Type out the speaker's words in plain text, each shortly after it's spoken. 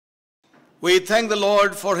We thank the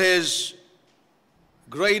Lord for His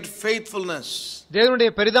great faithfulness தேவனுடைய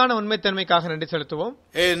பெரிதான உண்மைத்தன்மைக்காக நன்றி செலுத்துவோம்.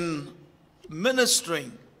 in ministering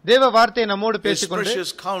தேவ வார்த்தை நம்மோடு His பேசிக்கொண்டு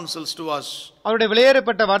precious counsels to us. அவருடைய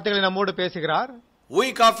விலையேறப்பட்ட வார்த்தைகளை நம்மோடு பேசுகிறார்.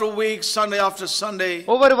 Week after week, Sunday after Sunday,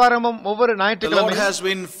 ஒவ்வொரு வாரமும் ஒவ்வொரு the Lord ஞாயிற்றுக்கிழமையும் has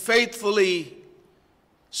been faithfully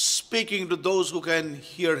speaking to those who can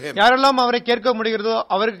hear Him. யாரெல்லாம் அவரை கேட்க முடிகிறதோ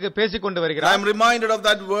அவருக்கு பேசிக்கொண்டு I வருகிறார். am reminded of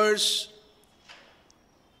that verse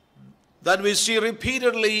that we see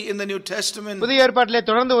repeatedly in the New Testament, புதிய ஏற்பாட்டிலே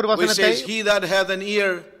தொடர்ந்து ஒரு which வசனத்தை, says, "He that hath an ear,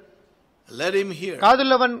 let him hear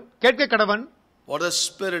காதுள்ளவன் கேட்க கடவன், what the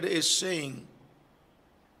Spirit is saying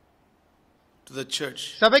to the church."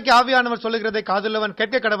 சபைக்கு ஆவியானவர் சொல்லுகிறதை காதுள்ளவன்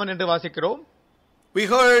கேட்க கடவன் என்று வாசிக்கிறோம். We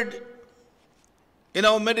heard in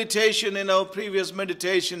our meditation, in our previous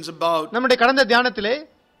meditations, about நம்முடைய கடந்த தியானத்திலே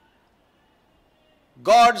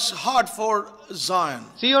God's heart for Zion,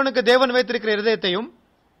 சீயோனுக்கு தேவன் வைத்திருக்கிற இருதயத்தையும்,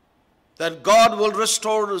 that God will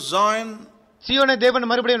restore Zion சீயோனை தேவன்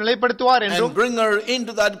மறுபடியும் நிலைப்படுத்துவார் என்றும், and bring her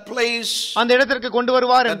into that place, அந்த இடத்திற்கு கொண்டு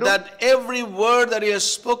வருவார் and என்றும், that every word that He has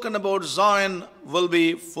spoken about Zion will be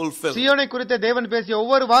fulfilled. சீயோனை குறித்த தேவன் பேசிய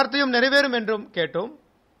ஒவ்வொரு வார்த்தையும் நிறைவேறும் என்றும் கேட்டோம்.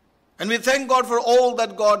 And we thank God for all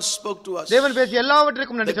that God spoke to us. தேவன் பேசிய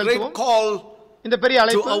எல்லாவற்றிற்கும் The நன்றி great செலுத்துவோம். call இந்த பெரிய to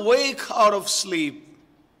அழைப்பு, awake out of sleep.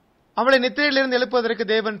 அவளை நித்திரையிலிருந்து எழுப்புவதற்கு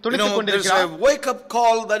தேவன் துணித்துக் There's a கொண்டிருக்கிறார். wake-up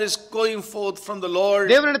call that is going forth from the Lord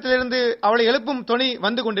தேவனிடத்திலிருந்து அவளை எழுப்பும் துணி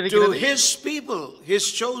வந்து to கொண்டிருக்கிறது. His people, His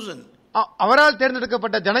chosen. அவரால்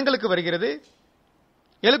தேர்ந்தெடுக்கப்பட்ட ஜனங்களுக்கு வருகிறது,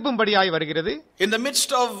 எழுப்பும்படியாய் வருகிறது. In the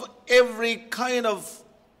midst of every kind of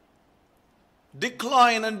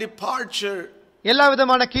decline and departure, எல்லா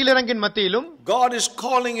விதமான கீழிறங்கின் மத்தியிலும் God is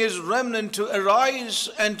calling His remnant to arise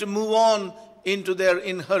and to move on into their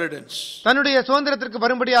inheritance. தன்னுடைய சுதந்திரத்திற்கு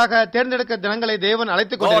வரும்படியாக தேர்ந்தெடுக்க ஜனங்களை தேவன்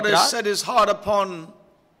அழைத்துக் God has கொண்டிருக்கிறார். set His heart upon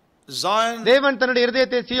Zion, தேவன் தன்னுடைய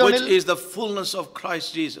இருதயத்தை which சீயோனில் is the fullness of Christ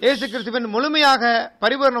Jesus. இயேசு கிறிஸ்துவின் முழுமையாக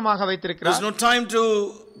பரிபூரணமாக There's வைத்திருக்கிறார். no time to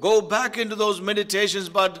go back into those meditations,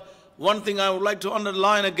 but one thing I would like to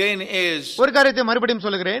underline again is, ஒரு காரியத்தை மறுபடியும்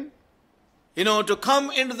சொல்லுகிறேன். to come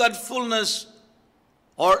into that fullness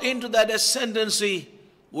or into that ascendancy,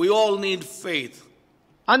 we all need faith.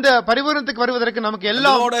 அந்த பரிபூரணத்துக்கு வருவதற்கு நமக்கு And the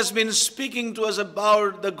எல்லாம் Lord has been speaking to us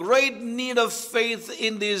about the great need of faith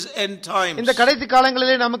in these end times. இந்த கடைசி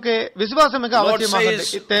காலங்களிலே நமக்கு விசுவாசம் மிக The Lord அவசியமாக says, when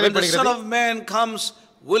the Son தேவைப்படுகிறது. of Man comes,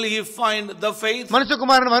 will He find the faith?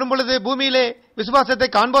 மனுஷகுமாரன் வரும்பொழுது பூமியிலே விசுவாசத்தை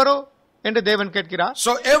காண்பாரோ என்று தேவன் கேட்கிறார்.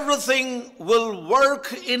 So everything will work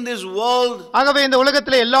in this world, ஆகவே இந்த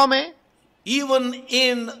உலகத்திலே எல்லாமே, even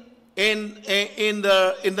in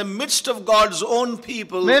the midst of God's own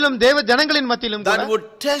people, மேலும் தேவ ஜனங்களின் மத்தியிலும் கூட that would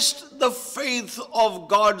test the faith of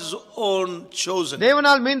God's own chosen.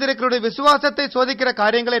 தேவனால் மீந்திருக்கிறவருடைய விசுவாசத்தை சோதிக்கிற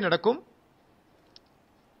காரியங்களே நடக்கும்.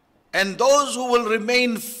 And those who will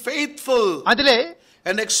remain faithful அதிலே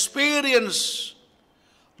and experience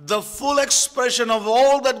the full expression of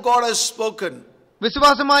all that God has spoken,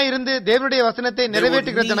 விசுவாசமாய் இருந்து தேவனுடைய வசனத்தை they would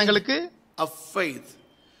நிறைவேற்றுகிற need ஜனங்களுக்கு a faith,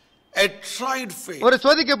 a tried faith, ஒரு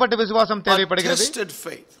சோதிக்கப்பட்ட விசுவாசம் a தேவைப்படுகிறது. tested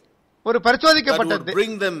faith ஒரு that பரிசோதிக்கப்பட்ட would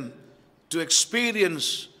bring them to experience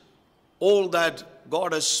all that God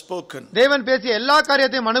has spoken. தேவன் பேசிய எல்லா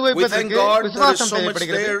காரியத்தையும் We thank அனுபவிப்பதற்கு God, there is விசுவாசம் so much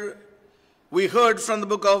தேவைப்படுகிறது. there. We heard from the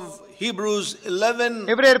book of Hebrews 11.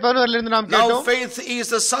 எபிரேயர் 11 இருந்து நாம் Now கேட்டோம். faith is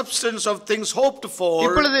the substance of things hoped for,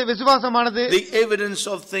 இப்பொழுது விசுவாசமானது the evidence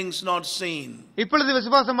of things not seen. இப்பொழுது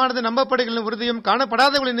விசுவாசமானது நம்பப்படுகளின் உறுதியும்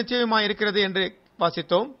காணப்படாதவர்களின் நிச்சயமாய் இருக்கிறது என்று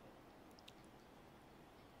வாசித்தோம்.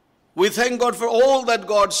 We thank God for all that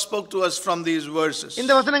God spoke to us from these verses.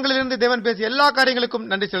 இந்த வசனங்களிலிருந்து தேவன் பேசிய எல்லா காரியங்களுக்கும்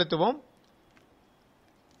நன்றி செலுத்துவோம்.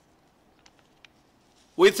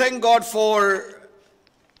 We thank God for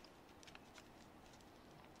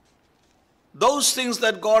those things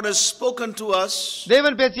that God has spoken to us.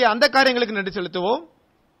 தேவன் பேசிய அந்த காரியங்களுக்கு நன்றி செலுத்துவோம்.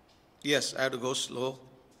 Yes, I have to go slow.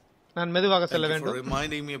 நான் மெதுவாக செல்ல Thank you for வேண்டும்.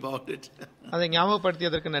 reminding me about it. அதை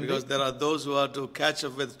ஞாபகப்படுத்தியதற்கு நன்றி. Because there are those who have to catch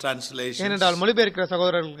up with translations. ஏனென்றால் மொழிபெயர்க்கிற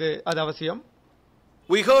சகோதரர்களுக்கு அது அவசியம்.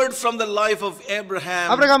 We heard from the life of Abraham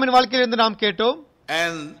ஆபிரகாமின் வாழ்க்கையிலிருந்து நாம் கேட்டோம்.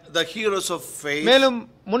 and the heroes of faith. மேலும்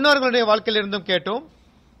முன்னோர்களுடைய வாழ்க்கையிலிருந்தும் கேட்டோம்.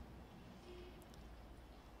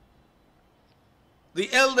 The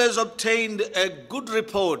elders obtained a good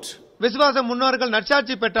report. விசுவாச முன்னோர்கள்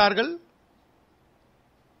நற்சாட்சி பெற்றார்கள்.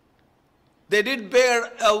 They did bear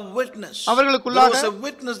a witness. There அவர்களுக்குள்ளாக was a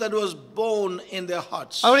witness that was born in their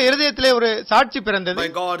hearts அவருடைய இருதயத்திலே ஒரு சாட்சி பிறந்தது. by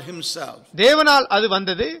God Himself. தேவனால் அது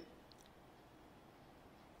வந்தது.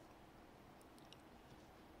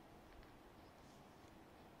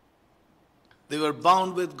 They were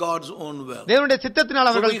bound with God's own will. தேவனுடைய சித்தத்தினால்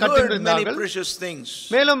So அவர்கள் we heard many கட்டியிருந்தார்கள். precious things.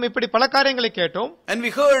 மேலும் இப்படி பல காரியங்களை கேட்டோம். And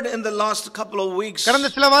we heard in the last couple of weeks கடந்த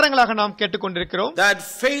சில வாரங்களாக நாம் கேட்டுக்கொண்டிருக்கிறோம். that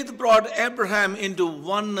faith brought Abraham into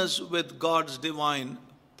oneness with God's divine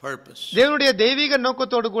purpose. தேவனுடைய தெய்வீக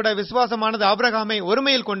நோக்கத்தோடு கூட விசுவாசமானது ஆபிரகாமை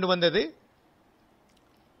ஒருமையில் கொண்டு வந்தது.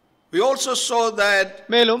 We also saw that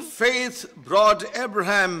மேலும் faith brought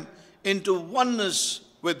Abraham into oneness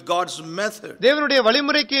with God's method. தேவனுடைய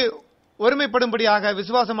வழிமுறைக்கு ஒருமைப்படும்படியாக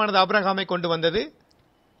விசுவாசமானது ஆபிரகாமை கொண்டு வந்தது.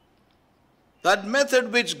 That method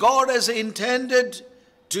which God has intended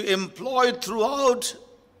to employ throughout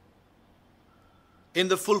in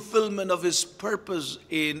the fulfillment of his purpose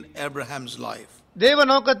in Abraham's life. தேவ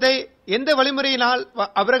நோக்கத்தை எந்த வழிமுறையினால்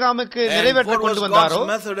ஆபிரகாமுக்கு நிறைவேற்ற கொண்டு வந்தாரோ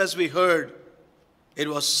God's method, as we heard, it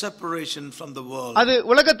was separation from the world. அது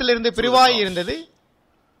உலகத்திலிருந்து பிரிவாய் இருந்தது.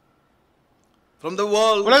 From the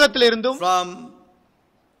world, உலகத்திலிருந்தும் from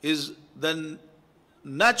his the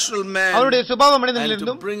natural man, அவருடைய சுபாவ and to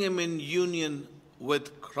மனிதனிலிருந்தும் bring him in union with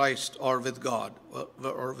Christ or with God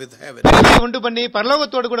or with heaven. உண்டு பண்ணி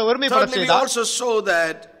பரலோகத்தோடு கூட ஒருமைப்பட Thirdly, we செய்தார். also saw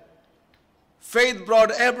that faith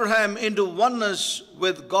brought Abraham into oneness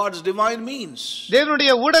with God's divine means.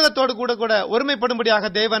 தேவனுடைய ஊடகத்தோடு கூட கூட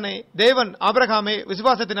ஒருமைப்படும்படியாக தேவன் ஆபிரகாமை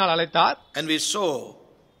விசுவாசத்தினால் அழைத்தார். And we saw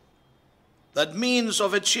that means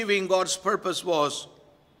of achieving God's purpose was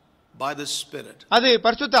by the Spirit. அது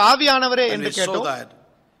பரிசுத்த ஆவியானவரே And என்று we saw கேட்டோம். that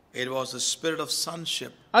it was the spirit of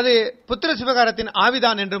sonship. அது புத்திர சிவகாரத்தின்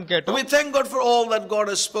ஆவிதான் என்றும் கேட்டோம். We thank God for all that God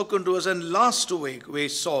has spoken to us. And last week we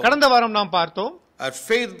saw கடந்த வாரம் நாம் பார்த்தோம் that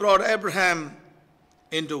faith brought Abraham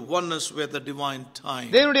into oneness with the divine time.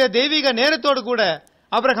 தேவனுடைய தெய்வீக நேரத்தோடு கூட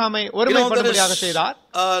ஆபிரகாமை There ஒருமைப்படும்படியாக is செய்தார்.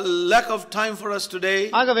 a lack of time for us today,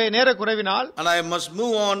 ஆகவே நேர குறைவினால் and I must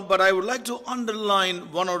move on, but I would like to underline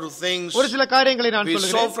one or two things ஒரு சில காரியங்களை நான் we saw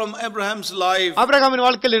சொல்கிறேன். from Abraham's life, ஆபிரகாமின்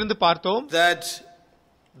வாழ்க்கையில் இருந்து பார்த்தோம். that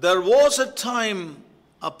there was a time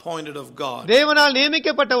appointed of God. தேவனால்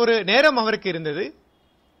நியமிக்கப்பட்ட ஒரு நேரம் அவருக்கு இருந்தது.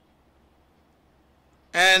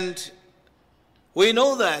 And we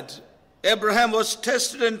know that Abraham was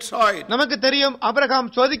tested and tried. நமக்கு தெரியும்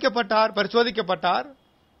Abraham சோதிக்கப்பட்டார், பரிசோதிக்கப்பட்டார்.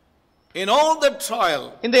 In all the trial,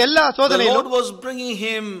 இந்த எல்லா the Lord சோதனையிலும் was bringing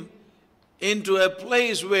him into a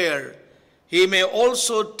place where he may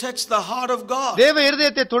also touch the heart of God. தேவ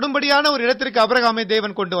இருதயத்தை தொடும்படியான ஒரு இடத்திற்கு ஆபிரகாமை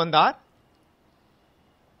தேவன் கொண்டு வந்தார்.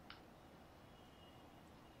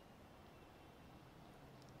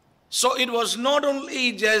 So it was not only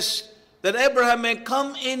just that Abraham may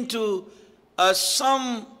come into some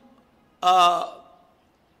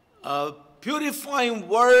purifying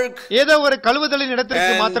work ஏதோ ஒரு கழுவுதலின்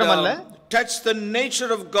இடத்திற்கு and மாத்திரமல்ல, touch the nature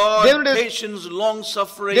of God, தேவனுடைய patience, long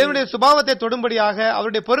suffering, தேவனுடைய சுபாவத்தை தொடும்படியாக,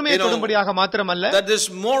 அவருடைய பொறுமையை You know, தொடும்படியாக மாத்திரமல்ல, that this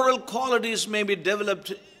moral qualities may be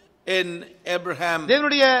developed in Abraham.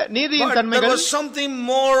 தேவனுடைய நீதியின் But there தன்மைகள் was something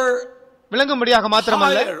more விளங்கும்படியாக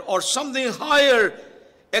மாத்திரமல்ல, higher or something higher,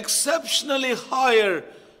 exceptionally higher,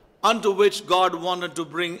 unto which God wanted to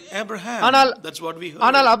bring Abraham. ஆனால் That's what we heard.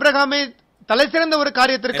 ஆனால் ஆபிரகாமை தலைசிறந்த ஒரு And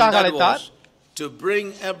காரியத்திற்காக that அழைத்தார். was to bring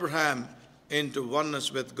Abraham into oneness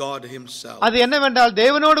with God himself. அது என்னவென்றால்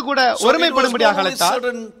தேவனோடு கூட So it was ஒருமைப்படும்படியாக not only அழைத்தார்.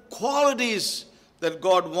 certain qualities that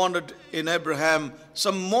God wanted in Abraham,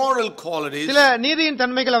 some moral qualities, சில நீதியின்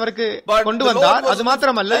தன்மைகள் அவருக்கு but கொண்டு the வந்தார். Lord அது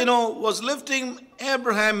மாத்திரமல்ல, was lifting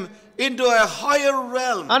Abraham into a higher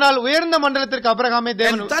realm. ஆனால் உயர்ந்த மண்டலத்திற்கு ஆபிரகாமை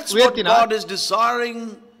தேவன் And that's what உயர்த்தினார். God is desiring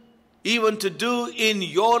even to do in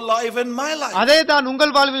your life and my life. அதே தான்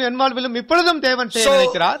உங்கள் வாழ்விலும் என் வாழ்விலும் இப்பொழுதும் தேவன் செய்ய So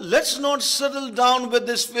நினைக்கிறார். let's not settle down with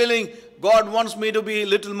this feeling, God wants me to be a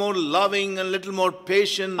little more loving and little more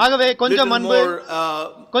patient, ஆகவே கொஞ்சம் little அன்பு,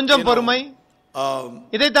 more கொஞ்சம் பொறுமை,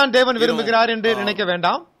 இதைத்தான் தேவன் விரும்புகிறார் என்று நினைக்க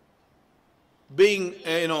வேண்டாம். being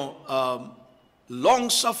long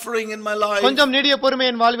suffering in my life, கொஞ்சம் நீடிய பொறுமை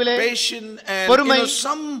என் வாழ்விலே, patient, and பொறுமை,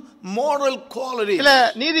 some moral qualities. சில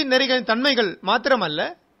நீதி நெறிகளின் தன்மைகள் மாத்திரமல்ல.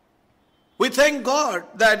 We thank God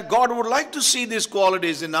that God would like to see these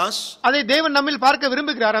qualities in us. அதை தேவன் நம்மில் பார்க்க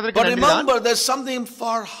விரும்புகிறார். அதற்கு But நன்றிதான். remember, there's something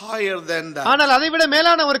far higher than that. ஆனால் அதைவிட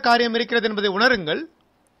மேலான ஒரு காரியம் இருக்கிறது என்பதை உணருங்கள்.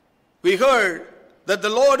 We heard that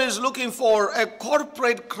the Lord is looking for a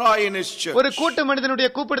corporate cry in his church, ஒரு கூட்டு மனிதனுடைய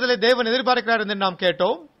கூப்பிடுதலை தேவன் எதிர்பார்க்கிறார் என்று நாம்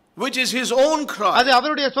கேட்டோம். which is his own cry. அது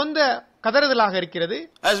அவருடைய சொந்த கதறுதலாக இருக்கிறது.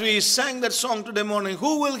 As we sang that song today morning,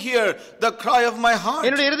 who will hear the cry of my heart?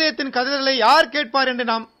 என்னுடைய இருதயத்தின் கதறலை யார் கேட்பார் என்று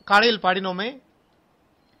நாம் காலையில் பாடினோமே.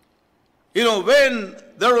 When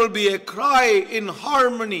there will be a cry in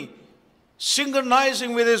harmony,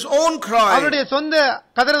 synchronizing with his own cry, அவருடைய சொந்த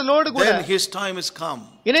கதறலோடு கூட then his time is come.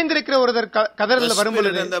 இணைந்திருக்கிற ஒருவர் The கதறல் வரும் Spirit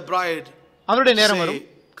பொழுது and the bride அவருடைய நேரம் say, வரும்.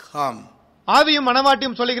 come. ஆவியும்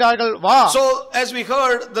மனவாட்டியும் சொல்கிறார்கள் வா. So as we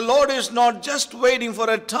heard, the Lord is not just waiting for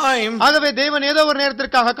a time, ஆகவே தேவன் ஏதோ ஒரு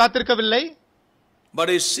நேரத்திற்காக காத்திருக்கவில்லை, but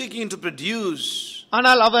is seeking to produce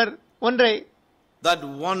ஆனால் அவர் ஒன்றை that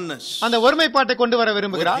oneness அந்த ஒருமைப்பாட்டை கொண்டு வர with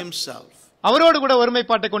விரும்புகிறார். himself, அவரோடு கூட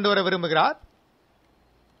ஒருமைப்பாட்டை கொண்டு வர விரும்புகிறார்.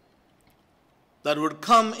 that would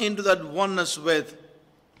come into that oneness with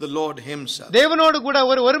the Lord himself. தேவனோடு கூட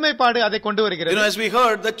ஒரு ஒருமைப்பாடு அதை கொண்டு You வருகிறது. know, as we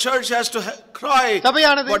heard, the church has to cry,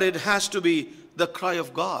 சபையானது but it has to be the cry of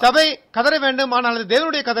God. சபை கதற வேண்டும், ஆனால் அது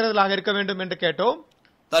தேவனுடைய கதறுதலாக இருக்க வேண்டும் என்று கேட்டோம்.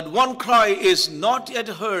 That one cry is not yet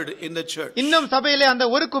heard in the church. இன்னும் சபையிலே அந்த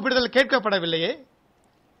ஒரு கூப்பிடுதல் கேட்கப்படவில்லையே.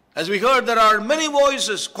 As we heard, there are many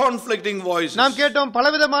voices, conflicting voices. நாம் கேட்டோம்,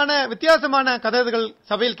 பலவிதமான வித்தியாசமான கதறுதல்கள்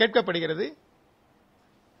சபையில் கேட்கப்படுகிறது.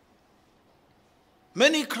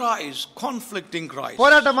 Many cries, conflicting cries.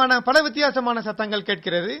 போராட்டமான பல வித்தியாசமான சத்தங்கள்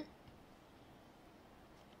கேட்கிறது.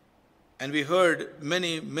 And we heard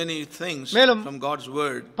many things மேலும் from God's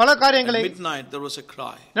word. பல At காரியங்களை midnight there was a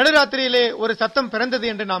cry. நடுராத்திரியிலே ஒரு சத்தம் பிறந்தது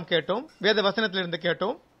என்று நாம் கேட்டோம். வேத வசனத்திலிருந்து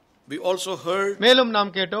கேட்டோம். We also heard மேலும்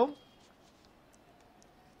நாம் கேட்டோம்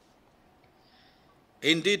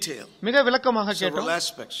in detail மிக விளக்கமாக several கேட்டோம்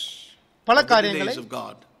aspects பல of the காரியங்களை. days of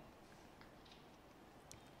God.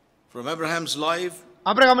 From Abraham's life,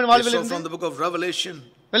 ஆபிரகாமின் we saw வாழ்விலிருந்து, from the book of Revelation,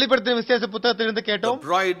 வெளிப்படுத்தின விசேஷ புத்தகத்திலிருந்து the கேட்டோம்.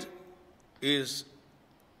 bride is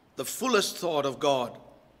the fullest thought of God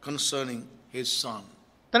concerning his son.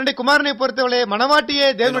 தன்னுடைய குமாரனை பொறுத்தவரை மனவாட்டியே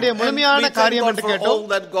தேவனுடைய And we முழுமையான thank காரியம் God என்று for கேட்டோம். all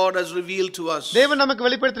that God has revealed to us. தேவன் நமக்கு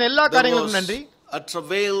வெளிப்படுத்தின எல்லா There காரியங்களுக்கும் was நன்றி. a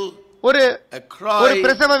travail, ஒரு a cry. ஒரு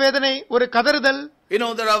பிரசவ வேதனை, ஒரு கதறுதல். You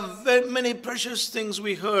know, there are very many precious things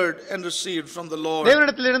we heard and received from the Lord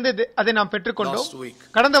தேவனிடத்திலிருந்து அதை நாம் பெற்றுக்கொண்டோம். last week.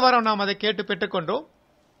 கடந்த வாரம் நாம் அதை கேட்டு பெற்றுக்கொண்டோம்.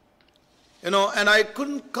 You know, and I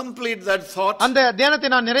couldn't complete that thought. அந்த தியானத்தை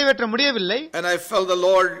நான் நிறைவேற்ற முடியவில்லை. And I felt the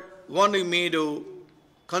Lord wanting me to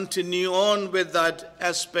continue on with that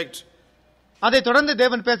aspect. அதை தொடர்ந்து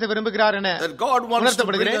தேவன் பேச விரும்புகிறார் என That God wants to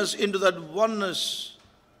bring உணர்த்தப்படுகிறேன். us into that oneness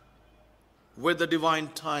with the divine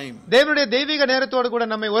time. தேவனுடைய தெய்வீக நேரத்தோடு கூட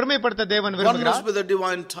நம்மை ஒருமைப்படுத்த தேவன் Oneness விரும்புகிறார். with the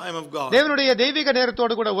divine time of God. தேவனுடைய தெய்வீக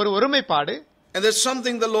நேரத்தோடு கூட ஒரு ஒருமைப்பாடு. And there's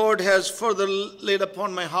something the Lord has further laid upon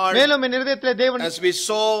my heart. மேலும் என் இருதயத்திலே தேவன் As we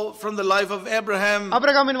saw from the life of Abraham,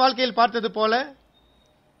 ஆபிரகாமின் வாழ்க்கையில் பார்த்தது போல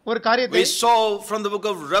ஒரு காரியத்தை we saw from the book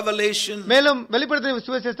of Revelation, மேலும் வெளிப்படுத்தின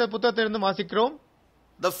விசுவாச புத்தகத்திலிருந்து வாசிக்கிறோம்.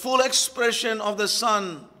 the full expression of the Son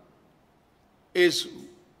is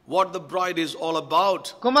what the bride is all about.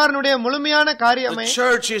 குமாரனுடைய முழுமையான காரியமே The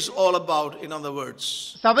church is all about, in other words.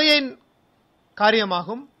 சபையின்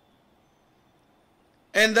காரியமாகும்.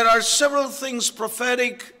 And there are several things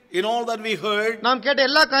prophetic in all that we heard. நாம் கேட்ட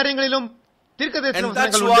எல்லா காரியங்களிலும் தீர்க்கதரிசன And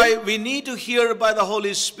that's வசனங்கள் why உண்டு. we need to hear by the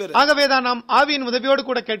Holy Spirit. ஆகவே தான் நாம் ஆவியின் உதவியோடு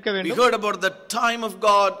கூட கேட்க We வேண்டும். heard about the time of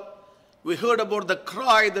God. We heard about the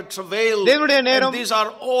cry, the travail. தேவனுடைய நேரம். And these are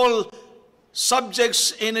all subjects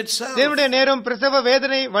in itself. தேவனுடைய நேரம், பிரசவ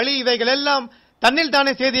வேதனை, வலி, இவைகள் எல்லாம் தன்னில்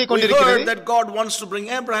தானே செய்தியை We கொண்டிருக்கிறது. heard that God wants to bring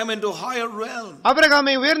Abraham into a higher realm.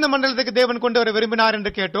 ஆபிரகாமை உயர்ந்த மண்டலத்துக்கு தேவன் கொண்டு வர விரும்பினார்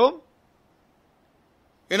என்று கேட்டோம்.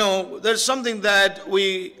 You know, there's something that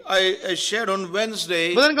I shared on Wednesday.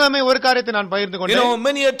 புதன்கிழமை ஒரு காரியத்தை நான் பகிர்ந்து You know, கொண்டேன்.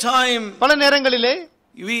 many a time பல நேரங்களிலே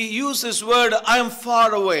we use this word, I am far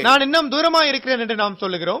away. நான் இன்னும் தூரமாக இருக்கிறேன் என்று நாம்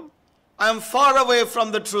சொல்லுகிறோம். I am far away from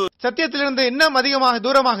the truth. சத்தியத்திலிருந்து இன்னும் அதிகமாக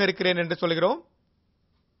தூரமாக இருக்கிறேன் என்று சொல்கிறோம்.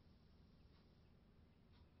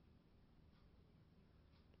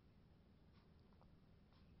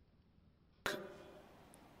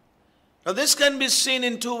 Now this can be seen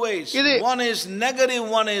in two ways. One is negative,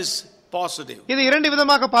 one is positive. இது இரண்டு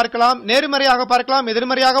விதமாக பார்க்கலாம். நேர்மறையாக பார்க்கலாம்,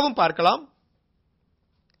 எதிர்மறையாகவும் பார்க்கலாம்.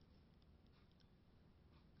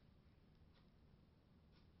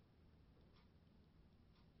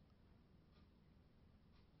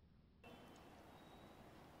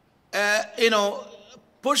 You know,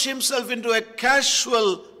 push himself into a casual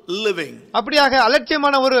living. அப்படியாக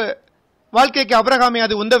அலட்சியமான ஒரு வாழ்க்கைக்கு ஆபிரகாமை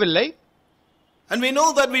அது உந்தவில்லை. And we know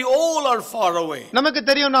that we all are far away. நமக்கு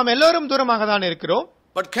தெரியும் நாம் எல்லோரும் தூரமாக தான் இருக்கிறோம்.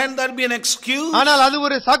 But can that be an excuse? ஆனால் அது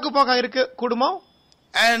ஒரு சாக்குப்போக்காக இருக்க கூடுமா?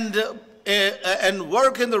 And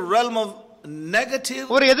work in the realm of negative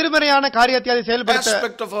ஒரு எதிர்மறையான காரியத்தை அதை செயல்படுத்த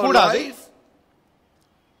aspect of our கூடாது. life.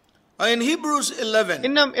 In Hebrews 11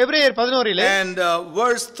 இன்னும் எபிரேயர் 11 and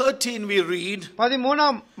verse 13 we read,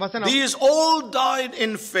 13ஆம் வசனம், these all died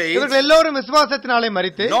in faith, இவர்கள் எல்லோரும் விசுவாசத்தினாலே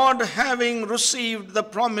மரித்து, not having received the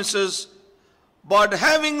promises, but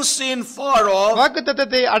having seen far off,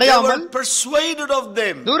 வாக்குத்தத்தத்தை they அடையாமல் were persuaded of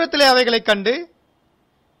them தூரத்திலே அவைகளை கண்டு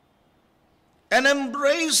and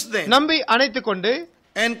embraced them, நம்பி அணைத்துக் கொண்டு,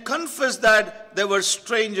 and confess that they were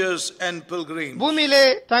strangers and pilgrims. பூமியிலே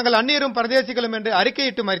தாங்கள் அந்நியரும் பரதேசிகளும் என்று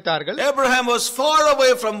அறிக்கையிட்டு மரித்தார்கள். Abraham was far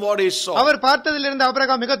away from what he saw. Our பார்த்ததிலிருந்து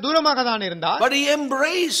Abraham மிக தூரமாக தான் இருந்தார். But he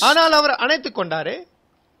embraced. ஆனால் அவர் அணைத்துக் கொண்டாரே.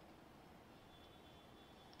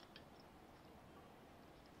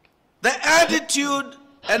 The attitude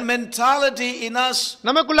and mentality in us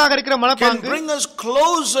நமக்குள்ளாக இருக்கிற மனப்பாங்கு can bring us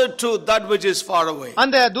closer to that which is far away.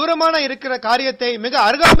 அந்த தூரமான இருக்கிற காரியத்தை மிக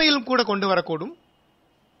அருகாமையிலும் கூட கொண்டு வரக்கூடும்.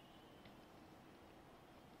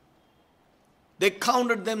 They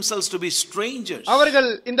counted themselves to be strangers. அவர்கள்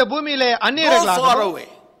இந்த பூமியிலே அந்நியர்களாக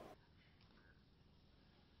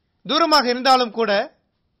தூரமாக இருந்தாலும் கூட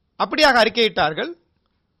அப்படியாக அறிக்கையிட்டார்கள்.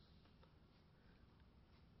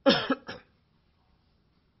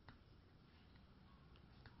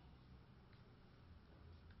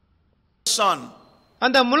 Son.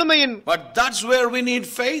 அந்த முழுமையின் But that's where we need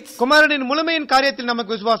faith. குமாரனின் முழுமையின் காரியத்தில்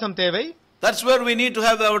நமக்கு விசுவாசம் தேவை. That's where we need to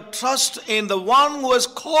have our trust in the one who has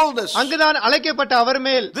called us. அங்குதான் அழைக்கப்பட்ட அவர்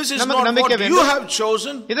மேல் நமக்கு நம்பிக்கை வேண்டும். This is not what you have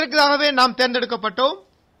chosen. இதற்காகவே நாம் தேர்ந்தெடுக்கப்பட்டோம்.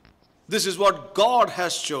 This is what God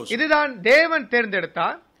has chosen. இதுதான் தேவன்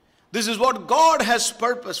தேர்ந்தெடுத்தார். This is what God has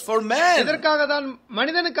purposed for man. இதற்காக தான்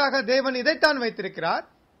மனிதனுக்காக தேவன் இதைத்தான் வைத்திருக்கிறார்.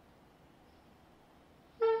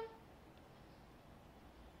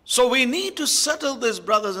 So we need to settle this,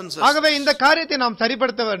 brothers and sisters. ஆகவே இந்த காரியத்தை நாம்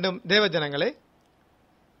சரிப்படுத்த வேண்டும் தேவ ஜனங்களே.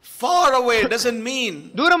 Far away doesn't mean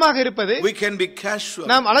தூரமாக இருப்பது we can be casual.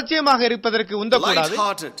 நாம் அலட்சியமாக இருப்பதற்கு உந்தக்கூடாது.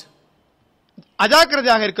 Light-hearted.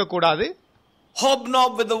 அஜாக்கிரதையாக இருக்க கூடாது.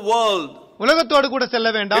 Hobnob with the world. உலகத்தோடு கூட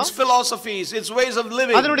செல்ல வேண்டாம். Its philosophies, its ways of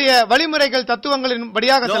living. அதனுடைய வழிமுறைகள் தத்துவங்களின்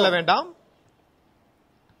படியாக செல்ல வேண்டாம்.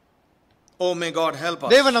 Oh, may God help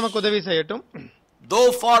us. தேவன் நமக்கு உதவி செய்யட்டும். Though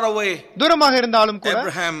far away, தூரமாக இருந்தாலும் கூட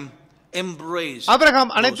Abraham embraced.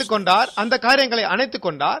 ஆபிரகாம் அணைத்துக் கொண்டார். அந்த காரியங்களை அணைத்துக்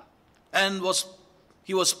கொண்டார். And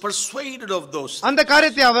he was persuaded of those. அந்த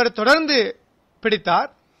காரியத்தை அவர் தொடர்ந்து பிடித்தார்.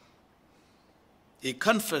 He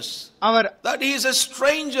confessed our that he is a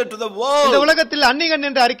stranger to the world. இந்த உலகத்தில் அந்நியன்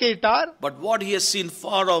என்று அறிக்கையிட்டார். But what he has seen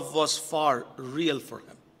far off was far real for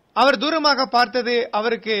him. அவர் தூரமாக பார்த்தது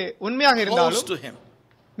அவருக்கு உண்மையாக இருந்தாலும் Close to him.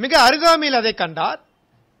 மிக அருகாமையில் அதை கண்டார்.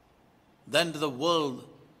 Than to the world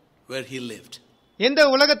where he lived. எந்த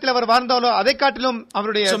உலகத்தில் அவர் வாழ்ந்தாலோ அதை காட்டிலும்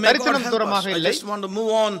அவருடைய தரிசனம் தூரமாக இல்லை. I just want to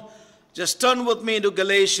move on. Just turn with me to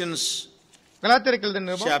Galatians கலாத்தியர்கள்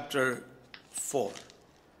Nirupam chapter 4.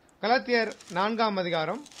 கலாத்தியர் 4ஆம்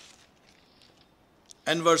அதிகாரம்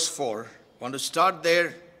and verse 4. Want to start there.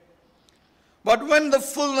 But when the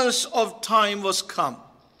fullness of time was come,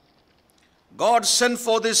 God sent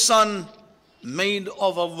forth his son, made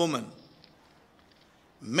of a woman,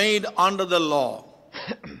 made under the law.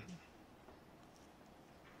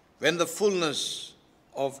 When the fullness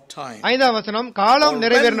of time, 5ஆம் வசனம், காலம்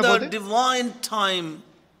நிறைவேறின போது, when the divine time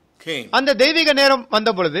came, அந்த தெய்வீக நேரம்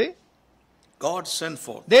வந்த பொழுது, God sent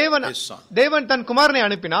forth his son, தேவன் தன் குமாரனை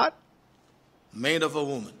அனுப்பினார். made of a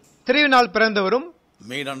woman, ஸ்திரீயினால் பிறந்தவரும்,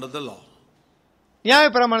 made under the law,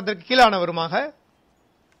 நியாயப்பிரமாணத்திற்கு கீழானவருமாக,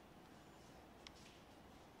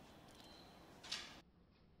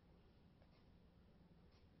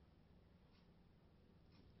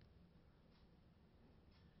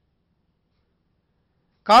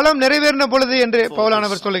 காலம் நிறைவேறின பொழுது என்று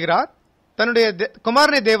பவுலானவர் சொல்லுகிறார். தன்னுடைய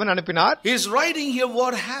குமாரனை தேவன் அனுப்பினார். He is writing here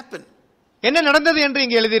what happened. என்ன நடந்தது என்று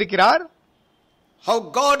இங்கே எழுதியிருக்கிறார். How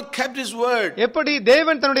God kept his word. எப்படி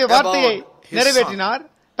தேவன் தன்னுடைய வார்த்தையை நிறைவேற்றினார்.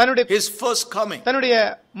 தன்னுடைய his first coming. தன்னுடைய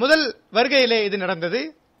முதல் வருகையிலே இது நடந்தது.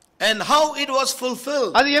 And how it was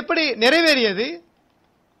fulfilled. அது எப்படி நிறைவேறியது.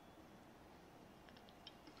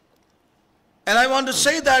 And I want to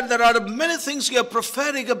say that there are many things here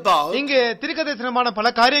prophetic about. இங்கே தீர்க்கதரிசனமான பல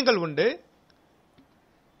காரியங்கள் உண்டு.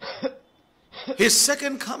 His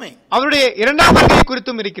second coming. அவருடைய இரண்டாம் வருகை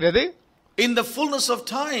குறித்தும் இருக்கிறது. In the fullness of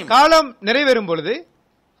time. காலம் நிறைவேறும் பொழுது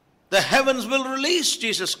the heavens will release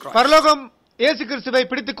Jesus Christ. பரலோகம் இயேசு கிறிஸ்துவை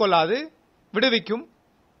பிடித்துக் கொள்ளாது, விடுவிக்கும்.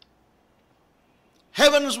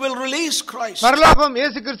 Heavens will release Christ. பரலோகம்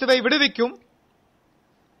இயேசு கிறிஸ்துவை விடுவிக்கும்.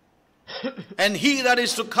 And he that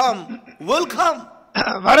is to come will come.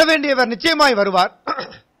 வரவேண்டியவர் நிச்சயமாய் வருவார்.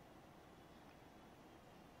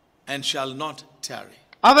 And shall not tarry.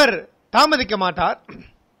 அவர் தாமதிக்க மாட்டார்.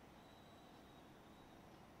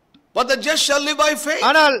 But the just shall live by faith.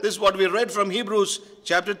 ஆனால் this is what we read from Hebrews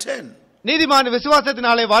chapter 10. நீதிமான்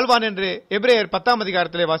விசுவாசத்தினாலே வாழ்வான் என்று எபிரேயர் 10ஆம்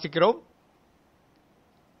அதிகாரத்திலே வாசிக்கிறோம்.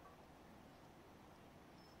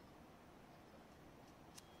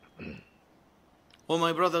 Oh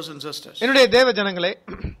my brothers and sisters. என்னுடைய தேவ ஜனங்களே,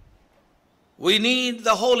 we need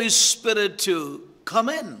the Holy Spirit to come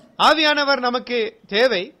in. ஆவியானவர் நமக்கு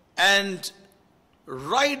தேவை. And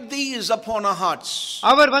write these upon our hearts.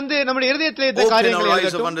 அவர் வந்து நம்முடைய இதயத்திலே இந்த Open காரியங்களை our eyes of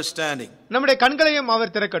எழுதட்டும். understanding. நம்முடைய கண்களையும்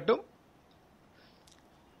அவர் திறக்கட்டும்.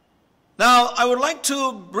 Now I would like to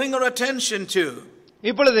bring our attention to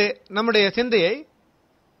இப்பொழுது நம்முடைய சிந்தையை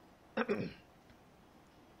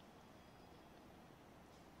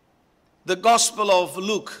the Gospel of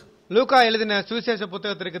Luke. லூக்கா எழுதின சுவிசேஷ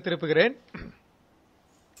புத்தகத்திற்கு திருப்புகிறேன்.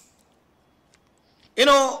 You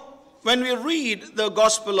know, when we read the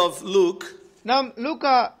Gospel of Luke, நாம்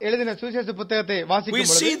லூக்கா எழுதின சுவிசேஷ புத்தகத்தை we வாசிக்கும்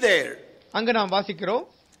see பொழுது there அங்கு நாம் வாசிக்கிறோம்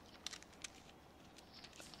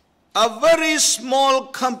a very small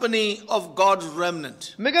company of God's remnant.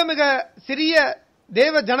 மிக மிக சிறிய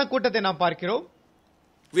தேவ ஜனக்கூட்டத்தை நாம் பார்க்கிறோம்.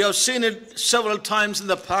 We have seen it several times in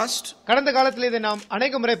the past. கடந்த காலத்தில் இதை நாம்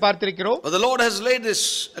அநேக முறை பார்த்திருக்கிறோம். But the Lord has laid this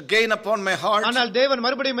again upon my heart. ஆனால் தேவன்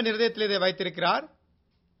மறுபடியும் என் இதயத்தில் இதை வைத்திருக்கிறார்.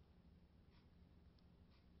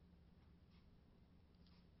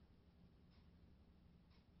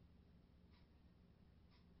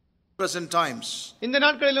 Present times. இந்த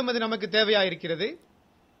நாட்களிலும் அது நமக்கு தேவையா இருக்கிறது.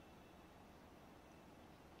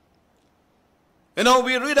 You know,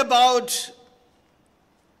 we read about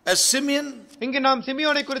a Simeon. இங்கு நாம்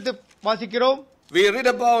சிமியோனை குறித்து வாசிக்கிறோம். We read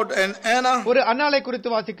about an Anna. ஒரு அன்னாளை குறித்து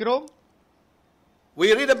வாசிக்கிறோம். We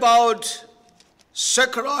read about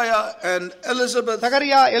Zechariah and Elizabeth.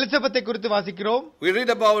 சகரியா எலிசபெத்தை குறித்து வாசிக்கிறோம். We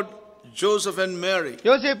read about Joseph and Mary.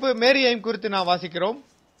 யோசேப்பு மேரியையும் குறித்து நாம் வாசிக்கிறோம்.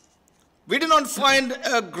 We do not find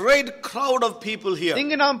a great crowd of people here.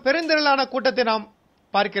 இங்கு நாம் பெருந்திரளான கூட்டத்தை நாம்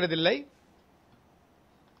பார்க்கிறதில்லை.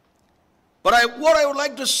 But what I would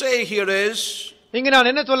like to say here is, இங்கு நான்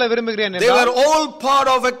என்ன சொல்ல விரும்புகிறேன் they were என்றால் all part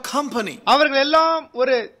of a company அவர்கள் எல்லாம்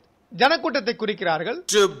ஒரு ஜனக்கூட்டத்தை குறிக்கிறார்கள்.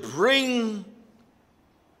 to bring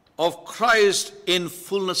of Christ in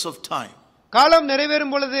fullness of time. காலம்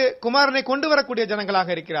நிறைவேறும் பொழுது குமாரனை கொண்டு வரக்கூடிய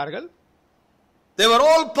ஜனங்களாக இருக்கிறார்கள். They were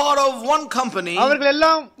all part of one company அவர்கள்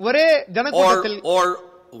எல்லாம் ஒரே ஜனக்கூட்டத்தில் or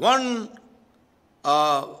one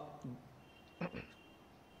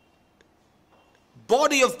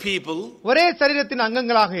body of people ஒரே சரீரத்தின்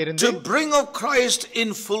அங்கங்களாக இருந்து to bring of Christ in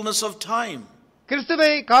fullness of time.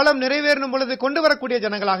 கிறிஸ்துவை காலம் நிறைவேறும் பொழுது கொண்டு வரக்கூடிய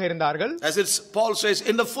ஜனங்களாக இருந்தார்கள். As Paul says,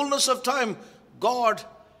 in the fullness of time, God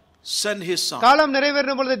sent his son. காலம்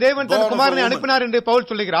நிறைவேறும் பொழுது தேவன் தன் குமாரனை அனுப்பினார் என்று பவுல்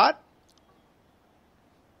சொல்லுகிறார்.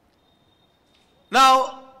 Now,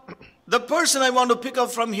 the person I want to pick up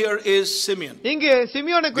from here is Simeon. இங்கே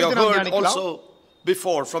சிமியோனை We குறித்து have நாம் heard தியானிக்கலாம். also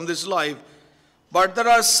before from this life, but there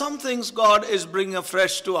are some things God is bringing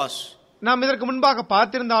afresh to us. நாம் இதற்கு முன்பாக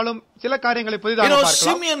பார்த்திருந்தாலும் சில காரியங்களை You புதிதாக know, பார்க்கலாம்.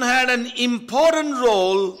 Simeon had an important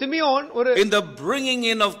role Simeon ஒரு in the bringing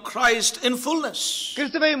in of Christ in fullness.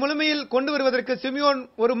 கிறிஸ்துவை முழுமையில் கொண்டு வருவதற்கு சிமியோன்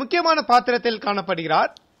ஒரு முக்கியமான பாத்திரத்தில்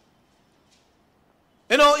காணப்படுகிறார்.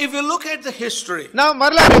 You know, if you look at the history, நாம்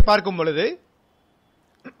வரலாறை பார்க்கும் பொழுது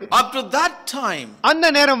up to that time, அந்த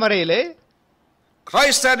நேரம் வரையிலே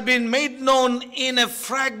Christ had been made known in a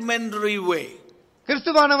fragmentary way.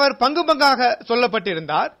 கிறிஸ்துவானவர் பங்கு பங்காக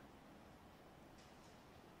சொல்லப்பட்டிருந்தார்.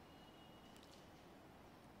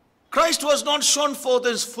 Christ was not shown forth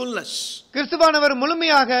in his fullness. கிறிஸ்துவானவர்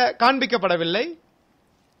முழுமையாக காண்பிக்கப்படவில்லை.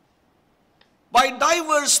 By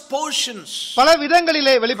diverse portions, பல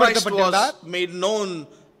விதங்களிலே Christ வெளிப்படுத்தப்பட்டிருந்தார். was made known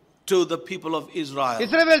to the people of Israel,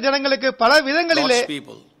 இஸ்ரவேல் ஜனங்களுக்கு பல விதங்களிலே God's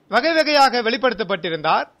people. வகை வகையாக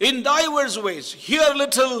வெளிப்படுத்தப்பட்டிருந்தார். In diverse ways, here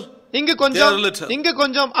little, இங்கு கொஞ்சம் there little. இங்கு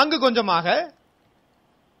கொஞ்சம் அங்கு கொஞ்சமாக.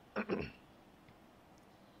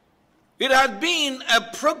 It had been a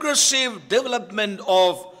progressive development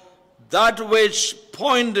of that which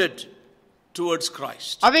pointed towards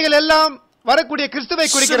Christ, அவைகள் எல்லாம் வரக்கூடிய கிறிஸ்துவை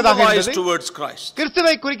குறிக்கிறதாக symbolized இருந்தது. towards Christ.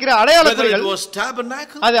 கிறிஸ்துவை குறிக்கிற அடையாள Whether it குறிகள் was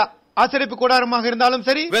tabernacle, அது ஆசரிப்பு கூடாரமாக இருந்தாலும்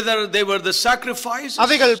சரி, whether they were the sacrifices,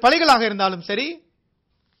 அவைகள் பலிகளாக இருந்தாலும் சரி,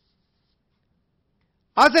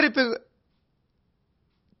 ஆசரிப்பு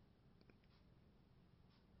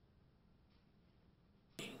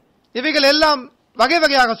இவைகள் எல்லாம் வகை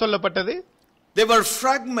வகையாக சொல்லப்பட்டது. they were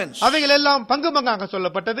fragments, அவைகள் எல்லாம் பங்கு பங்காக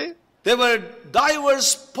சொல்லப்பட்டது. they were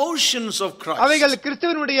diverse portions of Christ, அவைகள்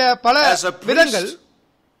கிறிஸ்துவனுடைய பல as a விதங்கள், priest,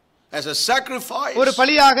 as a sacrifice, ஒரு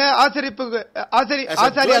பலியாக ஆசரிப்பு as a dwelling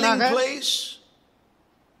ஆசாரியனாக. place.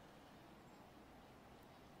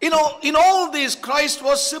 You know, in all these, Christ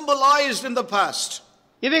was symbolized in the past.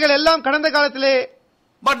 இவைகள் எல்லாம் கடந்த காலத்திலே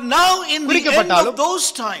But now in the end of those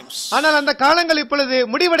times, ஆனால் அந்த காலங்கள் இப்பொழுது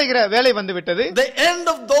முடிவடைகிற வேலை வந்துவிட்டது. the end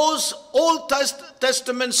of those Old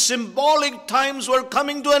Testament symbolic times were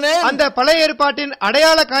coming to an end. அந்த பழைய ஏற்பாட்டின்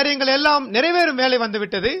அடையாள காரியங்கள் எல்லாம் நிறைவேறும் வேலை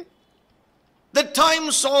வந்துவிட்டது. The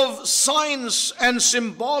times of signs and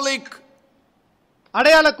symbolic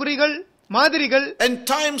அடையாள குறிகள், மாதிரிகள், and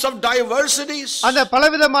times of diversities, அந்த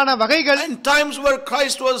பலவிதமான வகைகள், and times where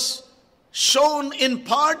Christ was shown in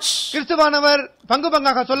parts, கிறிஸ்துவானவர் பங்கு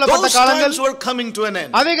பங்காக சொல்லப்பட்ட those காலங்கள் times were coming to an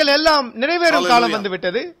end. அவைகள் எல்லாம் நிறைவேறும் காலம் வந்து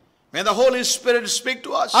விட்டது. May the Holy Spirit speak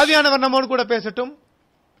to us. ஆவியானவர் நம்மோடு கூட பேசட்டும்.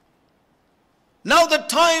 Now the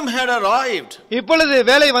time had arrived. இப்பொழுது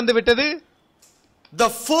வேலை வந்து விட்டது. The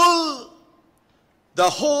full, the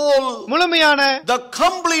whole, முழுமையான, the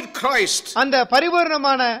complete Christ, அந்த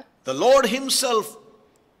பரிபூர்ணமான the Lord himself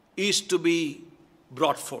is to be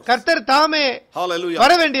brought forth. கர்த்தர் தாமே Hallelujah.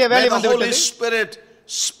 வர வேண்டிய வேலை வந்து May the Holy விட்டது. Spirit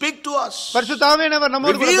speak to us. பரிசுத்த ஆவியானவர்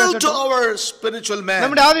நம்மோடு கூட Reveal to பேசட்டும். our spiritual man.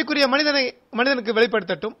 நம்முடைய ஆவிக்குரிய மனிதனுக்கு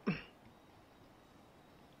வெளிப்படுத்தட்டும்.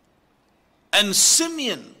 And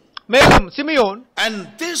Simeon, மேலும் Simeon, and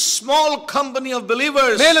this small company of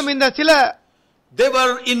believers, மேலும் இந்த சில, they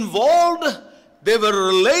were involved, they were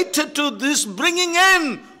related to this bringing in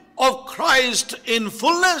of Christ in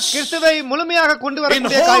fullness, கிறிஸ்துவை முழுமையாக கொண்டு in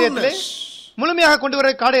வரக்கூடிய காரியத்திலே, wholeness. முழுமையாக கொண்டு வர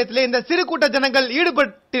காரியத்திலே இந்த சிறு கூட்ட ஜனங்கள்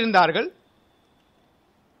ஈடுபட்டிருந்தார்கள்.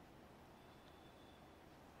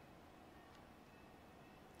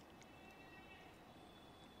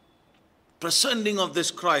 Presenting of this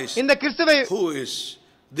Christ, இந்த கிறிஸ்துவை, who is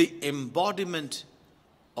the embodiment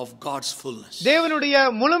of God's fullness. தேவனுடைய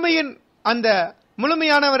முழுமையின் அந்த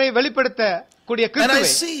முழுமையானவரை வெளிப்படுத்த கூடிய And I கிறிஸ்துவை.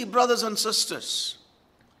 see, brothers and sisters,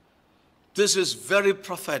 this is very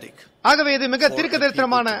prophetic ஆகவே இது மிக for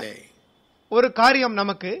தீர்க்கதரிசனமான the people today. ஒரு காரியம்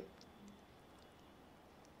நமக்கு.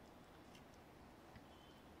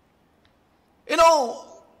 You know,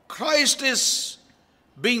 Christ is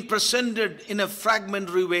being presented in a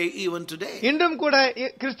fragmentary way even today. இன்றும் கூட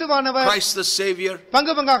கிறிஸ்துவானவர் Christ the Savior,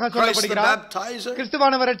 பங்கு பங்காக Christ the சொல்லப்படுகிறார். Baptizer,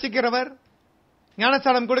 கிறிஸ்துவானவர் ரட்சிக்கிறவர்,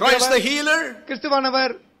 ஞானஸ்நானம் Christ the கொடுக்கிறவர், Healer,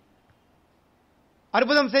 கிறிஸ்துவானவர்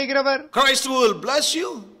அற்புதம் செய்கிறவர், Christ who will bless you.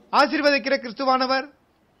 ஆசீர்வதிக்கிற கிறிஸ்துவானவர்.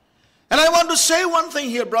 And I want to say one thing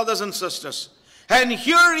here, brothers and sisters, and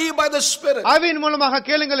hear ye by the Spirit. ஆவியின் மூலமாக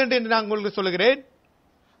கேளுங்கள் என்று நான் உங்களுக்கு சொல்கிறேன்.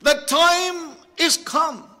 The time is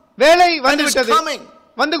come வேலை and வந்து is விட்டது, coming.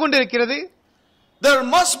 வந்து கொண்டிருக்கிறது. There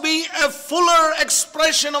must be a fuller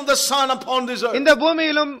expression of the Son upon this earth. இந்த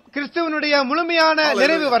பூமியிலும் கிறிஸ்துவனுடைய முழுமையான Hallelujah.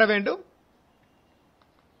 நிறைவு வர வேண்டும்,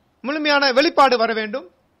 முழுமையான வெளிப்பாடு வர வேண்டும்.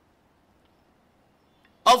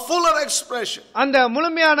 A fuller expression. அந்த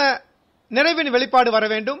முழுமையான நிறைவின் வெளிப்பாடு வர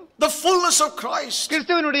வேண்டும். The fullness of Christ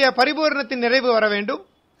கிறிஸ்துவனுடைய பரிபூரணத்தின் நிறைவு வர வேண்டும்.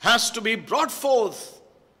 has to be brought forth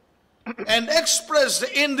and expressed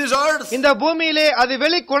in this earth, இந்த பூமியிலே அது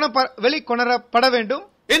வெளிக்கொணரப்பட வேண்டும்.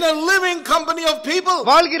 in a living company of people.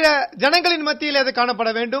 வாழ்கிற ஜனங்களின் மத்தியிலே அது காணப்பட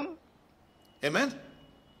வேண்டும். Amen.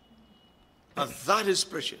 Now that is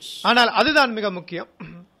precious. ஆனால் அதுதான் மிக முக்கியம்.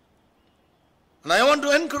 And I want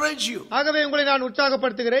to encourage you. ஆகவே உங்களை நான்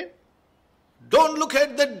உற்சாகப்படுத்துகிறேன். Don't look at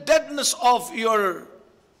the deadness of your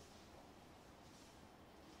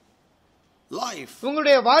life,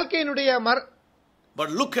 உங்களுடைய வாழ்க்கையினுடைய but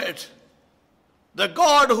look at the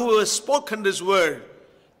God who has spoken this word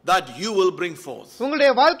that you will bring forth.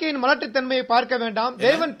 உங்களுடைய வாழ்க்கையின் மலட்டுத்தன்மையை பார்க்க வேண்டாம்.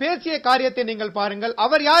 தேவன் பேசிய காரியத்தை நீங்கள் பாருங்கள்.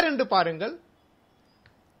 அவர் யார் என்று பாருங்கள்.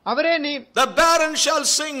 அவரே நீ. The barren shall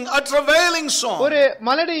sing a travailing song. ஒரு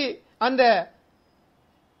மலடி அந்த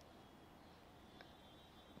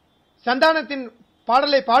சந்தானத்தின்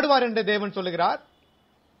பாடலை பாடுவார் என்று தேவன் சொல்லுகிறார்.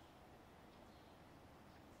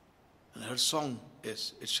 And her song is,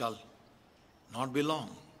 it shall not be long.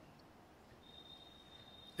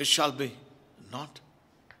 It shall be not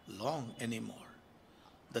long anymore.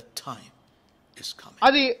 The time is coming.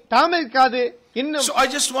 அது தாமதிக்காது, இன்னும். So I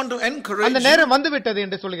just want to encourage அந்த you. நேரம் வந்து விட்டது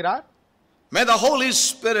என்று சொல்கிறார். May the Holy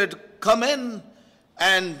Spirit come in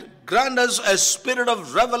and grant us a spirit of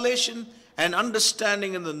revelation and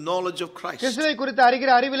understanding in the knowledge of Christ. கிறிஸ்துவை குறித்து அறிகிற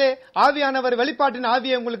அறிவிலே ஆவியானவர் வெளிப்பாட்டின்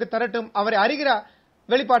ஆவியை உங்களுக்கு தரட்டும். அவரை அறிகிற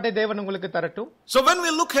வெளிப்பாட்டை தேவன் உங்களுக்கு தரட்டும். So when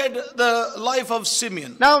we look at the life of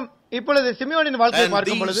Simeon, நாம் இப்பொழுது சிமியோனின் வாழ்க்கையை and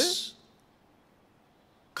பார்க்கும் பொழுது, these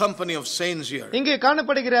company of saints here, இங்கே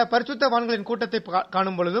காணப்படுகிற பரிசுத்தவான்களின் கூட்டத்தை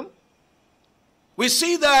காணும் பொழுதும், we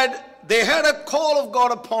see that they had a call of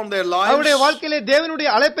God upon their lives, அவருடைய வாழ்க்கையிலே தேவனுடைய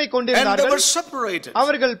அழைப்பை and they கொண்டிருந்தார்கள். were separated.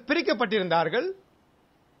 அவர்கள் பிரிக்கப்பட்டிருந்தார்கள்.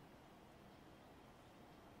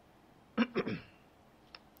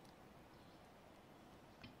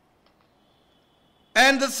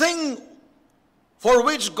 And the thing for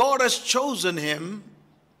which God has chosen him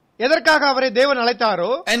எதற்காக அவரை தேவன் அழைத்தாரோ,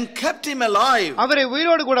 and kept him alive, அவரை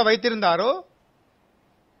உயிரோடு கூட வைத்திருந்தாரோ,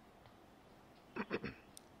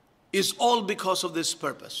 is all because of this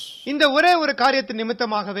purpose. இந்த ஒரே ஒரு காரியத்தின்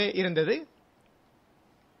நிமித்தமாகவே இருந்தது.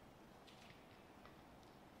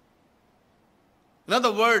 In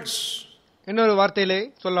other words, இன்னொரு வார்த்தையிலே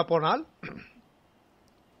சொல்ல போனால்,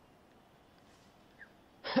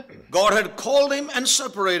 God had called him and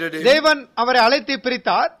separated him, தேவன் அவரை அழைத்து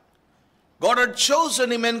பிரித்தார். God had chosen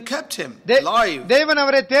him and kept him alive. தேவன்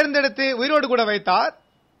அவரை தேர்ந்தெடுத்து உயிரோடு கூட வைத்தார்.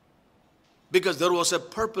 Because there was a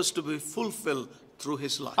purpose to be fulfilled through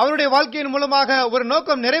his life. அவருடைய வாழ்க்கையின் மூலமாக ஒரு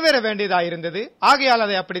நோக்கம் நிறைவேற வேண்டியதாக இருந்தது. ஆகையால்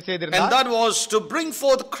அதை அப்படி செய்திருந்தார். And that was to bring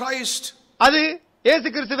forth Christ. அது இயேசு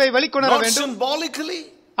கிறிஸ்துவை வெளிக்கொணர வேண்டும். Not symbolically.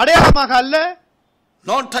 அடையாளமாக அல்ல.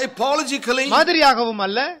 Not typologically. மாதிரியாகவும்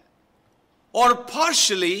அல்ல. Or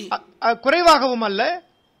partially. குறைவாகவும் அல்ல.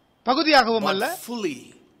 பகுதியாகவும் அல்ல. But fully.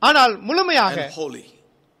 ஆனால் முழுமையாக. And holy.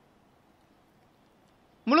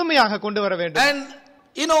 முழுமையாக கொண்டு வர வேண்டும். And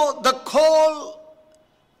you know the call,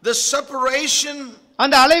 the separation,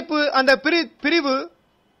 அந்த அழைப்பு, அந்த பிரிவு,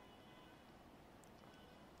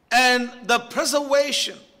 and the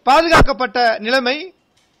preservation, பாதுகாக்கப்பட்ட நிலைமை,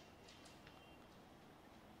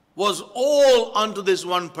 was all unto this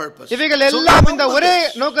one purpose. இவைகள் எல்லாம் இந்த ஒரே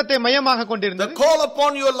நோக்கத்தை மையமாக கொண்டிருந்தது. The call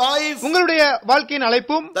upon your life, உங்களுடைய வாழ்க்கையின்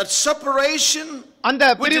அழைப்பும், that separation, அந்த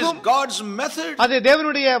பிரிவும், which is God's method, அது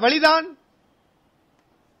தேவனுடைய வழிதான்.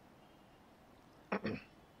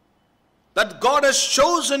 that God has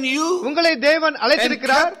chosen you, உங்களை தேவன்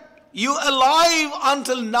அழைத்திருக்கிறார், you alive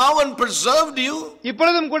until now and preserved you,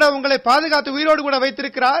 இப்பொழுதும் கூட உங்களை பாதுகாத்து உயிரோடு கூட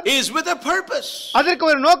வைத்திருக்கிறார், is with a purpose. அதற்கு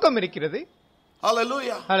ஒரு நோக்கம் இருக்கிறது.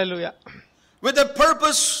 Hallelujah. Hallelujah. With a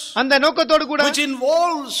purpose, அந்த நோக்கத்தோடு கூட, which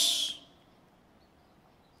involves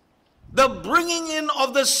the bringing in of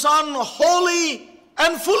the Son wholly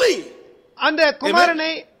and fully. அந்த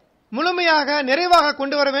குமாரனை முழுமையாக நிறைவாக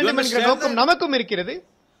கொண்டு வர வேண்டும் என்கிற நோக்கம் நமக்கும் இருக்கிறது.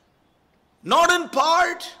 Not in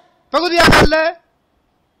part, பகுதியாக அல்ல,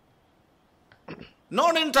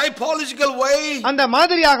 not in typological way, அந்த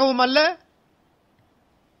மாதிரியாகவும் அல்ல,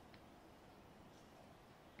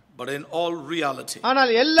 but in all reality.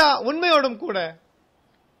 ஆனால் எல்லா உண்மையோடும் கூட.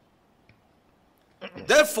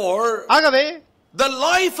 Therefore, ஆகவே the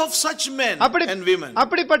life of such men and women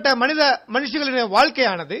அப்படிப்பட்ட மனுஷர்களுடைய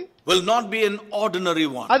வாழ்க்கையானது will not be an ordinary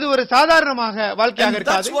one. அது ஒரு சாதாரணமாக வாழ்க்கையாக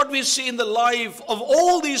இருக்காது. That's what we see in the life of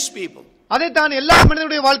all these people. அதைத்தான் எல்லா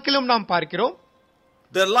மனிதனுடைய வாழ்க்கையிலும் நாம் பார்க்கிறோம்.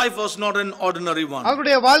 Their life was not an ordinary one.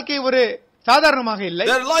 அவருடைய வாழ்க்கை ஒரு சாதாரணமாக இல்லை.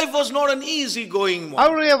 Their life was not an easy going one.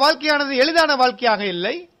 அவருடைய வாழ்க்கையானது எளிதான வாழ்க்கையாக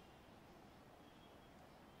இல்லை.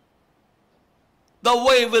 The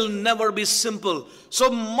way will never be simple. So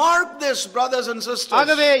mark this, brothers and sisters.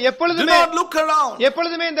 ஆகவே do not look around.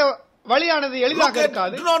 எப்பொழுதுமே இந்த வழியானது எளிதாக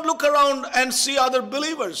இருக்காது. Do not look around and see other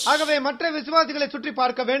believers. ஆகவே மற்ற விசுவாசிகளை சுற்றி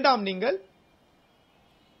பார்க்க வேண்டாம் நீங்கள்.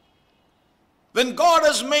 When God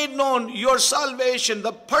has made known your salvation,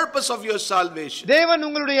 the purpose of your salvation, தேவன்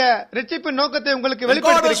உங்களுடைய இரட்சிப்பின் நோக்கத்தை உங்களுக்கு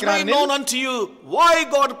வெளிப்படுத்தியிருக்கிறார். வெளிப்படுத்தியிருக்கிறார். God has made known unto you why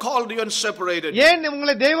God called you and separated you. ஏன்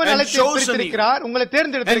உங்களை தேவன் அழைத்து பிரித்திருக்கிறார், உங்களை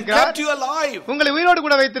தேர்ந்தெடுத்திருக்கிறார், and kept you alive. உங்களை உயிரோடு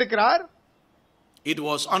கூட வைத்திருக்கிறார். It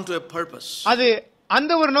was unto a purpose. அது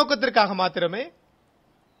அந்த ஒரு நோக்கத்திற்காக மாத்திரமே.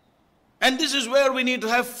 And this is where we need to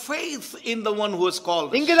have faith in the one who has called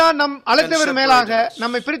us. இங்குதான் நம் அழைத்தவர் மேலாக,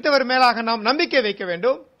 நம்மை பிரித்தவர் மேலாக நாம் நம்பிக்கை வைக்க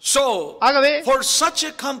வேண்டும். So, ஆகவே for such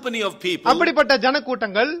a company of people, அப்படிப்பட்ட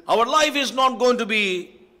ஜனக்கூட்டங்கள், our life is not going to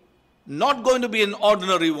be an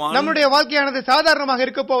ordinary one. நம்முடைய வாழ்க்கையானது சாதாரணமாக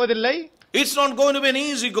இருக்க போவதில்லை. It's not going to be an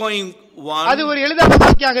easy going one. அது ஒரு எளிதான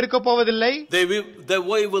வாழ்க்கையாக இருக்க போவதில்லை. The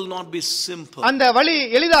way will not be simple. அந்த வழி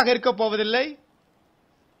எளிதாக இருக்க போவதில்லை.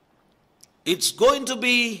 It's going to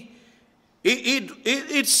be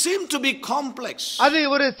it seemed to be complex. அது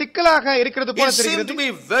ஒரு சிக்கலாக இருக்கிறது போல தெரிகிறது. It seemed to be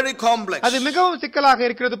very complex. அது மிகவும் சிக்கலாக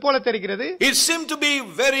இருக்கிறது போல தெரிகிறது. It seemed to be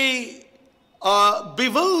very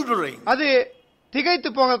bewildering. அது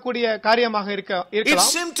திகைத்து போகக்கூடிய காரியமாக இருக்கலாம். It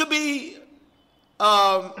seemed to be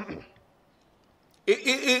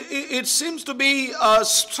it seems to be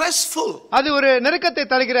stressful. அது ஒரு நெருக்கத்தை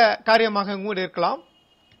தருகிற காரியமாக கூட இருக்கலாம்.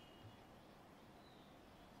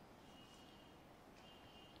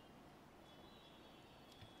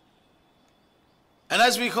 And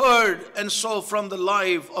as we heard and saw from the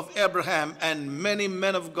life of Abraham and many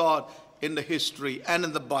men of God in the history and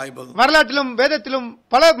in the Bible, வரலாற்றிலும் வேதத்திலும்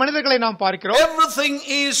பல மனிதர்களை நாம் பார்க்கிறோம். Everything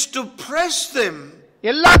is to press them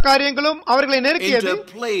எல்லா காரியங்களும் அவர்களை நெருக்கியது, into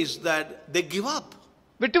a place that they give up.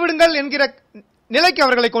 விட்டுவிடுங்கள் என்கிற நிலைக்கு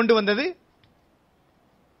அவர்களை கொண்டு வந்தது.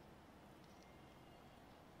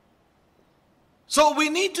 So we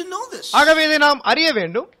need to know this. ஆகவே இதை நாம் அறிய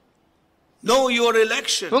வேண்டும். Know your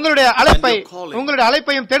election. உங்களுடைய அழைப்பை, உங்களுடைய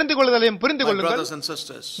அழைப்பையும் தெரிந்து கொள்வதையும் புரிந்து கொள்ளுங்கள். Brothers and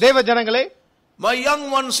sisters, தேவ ஜனங்களே, my young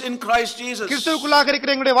ones in Christ Jesus, கிறிஸ்துவுக்குள்ளாக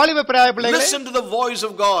இருக்கிற எங்களுடைய வாலிப பிள்ளைகளே, listen to the voice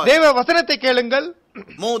of God. தேவ வசனத்தை கேளுங்கள்.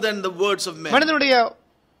 More than the words of men. மனிதனுடைய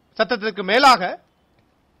சத்தத்திற்கு மேலாக,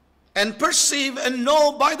 and perceive and know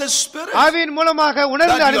by the Spirit ஆவியின் மூலமாக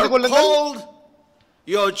உணர்ந்து அறிந்து கொள்ளுங்கள்.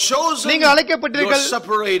 You are chosen, நீங்கள் அழைக்கப்பட்டீர்கள்,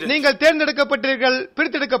 separated, நீங்கள் தேர்ந்தெடுக்கப்பட்டீர்கள்,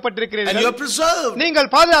 பிரித்தெடுக்கப்பட்டிருக்கிறீர்கள், and you are preserved, நீங்கள்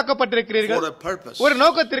பாதுகாக்கப்பட்டிருக்கிறீர்கள் for a purpose. ஒரு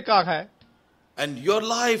நோக்கத்திற்காக. And your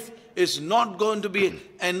life is not going to be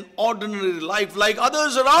an ordinary life like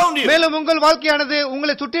others around you. மேலும் உங்கள் வாழ்க்கையானது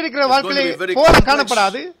உங்களை சுற்றி இருக்கிற It's going to வாழ்க்கையை be very போல complex,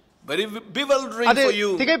 காணப்படாது. very bewildering அது for you,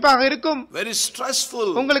 திகைப்பாக இருக்கும், very stressful.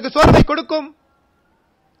 உங்களுக்கு சோர்வை கொடுக்கும்,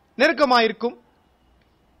 நெருக்கமாயிருக்கும்.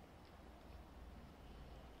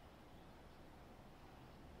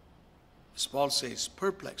 As Paul says,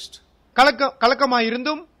 perplexed.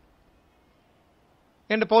 கலக்கமாயிருந்தும்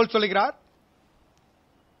என்று பவுல் சொல்கிறார்.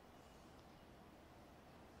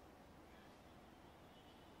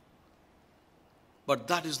 But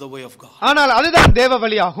that is the way of God. ஆனால் அதுதான் தேவ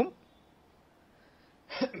வழியாகும்.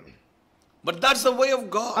 But that's the way of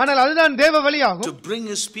God. ஆனால் அதுதான் தேவ வழியாகும். To bring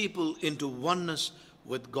his people into oneness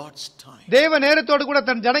with God's time. தேவ நேரத்தோடு கூட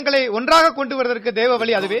தன் ஜனங்களை ஒன்றாக கொண்டு வருவதற்கு தேவ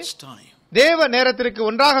வழி அதுவே. தேவ நேரத்திற்கு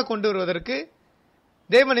ஒன்றாக கொண்டு வருவதற்கு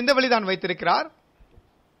தேவன் இந்த வழிதான் வைத்திருக்கிறார்.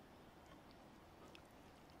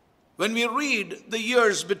 When we read the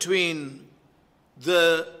years between the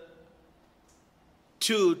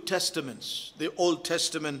two testaments, the Old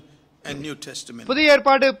Testament and New Testament, புதிய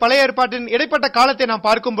ஏற்பாடு பழைய ஏற்பாட்டின் இடைப்பட்ட காலத்தை நாம்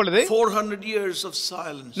பார்க்கும் பொழுது 400 years of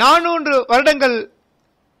silence. 400 வருடங்கள்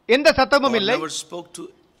எந்த சத்தமும் இல்லை. God never spoke to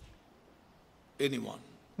anyone.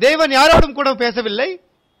 தேவன் யாரோடும் கூட பேசவில்லை.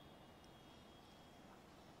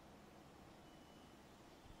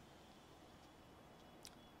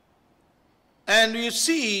 And you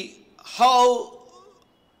see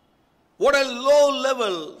what a low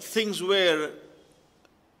level things were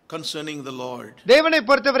concerning the Lord. தேவனை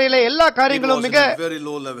பொறுத்தவரையிலே எல்லா காரியங்களும் very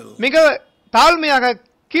low level. மிக தாழ்மையாக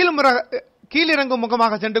கீழிறங்கும்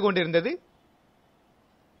முகமாக சென்று கொண்டிருந்தது.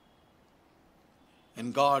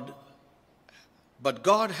 And but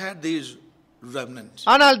God had these remnants.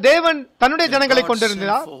 ஆனால் தேவன் தன்னுடைய ஜனங்களை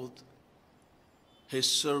கொண்டிருந்தார். His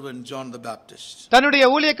servant John the Baptist. தன்னுடைய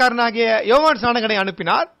ஊழியக்காரனாகிய யோவான் ஸ்நானகனை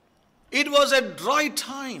அனுப்பினார். It was a dry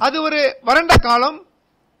time. அது ஒரு வறண்ட காலம்.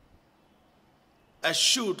 A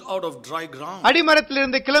shoot out of dry ground.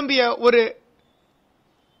 அடிமரத்திலிருந்து கிளம்பிய ஒரு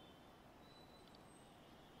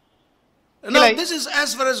Now this is as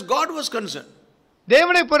far as God was concerned.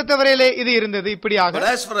 தேவனை பொறுத்தவரையிலே இது இருந்தது இப்படியாக.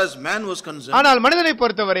 But as far as man was concerned, ஆனால் மனிதனை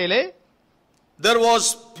பொறுத்தவரையிலே there was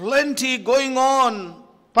plenty going on.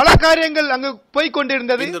 பல காரியங்கள் அங்கு போய்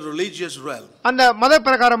கொண்டிருந்தது. In the religious realm, அந்த மத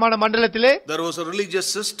பிரகாரமான மண்டலத்திலே there was a religious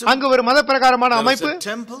system. அங்கு ஒரு மத பிரகாரமான அமைப்பு,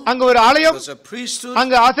 அங்கு ஒரு ஆலயம், there was a priesthood,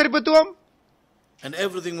 அங்கு ஆசரிப்புத்துவம், and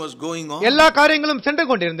everything was going on. எல்லா காரியங்களும் சென்று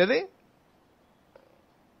கொண்டிருந்தது.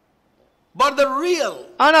 But the real,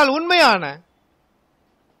 ஆனால் உண்மையான,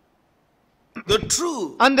 the true,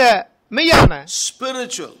 அந்த மெய்யான,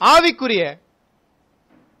 spiritual, ஆவிக்குரிய,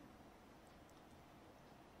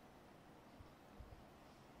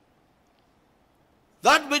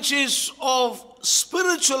 that which is of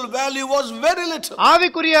spiritual value was very little.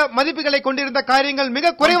 ஆவிக்குரிய மதிப்புகளை கொண்டிருந்த காரியங்கள்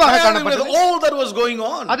மிக குறைவாக காணப்பட்டது. All that was going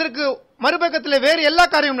on. அதற்கு மறுபக்கத்திலே வேறு எல்லா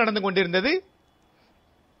காரியமும் நடந்து கொண்டிருந்தது.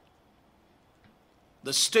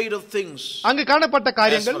 The state of things, அங்கு காணப்பட்ட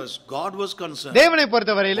காரியங்கள், as far as God was concerned, தேவனை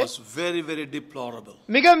பொறுத்தவரையிலே was very, very deplorable.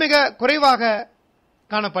 மிக மிக குறைவாக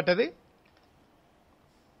காணப்பட்டது.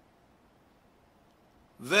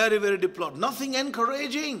 Very, very deplorable. Nothing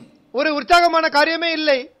encouraging. ஒரு உற்சாகமான காரியமே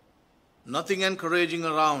இல்லை. Nothing encouraging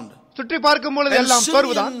around. சுற்றி பார்க்கும் பொழுது எல்லாம்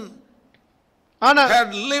சோர்வுதான். ஆனால்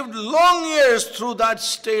had lived long years through that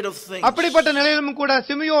state of things. அப்படிப்பட்ட நிலையிலும் கூட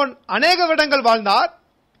சிமியோன் अनेक வருடங்கள் வாழ்ந்தார்.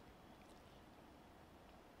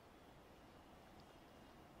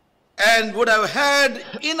 And would have had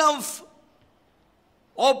enough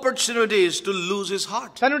opportunities to lose his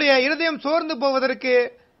heart. தன்னுடைய இதயம் சோர்ந்து போவதற்கு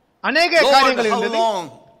अनेक காரியங்கள் இருந்தது.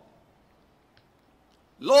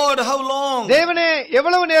 Lord, how long? தேவனே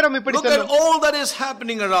எவ்வளவு நேரம் இப்படி செல்லும்? Look at all that is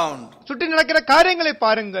happening around. சுற்றி நடக்கிற காரியங்களை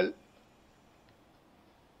பாருங்கள்.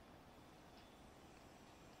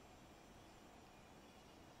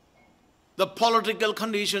 The political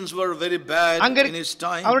conditions were very bad in his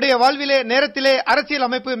time. அவருடைய வாழ்விலே நேரத்திலே அரசியல்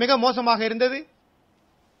அமைப்பு மிக மோசமாக இருந்தது.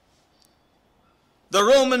 The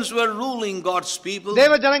Romans were ruling God's people.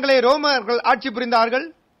 தேவ ஜனங்களை ரோமர்கள் ஆட்சி புரிந்தார்கள்.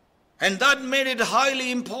 And that made it highly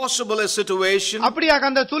impossible a situation. அப்படியாக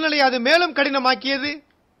அந்த சூழ்நிலையை அது மேலும் கடினமாக்கியது.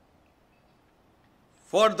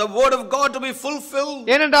 For the word of God to be fulfilled.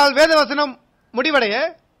 ஏனென்றால் வேதவசனம் முடிவடைய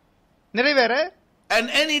நிறைவேற, and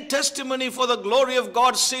any testimony for the glory of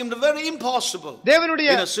God seemed very impossible தேவனுடைய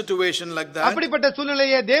in a situation like that. அப்படிப்பட்ட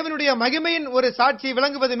சூழ்நிலையை தேவனுடைய மகிமையின் ஒரு சாட்சி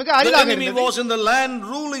விளங்குவது மிக அரிதாக இருந்தது. The enemy was in the land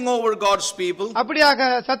ruling over God's people. அப்படியாக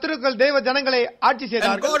சத்துருக்கள் தேவ ஜனங்களை ஆட்சி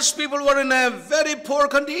செய்தார்கள். And God's people were in a very poor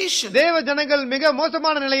condition. தேவ ஜனங்கள் மிக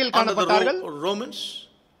மோசமான நிலையில் காணப்பட்டார்கள். Romans,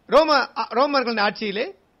 ரோமர்களின் ஆட்சியிலே.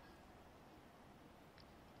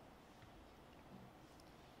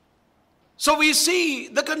 So we see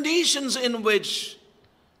the conditions in which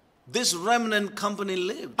this remnant company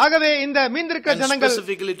lived. ஆகவே இந்த மீந்திருக்கிற ஜனங்கள்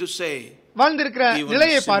specifically to say வாழ்ந்திருக்கிற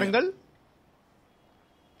நிலையை பாருங்கள்.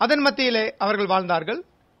 அதன் மத்தியிலே அவர்கள் வாழ்ந்தார்கள்.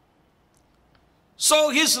 So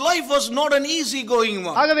his life was not an easy going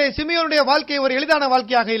one. ஆகவே சிமியோனுடைய வாழ்க்கை ஒரு எளிதான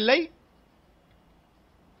வாழ்க்கையாக இல்லை.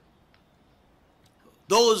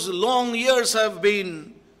 Those long years have been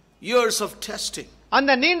years of testing.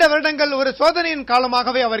 அந்த நீண்ட வருடங்கள் ஒரு சோதனையின்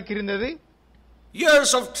காலமாகவே அவருக்கு இருந்தது. Years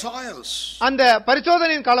of trials. அந்த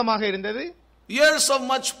பரிசோதனையின் காலமாக இருந்தது. Years of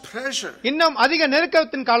much pressure. இன்னும் அதிக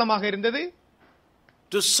நெருக்கத்தின் காலமாக இருந்தது.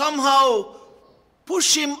 To somehow push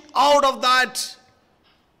him out of that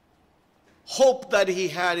hope that he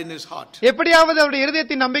had in his heart. எப்படியாவது அவருடைய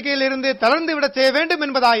இருதயத்தின் நம்பிக்கையில் இருந்து தளர்ந்து விட செய்ய வேண்டும்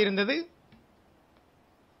என்பதாக இருந்தது.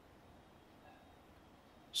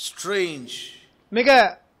 Strange மிக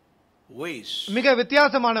ways. மிக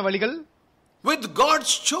வித்தியாசமான வழிகள். With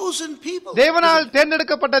God's chosen people. தேவனால்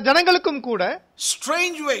தேர்ந்தெடுக்கப்பட்ட ஜனங்களுக்கும் கூட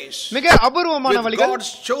strange ways. மிக அபூர்வமான வழிகள்.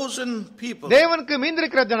 God's chosen people. தேவனுக்கு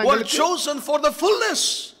மீந்திருக்கிற ஜனங்களுக்கு were chosen for the fullness.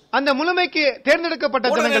 அந்த முழுமைக்கு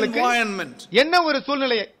தேர்ந்தெடுக்கப்பட்ட ஜனங்களுக்கு என்ன ஒரு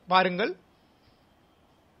சூழ்நிலையை பாருங்கள்.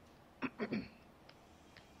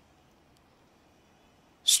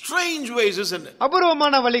 Strange ways, isn't it?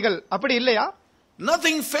 அபூர்வமான வழிகள், அப்படி இல்லையா?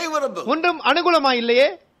 Nothing favorable. ஒன்றும் அனுகூலமா இல்லையே?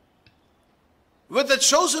 With the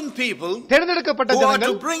chosen people தேர்ந்தெடுக்கப்பட்ட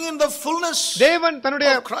ஜனங்கள் to bring in the fullness தேவன்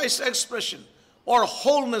தன்னுடைய Christ's expression or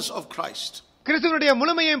wholeness of Christ. கிறிஸ்துவினுடைய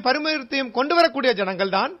முழுமையையும் பரிபூரணத்தையும் கொண்டு வரக்கூடிய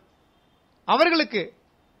ஜனங்கள் தான் அவர்களுக்கு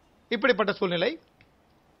இப்படிப்பட்ட சூழ்நிலை.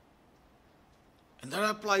 And that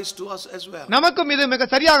applies to us as well. நமக்கும் இது மிக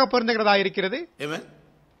சரியாக பொருந்துகிறதா இருக்கிறது. Amen.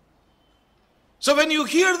 So when you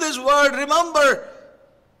hear this word, remember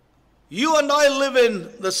you and I live in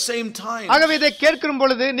the same time. ஆகவே இதை கேட்கும்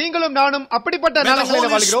பொழுது நீங்களும் நானும் அப்படிப்பட்ட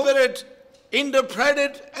நாட்களில் வாழ்கிறோம். May the Holy Spirit interpret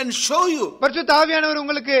it and show you. பரிசுத்த ஆவியானவர்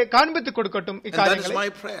உங்களுக்கு காண்பித்து கொடுக்கட்டும் இக்காரியங்களை. That is my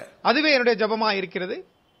prayer. அதுவே என்னுடைய ஜெபமாக இருக்கிறது.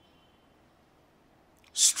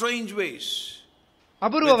 Strange ways.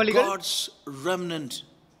 அபூர்வ வழிகள். God's remnant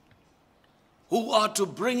who are to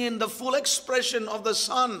bring in the full expression of the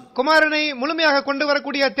Son. குமாரனை முழுமையாக கொண்டு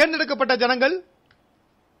வரக்கூடிய தேர்ந்தெடுக்கப்பட்ட ஜனங்கள்.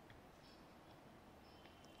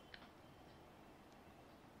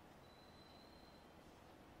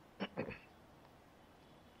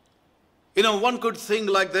 You know, one could think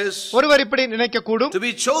like this. ஒருவர் இப்படி நினைக்க கூடும். To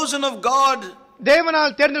be chosen of God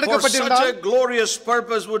தேவனால் தேர்ந்தெடுக்கப்பட்டிருந்தால் for such a glorious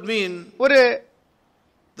purpose would mean ஒரு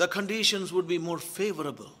the conditions would be more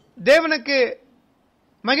favorable. தேவனுக்கு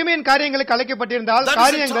மகிமையின் காரியங்களுக்கு அழைக்கப்பட்டிருந்தால்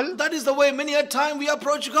காரியங்கள் that is the way many a time we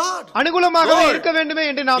approach God. அனுகூலமாகவே இருக்க வேண்டுமே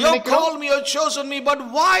என்று நாம் நினைக்கிறோம். You call me, you chosen me, but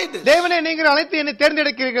why this? தேவனே நீங்கள் அழைத்து என்னை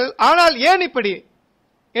தேர்ந்தெடுக்கிறீர்கள், ஆனால் ஏன் இப்படி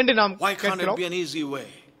என்று நாம் Why can't it கேட்கிறோம். be an easy way?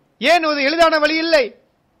 ஏன் ஒரு எளிதான வழி இல்லை?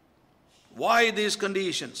 Why these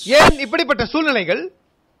conditions? ஏன் இப்படிப்பட்ட சூழ்நிலைகள்?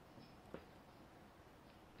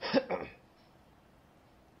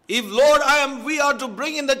 If Lord, we are to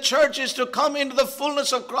bring in the churches to come into the fullness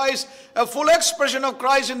of Christ, a full expression of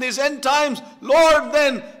Christ in these end times, Lord,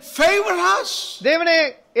 then favor us. தேவனே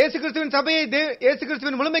இயேசு கிறிஸ்துவின் சபையை இயேசு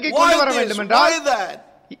கிறிஸ்துவின் முழுமைக்கு கொண்டு வர வேண்டும் என்றால்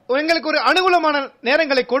உங்களுக்கு ஒரு அனுகூலமான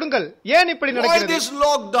நேரங்களை கொடுங்கள். ஏன் இப்படி நடக்கிறது? Why this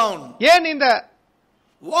lockdown? ஏன் இந்த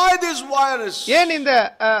Why this virus? ஏன் இந்த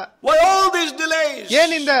why all these delays?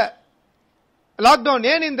 ஏன் இந்த லாக்டவுன்?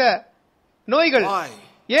 ஏன் இந்த நோய்கள்?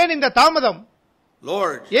 ஏன் இந்த தாமதம்?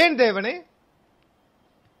 Lord, ஏன் தேவனே?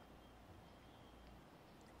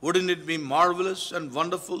 wouldn't it be marvelous and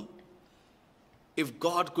wonderful if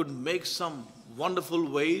God could make some wonderful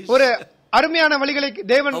ways? ஒரு அருமையான வழிகளை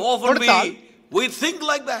தேவன் கொடுத்தால் we think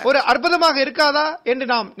like that. ஒரு அற்புதமாக இருக்காதா என்று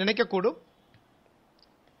நாம் நினைக்க கூடும்.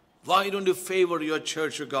 Why don't you favor your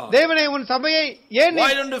church, O God? தேவனே உன் சபையை ஏன்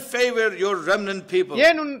Why don't you favor your remnant people?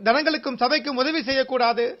 ஏன் உன் ஜனங்களுக்கும் சபைக்கும் உதவி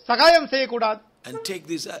செய்யக்கூடாது, சகாயம் செய்யக்கூடாது? And take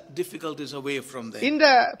these difficulties away from them. இந்த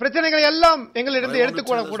பிரச்சனைகளை எல்லாம் எங்களிடம்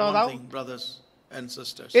எடுத்துக்கொள்ள கூடாதா? Brothers and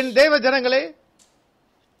sisters, என் தேவ ஜனங்களே,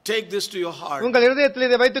 take this to your heart. உங்கள் இதயத்தில்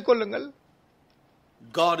இதை வைத்துக் கொள்ளுங்கள்.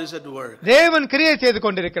 God is at work. தேவன் கிரியை செய்து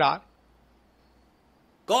கொண்டிருக்கிறார்.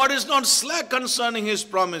 God is not slack concerning his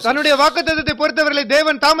promises. தன்னுடைய வாக்குத்தத்தத்தை பொறுத்தவரை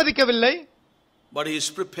தேவன் தாமதிக்கவில்லை. But he is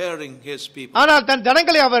preparing his people. ஆனால் தன்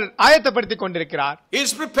ஜனங்களை அவர் ஆயத்தப்படுத்திக் கொண்டிருக்கிறார். He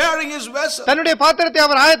is preparing his vessel. தன்னுடைய பாத்திரத்தை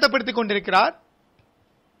அவர் ஆயத்தப்படுத்திக் கொண்டிருக்கிறார்.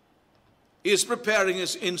 He is preparing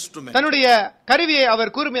his instrument. தன்னுடைய கருவியை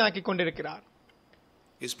அவர் கூர்மையாக்கிக் கொண்டிருக்கிறார்.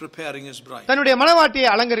 He is preparing his bride. தன்னுடைய மணவாட்டியை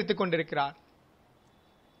அலங்கரித்துக் கொண்டிருக்கிறார்.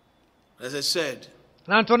 As I said,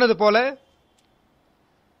 நான் சொன்னது போல,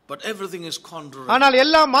 but everything is contrary. ஆனால்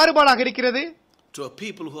எல்லாம் மாறுபாடாக இருக்கிறது. To a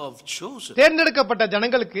people who have chosen, தேர்ந்தெடுக்கப்பட்ட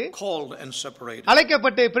ஜனங்களுக்கு, called and separated.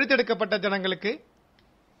 அழைக்கப்பட்டு பிரித்தெடுக்கப்பட்ட ஜனங்களுக்கு.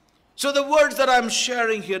 So the words that I'm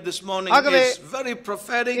sharing here this morning is very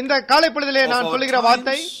prophetic. இந்த காலை பொழுதிலே நான் சொல்லுகிற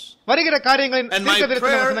வார்த்தை வருகிற காரியங்களின்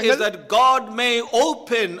தீர்க்கதரிசன வசனங்கள். And my prayer is that God may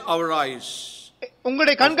open our eyes.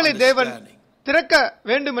 உங்களுடைய கண்களை தேவன் திறக்க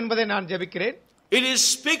வேண்டும் என்பதை நான் ஜெபிக்கிறேன். It is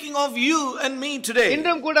speaking of you and me today.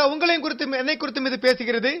 இன்றும் கூட உங்களையும் குறித்து என்னை குறித்தும் இது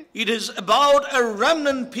பேசுகிறது. It is about a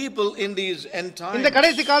remnant people in these end times. இந்த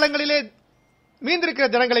கடைசி காலங்களிலே மீந்திருக்கிற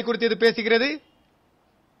ஜனங்களை குறித்து இது பேசுகிறது.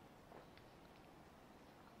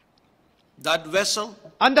 That vessel,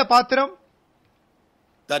 அந்த பாத்திரம்,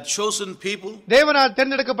 that chosen people, தேவனால்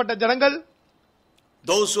தேர்ந்தெடுக்கப்பட்ட ஜனங்கள்,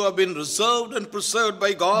 those who have been reserved and preserved by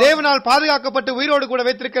God, தேவனால் பாதுகாக்கப்பட்டு உயிரோடு கூட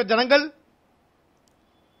வைத்திருக்கிற ஜனங்கள்,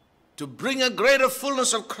 to bring a greater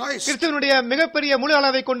fullness of Christ, கிறிஸ்துவினுடைய மிகப்பெரிய முழு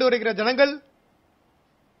அளவை கொண்டு வருகிற ஜனங்கள்,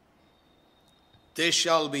 they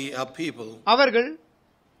shall be a people, அவர்கள்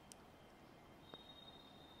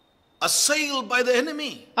assailed by the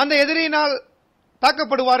enemy, அந்த எதிரியினால்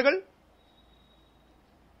தாக்கப்படுவார்கள்.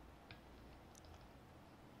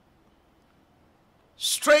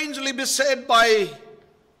 Strangely beset by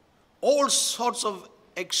all sorts of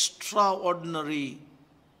extraordinary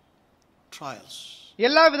trials.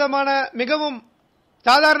 எல்லா விதமான மிகவும்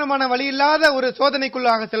சாதாரணமான வழி இல்லாத ஒரு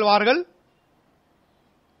சோதனைக்குள்ளாக செல்வார்கள்.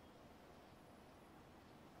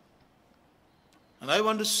 And I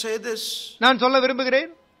want to say this, நான் சொல்ல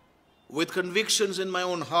விரும்புகிறேன், with convictions in my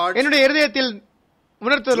own heart, என்னுடைய இதயத்தில்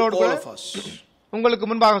உணர்த்துதலோடு கூட உங்களுக்கு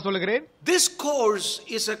முன்பாக சொல்லுகிறேன். This course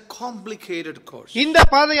is a complicated course. இந்த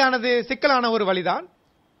பாதையானது சிக்கலான ஒரு வழிதான்.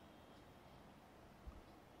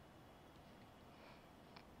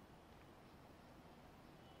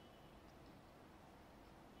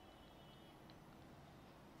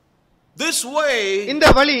 This way,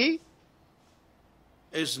 இந்த வழி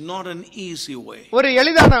is not an easy way. ஒரு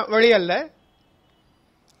எளிதான வழி அல்ல.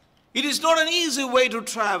 It is not an easy way to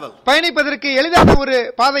travel. பயணிப்பதற்கு எளிதான ஒரு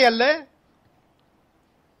பாதை அல்ல.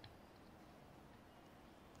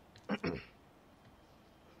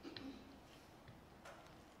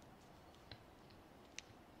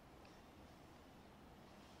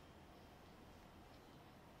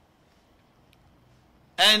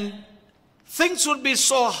 And things would be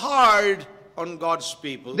so hard on God's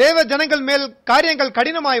people, தேவ ஜனங்கள் மேல் காரியங்கள்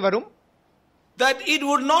கடினமாய் வரும், that it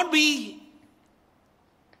would not be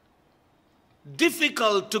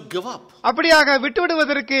difficult to give up. அப்படியாக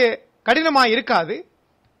விட்டுவிடுவதற்கு கடினமாய் இருக்காது.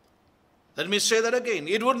 Let me say that again.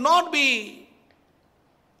 It would not be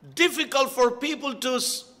difficult for people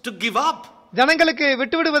to give up. ஜனங்களுக்கு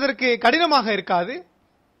விட்டுவிடுவதற்கு கடினமாக இருக்காது.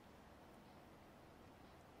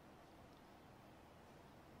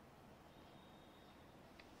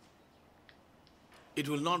 It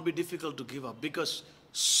will not be difficult to give up because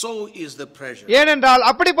so is the pressure. ஏனென்றால்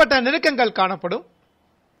அப்படிப்பட்ட நெருக்கங்கள் காணப்படும்.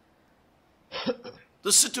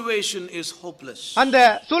 The situation is hopeless. அந்த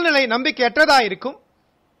சூழ்நிலை நம்பிக்கையற்றதா இருக்கும்.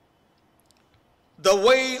 The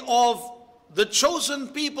way of the chosen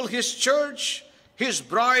people, his church, his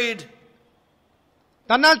bride,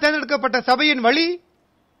 தன்னால் தேர்ந்தெடுக்கப்பட்ட சபையின்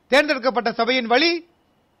வழி,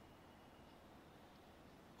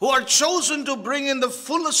 who are chosen to bring in the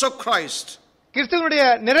fullness of Christ, கிறிஸ்துவினுடைய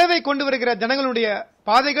நிறைவை கொண்டு வருகிற ஜனங்களுடைய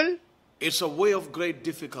பாதைகள், it's a way of great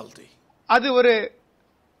difficulty. அது ஒரு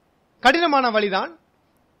கடினமான வழிதான்.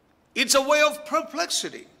 It's a way of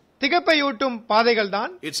perplexity. திகைப்பையூட்டும் பாதைகள்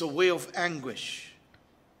தான். It's a way of anguish.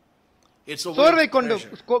 It's a way சோர்வை of கொண்டு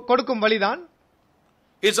கொடுக்கும் வழிதான்.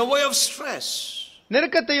 It's a way of stress.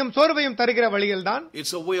 நெருக்கத்தையும் சோர்வையும் தருகிற வழிகள் தான்.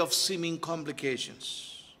 It's a way of seeming complications.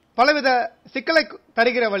 பலவித சிக்கலை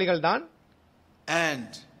தருகிற வழிகள் தான்.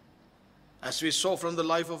 And as we saw from the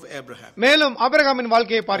life of Abraham, மேலும் ஆபிரகாமின்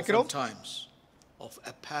வாழ்க்கையை பார்க்கிறோம். times of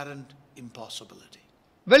apparent impossibility.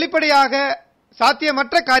 வெளிப்படையாக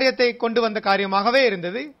சாத்தியமற்ற காரியத்தை கொண்டு வந்த காரியமாகவே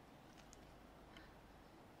இருந்தது.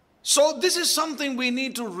 So this is something we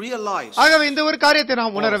need to realize. ஆகவே இந்த ஒரு காரியத்தை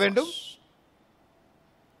நாம் உணர வேண்டும்.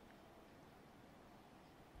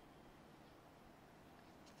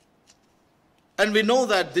 And we know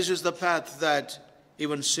that this is the path that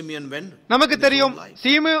even Simeon went. நமக்கு தெரியும்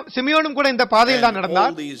சிமியோனும் கூட இந்த பாதையில் தான்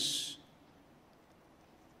நடந்தார். All these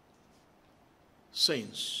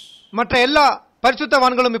saints. மற்ற எல்லா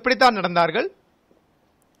பரிசுத்தவான்களும் இப்படித்தான் நடந்தார்கள்.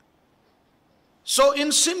 So in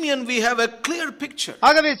Simeon we have a clear picture.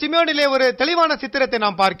 ஆகவே சிமியோனிலே ஒரு தெளிவான சித்திரத்தை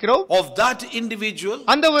நாம் பார்க்கிறோம். Of that individual.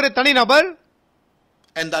 அந்த ஒரு தனிநபர்.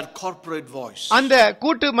 And that corporate voice. அந்த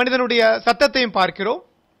கூட்டு மனிதனுடைய சத்தத்தையும் பார்க்கிறோம்.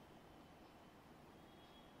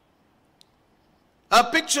 A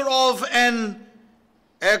picture of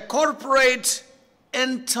a corporate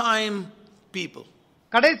end time people.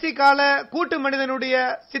 கடைசி கால கூட்டு மனிதனுடைய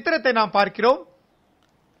சித்திரத்தை நாம் பார்க்கிறோம்.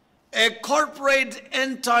 a corporate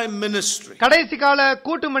end time ministry. கடைசி கால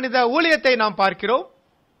கூட்டு மனித ஊழியத்தை நாம் பார்க்கிறோம்.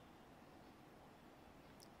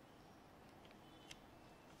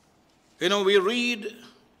 You know, we read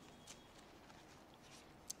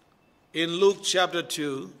in Luke chapter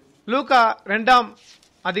 2. லூக்கா 2ஆம்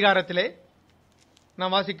அதிகாரத்திலே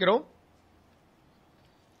நாம் வாசிக்கிறோம்.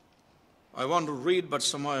 I want to read, but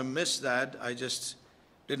somehow I missed that. I just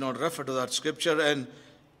did not refer to that scripture. And,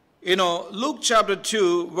 you know, Luke chapter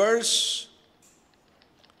 2, verse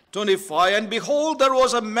 25. And behold, there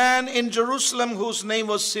was a man in Jerusalem whose name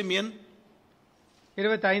was Simeon.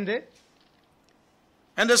 25.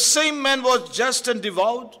 And the same man was just and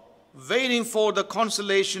devout, waiting for the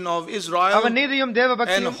consolation of Israel. அவன் நீதியும்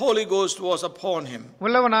தேவபக்தியும் And Holy Ghost was upon him.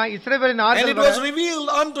 உள்ளவனாய் இஸ்ரவேலின் And ஆறுதல் it was revealed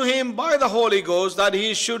unto him by the Holy Ghost that he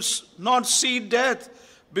should not see death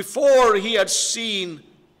before he had seen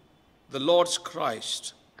the Lord's Christ.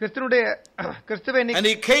 கிறிஸ்துவை And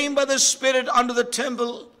he came by the Spirit unto the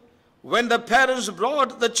temple when the parents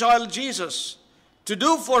brought the child Jesus to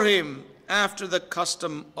do for him after the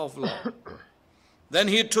custom of law. Then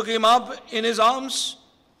he took him up in his arms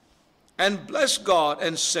and blessed God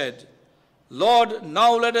and said, Lord,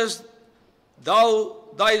 now lettest thou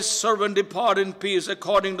thy servant depart in peace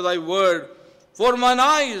according to thy word, for mine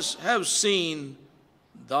eyes have seen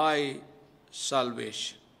thy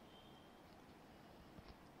salvation.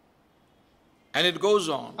 And it goes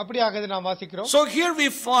on. அப்படியாக நாம் வாசிக்கிறோம். So here we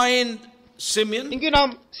find Simeon. இங்கே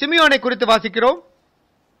நாம் சிமியோனை குறித்து வாசிக்கிறோம்.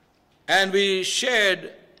 And we shared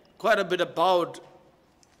quite a bit about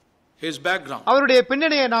his background. அவருடைய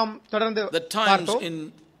பின்னணியை நாம் தொடர்ந்து The times பார்த்தோம். in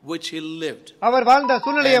which he lived. அவர் வாழ்ந்த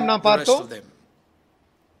சூழ்நிலையை நாம் and the rest பார்த்தோம். of them.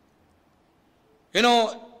 You know,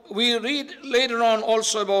 we read later on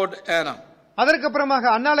also about Anna. அதற்கு அப்புறமாக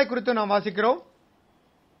அன்னாளை குறித்து நாம் வாசிக்கிறோம்.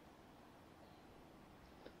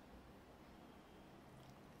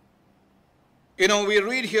 You know, we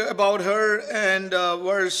read here about her and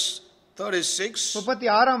verse 36.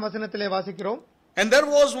 36ஆம் வசனத்திலே வாசிக்கிறோம். And there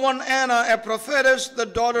was one Anna, a prophetess, the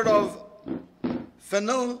daughter of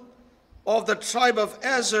Phanuel of the tribe of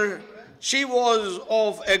Aser. She was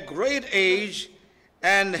of a great age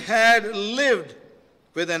and had lived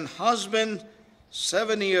with an husband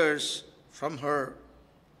 7 years from her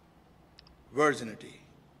virginity.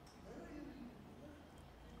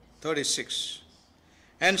 36.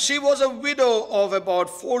 And she was a widow of about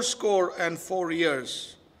 84 years,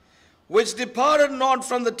 which departed not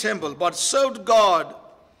from the temple, but served God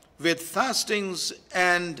with fastings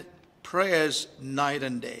and prayers night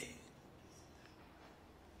and day.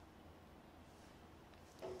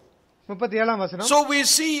 37ஆம் வசனம். So we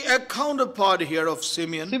see a counterpart here of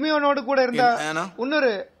Simeon. சிமியோனோடு கூட இருந்த In Anna.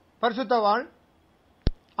 இன்னொரு பரிசுத்தவான்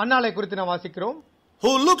அன்னாளை குறித்து நாம் வாசிக்கிறோம்.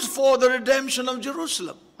 Who looked for the redemption of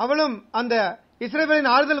Jerusalem. அவளும் அந்த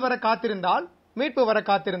இஸ்ரவேலின் ஆறுதல் வர காத்திருந்தாள், மீட்பு வர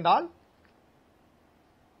காத்திருந்தாள்.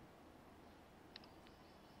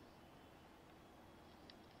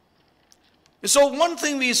 So one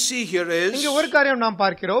thing we see here is இங்கே ஒரு காரியம் நாம்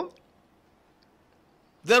பார்க்கிறோம்.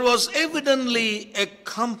 there was evidently a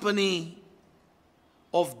company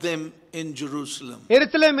of them in Jerusalem.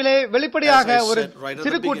 எருசலேமிலே வெளிப்படையாக As I ஒரு said right at the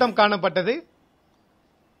சிறு கூட்டம் beginning. காணப்பட்டது.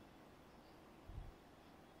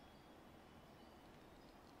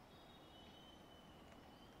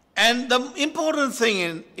 And the important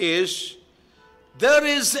thing is there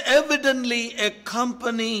is evidently a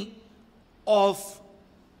company of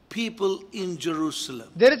people in Jerusalem.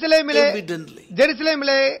 Evidently.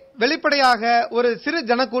 ஜெருசலேமிலே வெளிப்படையாக ஒரு சிறு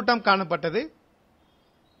ஜனக்கூட்டம் காணப்பட்டது.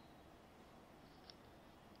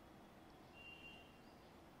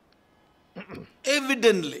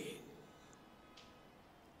 Evidently.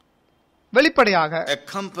 வெளிப்படையாக A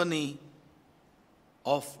company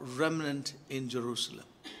of remnant in Jerusalem.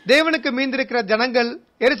 தேவனுக்கு மீந்திருக்கிற ஜனங்கள்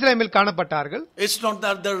எருசலேமில் காணப்பட்டார்கள். It's not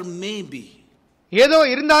that there may be. ஏதோ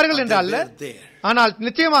இருந்தார்கள் but என்று அல்ல, they were there. ஆனால்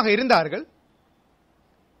நிச்சயமாக இருந்தார்கள்.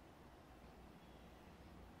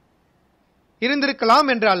 இருந்திருக்கலாம்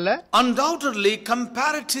என்று அல்ல. Undoubtedly,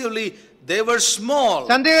 comparatively, they were small.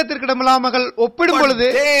 சந்தேகத்திற்கிடமில்லாமல் ஒப்பிடும் But பொழுது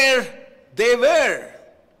there they were.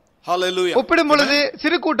 Hallelujah. ஒப்பிடும் பொழுது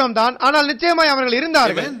சிறு கூட்டம் தான், ஆனால் நிச்சயமாய் அவர்கள்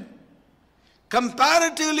இருந்தார்கள். Amen.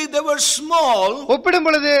 Comparatively, they were small. ஒப்பிடும்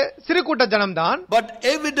பொழுது சிறு கூட்ட ஜனம்தான், But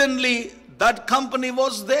evidently, that company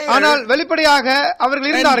was there. ஆனால் வெளிப்படையாக அவர்கள்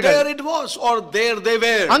And இருந்தார்கள். there it was, or there they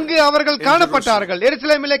were. அங்கு அவர்கள் காணப்பட்டார்கள்,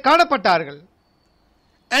 எருசலேமிலே காணப்பட்டார்கள்.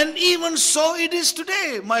 And even so it is today,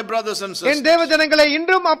 my brothers and N sisters. தேவ ஜனங்களே,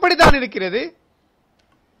 இன்றும் அப்படித்தான் இருக்கிறது.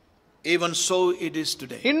 Even so it is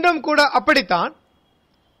today. இன்றும் கூட அப்படித்தான்.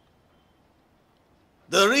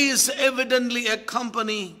 There is evidently a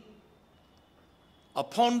company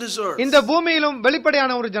upon this earth. இந்த பூமியிலும்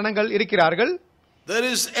வெளிப்படையான ஒரு ஜனங்கள் இருக்கிறார்கள். There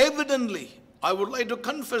is evidently, I would like to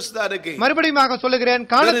confess that again. மறுபடியும் சொல்லுகிறேன்,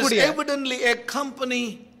 காணக்கூடிய there is evidently a company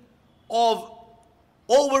of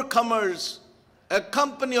overcomers, a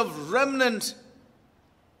company of remnant,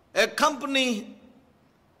 a company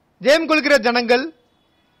ஜெயம் கொள்கிற ஜனங்கள்,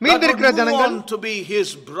 மீந்திருக்கிற ஜனங்கள், to be his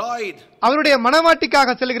bride. அவருடைய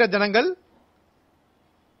மணவாட்டிக்காக செல்கிற ஜனங்கள்.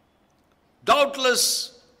 Doubtless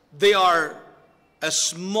they are a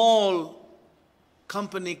small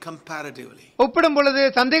company comparatively. ஒப்பிடும் பொழுது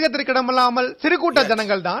சந்தேகத்திற்கு இடமில்லாமல் சிறு கூட்ட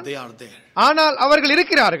ஜனங்கள் தான். They are there. ஆனால் அவர்கள்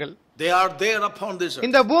இருக்கிறார்கள். They are there upon this earth.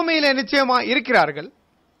 இந்த பூமியிலே நிச்சயமாக இருக்கிறார்கள்.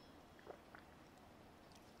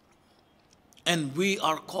 And we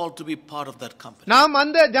are called to be part of that company. நாம்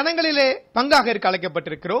அந்த ஜனங்களிலே பங்காக இருக்க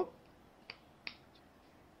அழைக்கப்பட்டிருக்கிறோம்.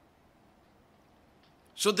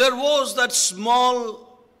 So there was that small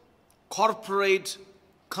corporate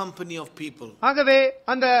company of people. ஆகவே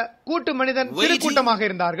அந்த கூட்டு மனிதன் சிறு கூட்டமாக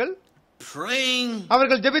இருந்தார்கள். Praying,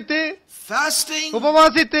 அவர்கள் ஜெபித்து, fasting,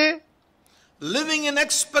 உபவாசித்து, living in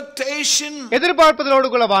expectation, எதிர்பார்ப்பதோடு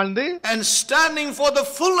கூட வாழ்ந்து, and standing for the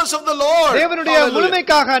fullness of the Lord. தேவனுடைய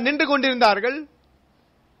முழுமைக்காக நின்று கொண்டிருந்தார்கள்.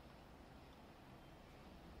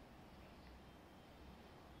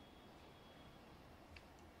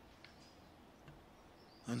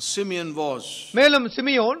 And Simeon was, மேலும்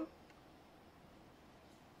சிமியோன்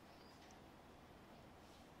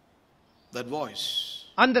that voice,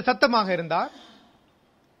 அந்த சத்தமாக இருந்தார்.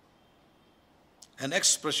 an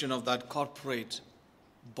expression of that corporate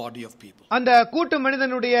body of people. அந்த கூட்டு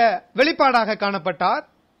மனிதனுடைய வெளிப்பாடாக காணப்பட்டார்.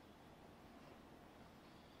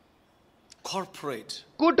 Corporate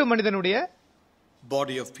கூட்டு மனிதனுடைய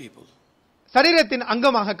body of people. சரீரத்தின்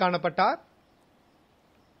அங்கமாக காணப்பட்டார்.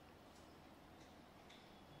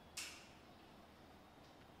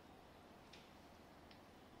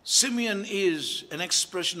 Simeon is an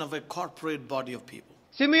expression of a corporate body of people.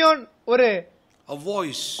 Simeon ஒரு A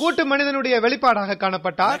voice, கூட்டு மனிதனுடைய வெளிப்பாடாக an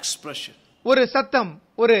காணப்பட்டார். expression. ஒரு சத்தம்,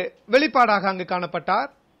 ஒரு வெளிப்பாடாக அங்கு காணப்பட்டார்.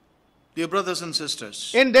 Dear brothers and sisters,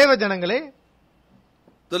 என் தேவ ஜனங்களே,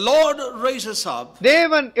 the Lord raises up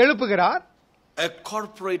தேவன் எழுப்புகிறார். a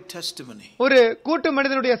corporate testimony ஒரு கூட்டு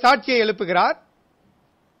மனிதனுடைய சாட்சியை எழுப்புகிறார்.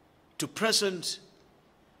 to present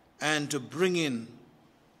and to bring in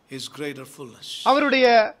his greater fullness. அவருடைய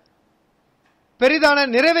பெரிதான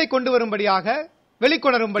நிறைவை கொண்டு வரும்படியாக, The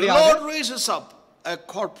வெளிக்கொணரும்படியாக Lord raises up a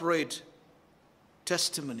corporate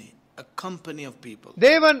testimony, a company of people.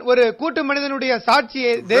 தேவன் ஒரு கூட்டு மனிதனுடைய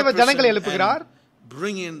சாட்சியை தேவ ஜனங்களை எழுப்புகிறார். And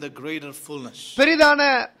bring in the greater fullness. பெரிதான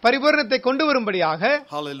பரிபூரணத்தை கொண்டு வரும்படியாக.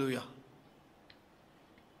 Hallelujah.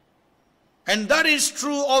 And that is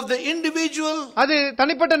true of the individual. அது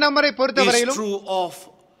தனிப்பட்ட நபரை Is பொறுத்தவரையிலும், true of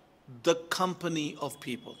the company of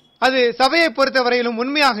people. அது சபையை பொறுத்தவரையிலும்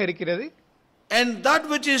உண்மையாக இருக்கிறது. And that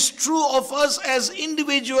which is true of us as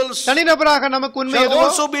individuals தனிநபராக நமக்கு உண்மை shall எதுவோ,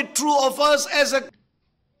 also be true of us as a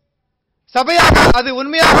சபையாக அது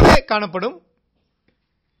உண்மையாகவே காணப்படும்.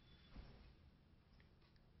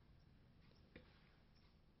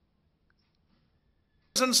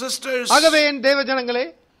 and sisters. ஆகவே என் தேவ ஜனங்களே,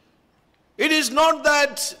 It is not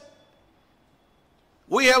that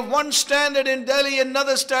we have one standard in Delhi and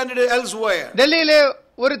another standard elsewhere. டெல்லியிலே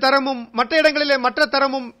ஒரு தரமும் மற்ற இடங்களிலே மற்ற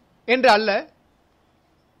தரமும் என்று அல்ல.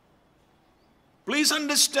 Please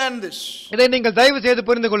understand this. இதை நீங்கள் தயவு செய்து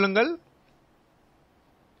புரிந்து கொள்ளுங்கள்.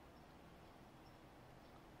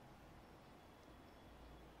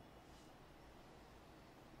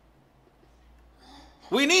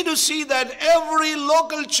 We need to see that every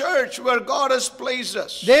local church where God has placed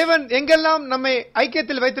us, தேவன் எங்கெல்லாம் நம்மை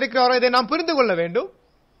ஐக்கியத்தில் வைத்திருக்கிறாரோ இதை நாம் புரிந்து கொள்ள வேண்டும்.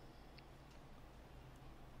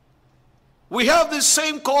 we have this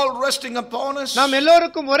same call resting upon us. நாம்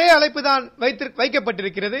எல்லோருக்கும் ஒரே அழைப்பு தான்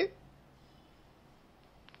வைக்கப்பட்டிருக்கிறது.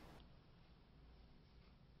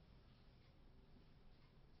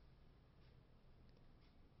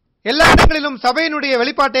 எல்லா இடங்களிலும் சபையினுடைய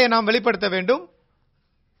வெளிப்பாட்டை நாம் வெளிப்படுத்த வேண்டும்.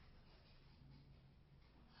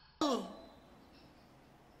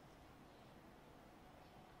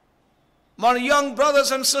 My young brothers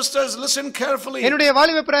and sisters, listen carefully. என்னுடைய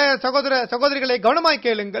வாலிப சகோதர சகோதரிகளை கவனமாய்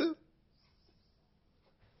கேளுங்கள்.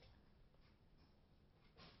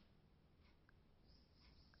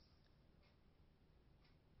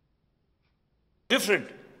 Different.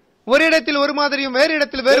 ஒரு இடத்தில் ஒரு மாதிரியும் வேறு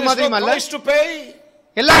இடத்தில் வேறு There is மாதிரியும் no அல்ல. price to pay.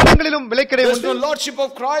 எல்லா இடங்களிலும் விலைக்கடை There is உண்டு. no lordship of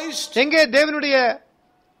Christ. எங்கே தேவனுடைய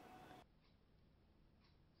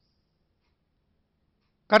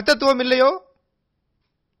கர்த்தத்துவம் இல்லையோ,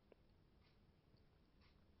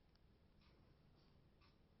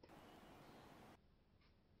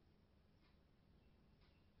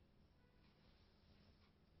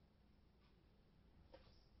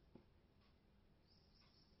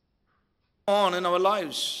 on in our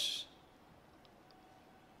lives.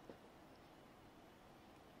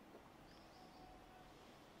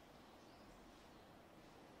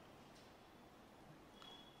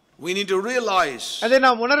 We need to realize அதை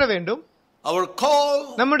நாம் உணர வேண்டும். our call,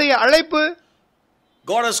 நம்முடைய அழைப்பு,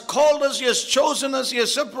 God has called us, He has chosen us, He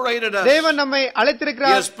has separated us, தேவன் நம்மை He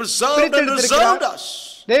அழைத்திருக்கிறார், has preserved and reserved us.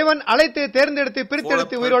 தேவன் அழைத்து தேர்ந்தெடுத்து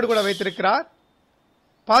பிரித்தெடுத்து உயிரோடு கூட வைத்திருக்கிறார்,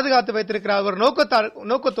 பாதுகாத்து வைத்திருக்கிறார் ஒரு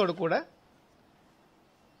நோக்கத்தோடு கூட.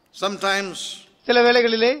 Sometimes சில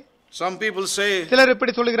வேளைகளிலே some people say, சிலர்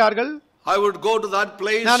இப்படி சொல்கிறார்கள், I would go to that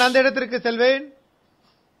place, நான் அந்த இடத்திற்கு செல்வேன்,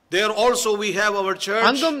 there also we have our church,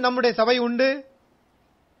 அங்கும் நம்முடைய சபை உண்டு.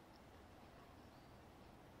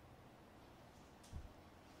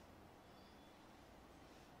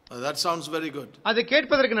 That sounds very good. அது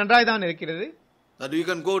கேட்பதற்கு நன்றாய் தான் இருக்கிறது. That we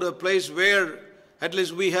can go to a place where at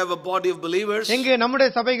least we have a body of believers. எங்கே நம்முடைய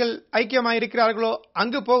சபைகள் ஐக்கியமாய் இருக்கிறார்களோ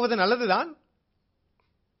அங்கு போவது நல்லதுதான்.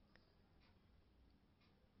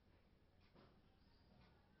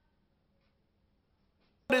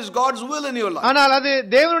 What is God's will in your life? ஆனால் அது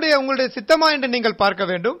தேவனுடைய உங்களுடைய சித்தமா என்று நீங்கள் பார்க்க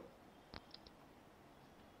வேண்டும்.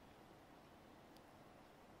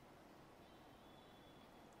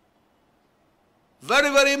 Very,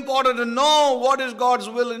 very important to know what is God's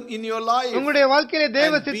will in your life. உங்களுடைய வாழ்க்கையிலே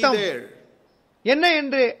தேவ And be சித்தம் there. என்ன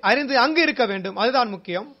என்று அறிந்து அங்கு இருக்க வேண்டும், அதுதான்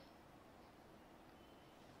முக்கியம்.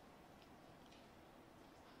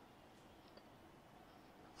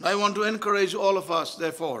 I want to encourage all of us,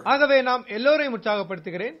 therefore. ஆகவே நாம் எல்லோரையும்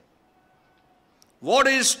உற்சாகப்படுத்துகிறேன். What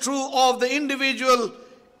is true of the individual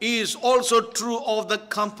is also true of the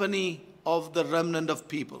company of the remnant of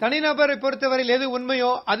people. தனிநபரை பொறுத்தவரையில் எது உண்மையோ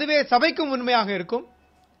அதுவே சபைக்கும் உண்மையாக இருக்கும்.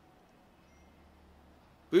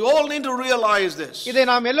 We all need to realize this. இதை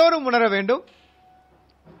நாம் எல்லோரும் உணர வேண்டும்.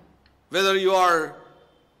 Whether you are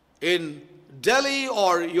in Delhi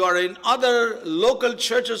or you are in other local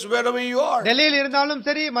churches, wherever you are. டெல்லியில் இருந்தாலும்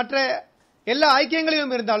சரி, மற்ற எல்லா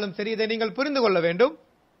ஐக்கியங்களிலும் இருந்தாலும் சரி, இதை நீங்கள் புரிந்து கொள்ள வேண்டும்.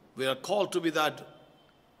 We are called to be that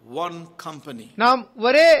one company. நாம்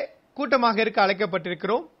ஒரே கூட்டமாக இருக்க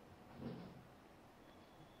அழைக்கப்பட்டிருக்கிறோம்.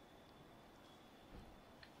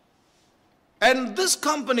 And this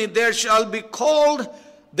company they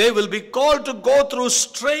will be called to go through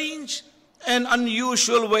strange and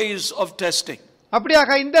unusual ways of testing.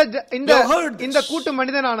 அப்படியாக இந்த கூட்டு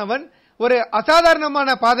மனிதனானவன் ஒரு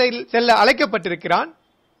அசாதாரணமான பாதையில் செல்ல அழைக்கப்பட்டிருக்கிறான்.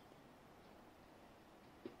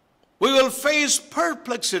 We will face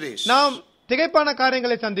perplexities. நாம் திகைப்பான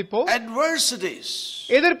காரியங்களை சந்திப்போம், adversities.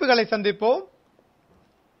 எதிர்ப்புகளை சந்திப்போம்.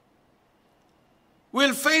 We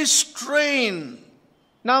will face strain.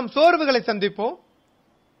 நாம் சோர்வுகளை சந்திப்போம்.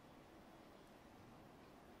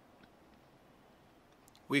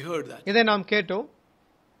 We heard that. இதை நாம் கேட்டோம்.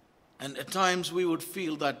 And at times we would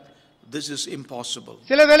feel that this is impossible.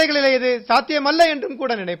 சில வேளைகளிலே இது சாத்தியமல்ல என்றும்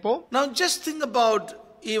கூட நினைப்போம். Now just think about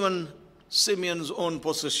even Simeon's own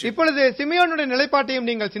position. இப்பொழுது சிமியோனுடைய நிலைப்பாட்டையும்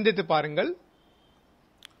நீங்கள் சிந்தித்து பாருங்கள்.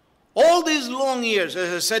 All these long years, as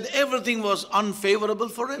I said, everything was unfavorable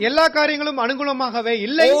for him. எல்லா காரியங்களும் அனுகூலமாகவே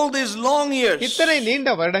இல்லை. All these long years, இத்தனை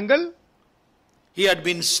நீண்ட வருடங்கள் he had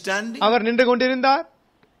been standing. அவர் நின்று கொண்டிருந்தார்.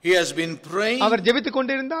 He has been praying. அவர் ஜெபித்துக்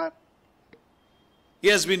கொண்டிருந்தார். He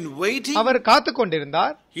has been waiting. அவர் காத்துக்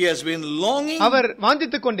கொண்டிருந்தார். He has been longing. அவர்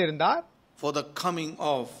வாஞ்சித்துக் கொண்டிருந்தார். For the coming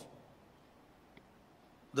of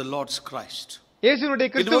the Lord's Christ. இயேசுவுடைய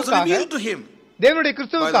It was கிறிஸ்துவுக்காக, revealed to him தேவனுடைய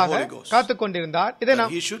கிறிஸ்துவுக்காக by the Holy Ghost காத்துக் கொண்டிருந்தார். இதை that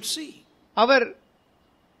நாம் he should see. அவர்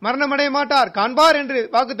மரணமடைய மாட்டார், காண்பார் என்று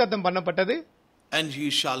வாக்குத்தத்தம் பண்ணப்பட்டது. And he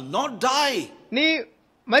shall not die நீ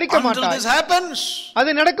மரிக்க until மாட்டாய். this happens. அது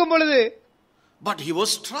நடக்கும் பொழுது, But he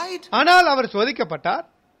was tried. ஆனால் அவர் சோதிக்கப்பட்டார்.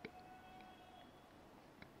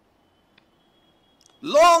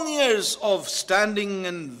 Long years of standing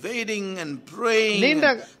and waiting and praying,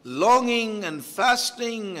 and longing and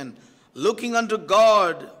fasting and looking unto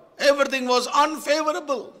God. Everything was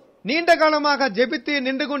unfavorable. நீண்ட காலமாக ஜெபித்து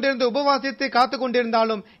நின்று கொண்டிருந்து உபவாசித்து காத்துக்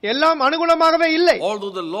கொண்டிருந்தாலும் எல்லாம் அனுகூலமாகவே இல்லை.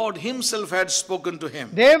 Although the Lord himself had spoken to him.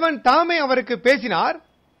 தேவன் தாமே அவருக்கு பேசினார்,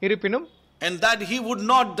 இருப்பினும் And that he would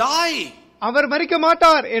not die அவர் மரிக்க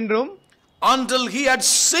மாட்டார் என்றும், until he had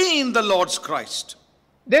seen the Lord's Christ.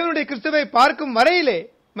 தேவனுடைய கிறிஸ்துவை பார்க்கும் வரையிலே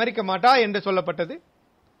மரிக்க மாட்டார் என்று சொல்லப்பட்டது.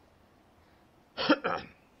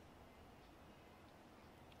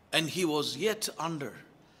 And he was yet under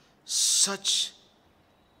such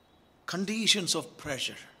conditions of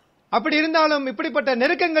pressure. அப்படி இருந்தாலும் இப்படிப்பட்ட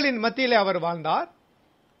நெருக்கங்களின் மத்தியிலே அவர் வாழ்ந்தார்.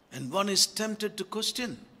 And one is tempted to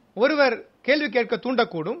question. ஒருவர் கேள்வி கேட்க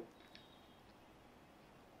தூண்டக்கூடும்.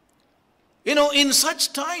 You know, in such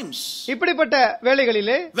times, இப்படிப்பட்ட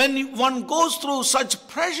வேளைகளிலே, when one goes through such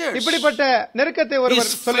pressures, இப்படிப்பட்ட நெருக்கத்தை ஒருவர்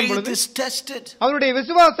his சொல்லும் faith பொழுது is tested. அவருடைய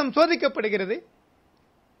விசுவாசம் சோதிக்கப்படுகிறது.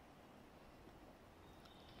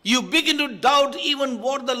 You begin to doubt even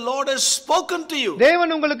what the Lord has spoken to you.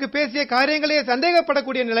 தேவன் உங்களுக்கு பேசிய காரியங்களே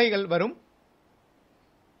சந்தேகப்படக்கூடிய நிலைகள் வரும்.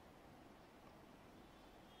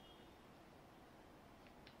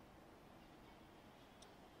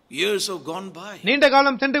 Years have gone by. நீண்ட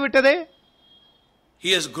காலம் சென்று விட்டதே.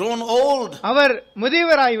 He has grown old. Our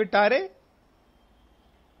முதியவராய் விட்டாரே.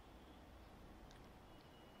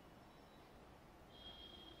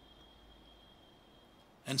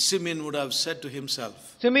 And Simeon would have said to himself,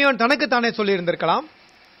 Simeon தனக்கு தானே சொல்லி இருந்திருக்கலாம்,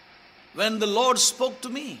 when the Lord spoke to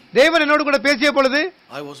me, தேவன் என்னோடு கூட பேசிய பொழுது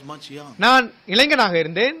I was much young. நான் இளைஞனாக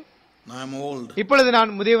இருந்தேன், Now I am old. இப்பொழுது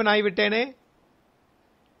நான் முதியவனாய் விட்டேனே.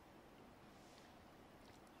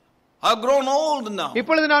 I've grown old now.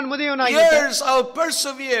 இப்பொழுது நான் முதியவனாய் விட்டேன். Years I have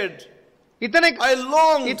persevered. I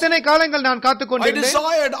longed. இத்தனை காலங்கள் நான் காத்துக் I கொண்டிருந்தேன்.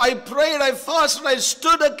 desired. I prayed. I fasted. I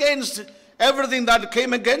stood against everything that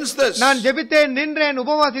came against this. நான் ஜெபித்தேன், நின்றேன்,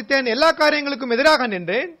 உபவாசித்தேன், எல்லா காரியங்களுக்கும் எதிராக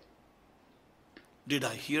நின்றேன். Did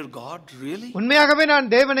I hear God really? உண்மையாகவே நான்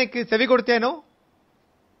தேவனுக்கு செவி கொடுத்தேனோ?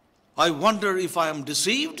 I wonder if I am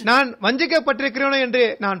deceived. நான் வஞ்சிக்கப்பட்டிருக்கிறேனோ என்று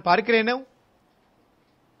நான் பார்க்கிறேனோ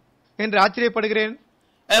என்று ஆச்சரியப்படுகிறேன்.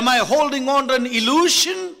 Am I holding on to an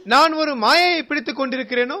illusion? நான் ஒரு மாயையை பிடித்துக்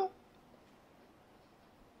கொண்டிருக்கிறேனோ?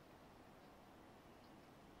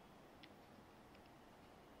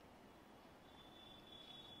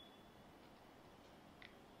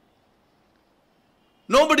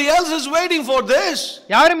 Nobody else is waiting for this.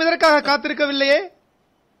 யாரும் இதற்காக காத்திருக்கவில்லையே.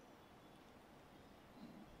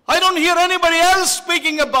 I don't hear anybody else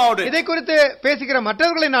speaking about it. இதை குறித்து பேசுகிற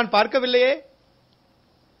மற்றவர்களை நான் பார்க்கவில்லையே.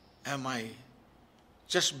 Am I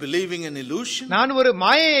just believing an illusion? நான் ஒரு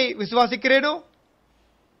மாயையை விசுவாசிக்கிறேனோ?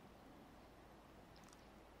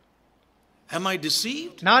 Am I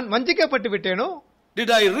deceived? நான் வஞ்சிக்கப்பட்டு விட்டேனோ?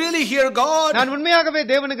 Did I really hear God? நான் உண்மையாகவே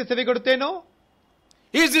தேவனுக்கு செவி கொடுத்தேனோ?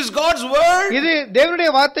 Is this God's word? இது தேவனுடைய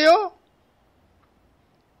வார்த்தையோ?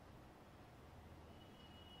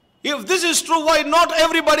 If this is true, why not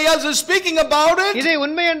everybody else is speaking about it? இதை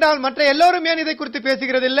உண்மை என்றால் மற்ற எல்லோரும் ஏன் இதை குறித்து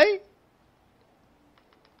பேசுகிறதில்லை?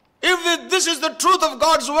 If this is the truth of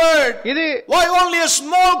God's word, இது why only a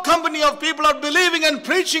small company of people are believing and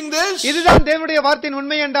preaching this? இதுதான் தேவனுடைய வார்த்தையின்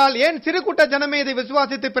உண்மை என்றால் ஏன் சிறு கூட்ட ஜனமே இதை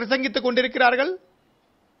விசுவாசித்து பிரசங்கித்துக் கொண்டிருக்கிறார்கள்?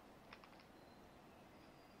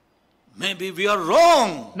 Maybe we are wrong.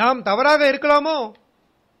 நாம் தவறாக இருக்கலாமோ?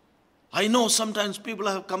 I know sometimes people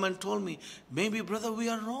have come and told me, maybe brother we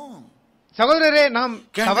are wrong. சகோதரரே, நாம்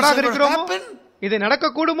Can தவறாக this ever இருக்கிறோமோ? happen? இது நடக்க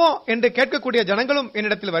கூடுமோ என்று கேட்கக்கூடிய ஜனங்களும்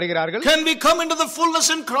என்னிடத்தில் வருகிறார்கள். Can we come into the fullness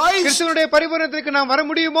in Christ? கிறிஸ்துவினுடைய பரிபூரணத்திற்கு நாம் வர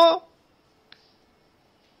முடியுமோ?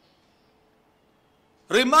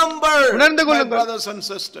 Remember, உணர்ந்து my கொள்ளுங்கள். brothers and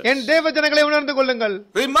sisters. என் தேவ ஜனங்களை உணர்ந்து கொள்ளுங்கள்.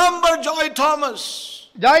 Remember Joy Thomas.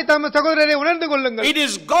 Joy Thomas சகோதரரை உணர்ந்து கொள்ளுங்கள். It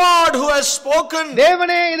is God who has spoken.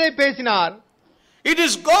 தேவனே இதை பேசினார். It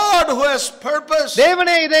is God who has purpose.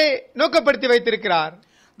 தேவனே இதை நோக்கப்படுத்தி வைத்திருக்கிறார்.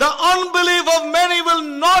 The unbelief of many will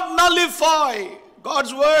not nullify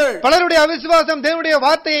God's word. பலருடைய அவிசுவாசம் தேவனுடைய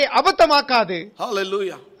வார்த்தையை அபத்தமாக்காது.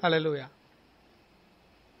 Hallelujah. Hallelujah.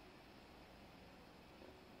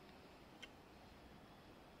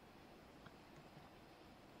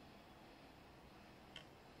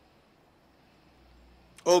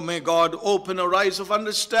 Oh, may God open our eyes of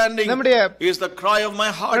understanding. Is the cry of my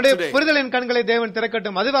heart today. புரிதலின் கண்களை தேவன்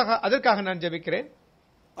திறக்கட்டும். அதற்காக நான் ஜெபிக்கிறேன்.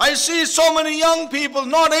 I see so many young people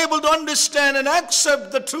not able to understand and accept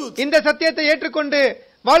the truth. இந்த சத்தியத்தை ஏற்றுக்கொண்டு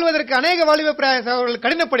வாழ்வதற்கு अनेक வாலிப சகோதரர்கள்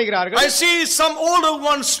கடினப்படுகிறார்கள். I see some older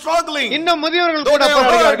ones struggling. இன்னும் முதியவர்கள் கூட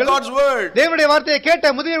போராடுகிறார்கள். God's word. தேவனுடைய வார்த்தையை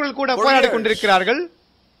கேட்ட முதியவர்கள் கூட போராடிக் கொண்டிருக்கிறார்கள்.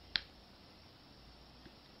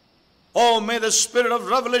 Oh, may the spirit of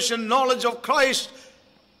revelation, knowledge of Christ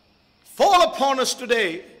fall upon us today.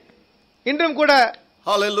 இன்றும் கூட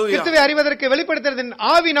Hallelujah. கிறிஸ்துவை அறிவதற்கு வெளிப்படுத்துறதின்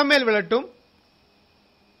ஆவி நம்மேல் விழட்டும்.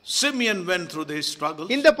 Simeon went through these struggles.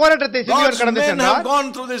 இந்த போராட்டத்தை சிமியோன் கடந்து God's men have சென்றார். gone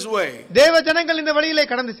through this way. தேவ ஜனங்கள் இந்த வழியிலே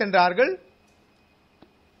கடந்து சென்றார்கள்.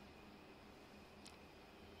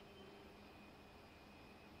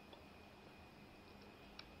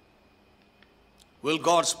 Will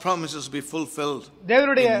God's promises be fulfilled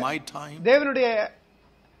in my time? தேவனுடைய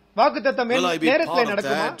வாக்குத்தத்தம் என் நேரத்திலே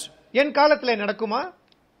நடக்குமா? என் காலத்திலே நடக்குமா?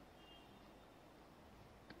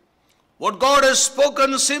 What God has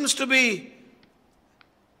spoken seems to be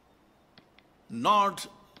not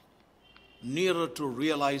nearer to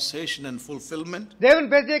realization and fulfillment. தேவன்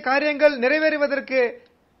பேசிய காரியங்கள் நிறைவேறுவதற்கு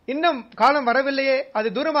இன்னும் காலம் வரவில்லையே, அது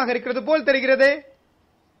தூரமாக இருக்கிறது போல் தெரிகிறதே.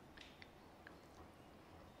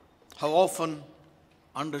 How often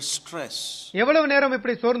under stress எவ்வளவு நேரம்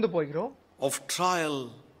இப்படி சோர்ந்து போகிறோம் of trial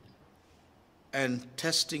and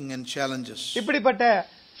testing and challenges. இப்படிப்பட்ட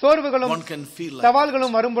சோர்வுகளும் One can feel like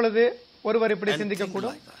சவால்களும் வரும் பொழுது ஒருவர் இப்படி and சிந்திக்க think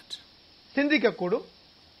கூடும் like that. சிந்திக்க கூடும்.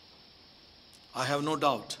 I have no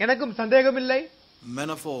doubt. எனக்கும் சந்தேகம் இல்லை. Men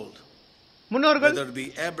of old, முன்னோர்கள், whether it be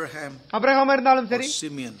Abraham Abraham இருந்தாலும் or சரி,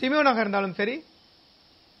 Simeon சிமியோனாக இருந்தாலும் சரி,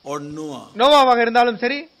 or Noah நோவாவாக இருந்தாலும்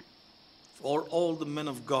சரி, or all the men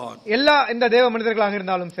of God, எல்லா இந்த தேவ மனிதர்களாக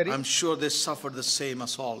இருந்தாலும் சரி, I'm sure they suffered the same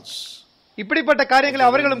assaults. இப்படிப்பட்ட காரியங்களை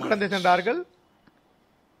அவர்களும் கடந்து சென்றார்கள்.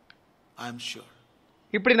 I'm sure.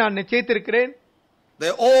 இப்படி நான் நிச்சயித்திருக்கிறேன்.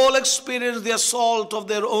 They all experienced the assault of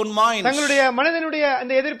their own minds. தங்களுடைய மனதினுடைய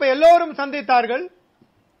அந்த எதிர்ப்பை எல்லோரும் சந்தித்தார்கள்.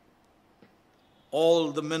 All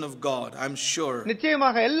the men of God, I'm sure,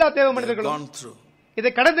 நிச்சயமாக எல்லா தேவ they have மனிதர்களும் gone through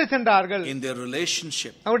இதை கடந்து சென்றார்கள். in their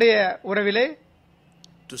relationship அவருடைய உறவிலே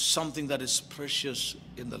to something that is precious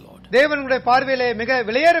in the Lord. தேவனுடைய பார்வையிலே மிக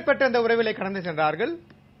விலையேறப்பட்ட அந்த உறவிலே கடந்து சென்றார்கள்.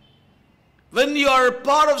 When you are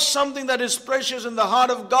part of something that is precious in the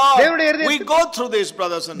heart of God, we go through this,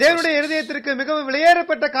 brothers and தேவனுடைய sisters. இருதயத்திற்கு மிகவும்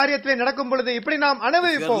விலையேறப்பட்ட காரியத்திலே நடக்கும் பொழுது இப்படி நாம் If you are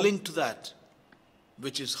அனுபவிப்போம். linked to that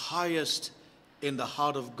which is highest in the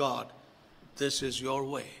heart of God, this is your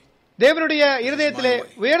way. தேவனுடைய இருதயத்திலே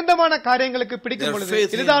உயர்ந்தமான காரியங்களுக்கு பிடிக்கும் Their பொழுது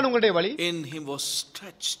faith இதுதான் உங்களுடைய வழி. in him was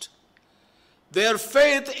stretched. Their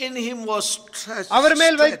faith in him was stretched. அவர்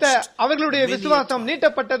மேல் வைத்த அவர்களுடைய விசுவாசம்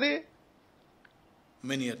நீட்டப்பட்டது.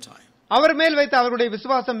 Many a time. அவர் மேல் வைத்த அவருடைய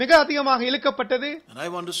விசுவாசம் மிக அதிகமாக இழுக்கப்பட்டது. And I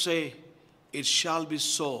want to say, it shall be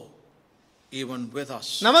so even with us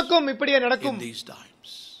நமக்கும் இப்படியே in நடக்கும். these times.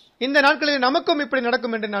 இந்த நாட்களில் நமக்கும் இப்படி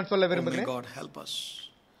நடக்கும் என்று நான் சொல்ல Oh, may விரும்புகிறேன். God help us.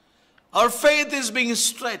 Our faith is being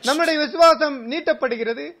stretched. நம்முடைய விசுவாசம்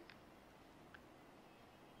நீட்டப்படுகிறது.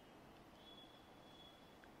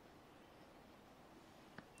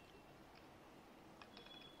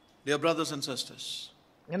 Dear brothers and sisters,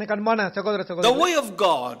 எனக்கு அன்பான சகோதர the சகோதரி, way of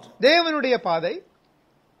God தேவனுடைய பாதை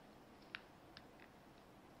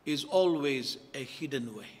is always a hidden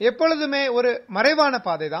way. எப்பொழுதுமே ஒரு மறைவான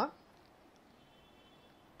பாதை தான்.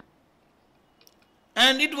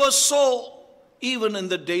 And it was so even in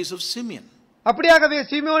the days of Simeon. அப்படியாகவே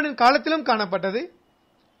சீமோனின் காலத்திலும் காணப்பட்டது.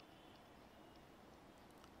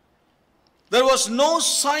 There was no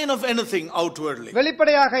sign of anything outwardly.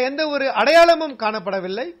 வெளிப்படையாக எந்த ஒரு அடையாளமும்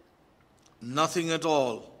காணப்படவில்லை. Nothing at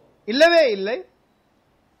all. இல்லவே இல்லை.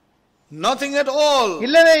 Nothing at all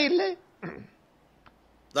இல்லவே இல்லை.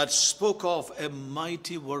 that spoke of a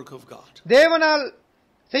mighty work of God. தேவனால்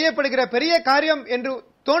செய்யப்படுகிற பெரிய காரியம் என்று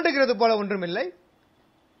தோன்றுகிறது போல ஒன்றுமில்லை.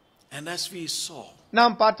 And as we saw,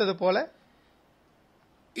 நாம் பார்த்தது போல,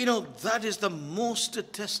 that is the most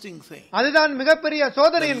testing thing. அதுதான் மிகப்பெரிய The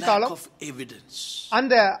சோதனையின் lack காலம். of evidence.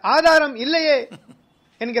 அந்த ஆதாரம் இல்லையே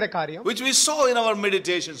என்கிற காரியம். Which we saw in our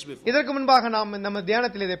meditations before. இதற்கு முன்பாக நாம் நம்ம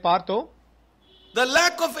தியானத்தில் இதை பார்த்தோம். The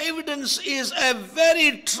lack of evidence is a very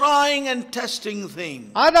trying and testing thing.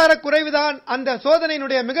 ஆதார குறைவுதான் அந்த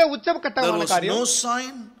சோதனையினுடைய மிக There உச்சகட்டமான was காரியம். no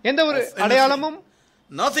sign, எந்த ஒரு of அடையாளமும்,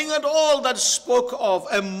 nothing at all that spoke of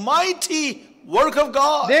a mighty work of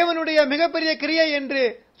God. தேவனுடைய மிகப்பெரிய கிரியை என்று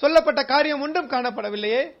சொல்லப்பட்ட காரியம் ஒன்றும்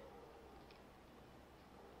காணப்படவில்லையே.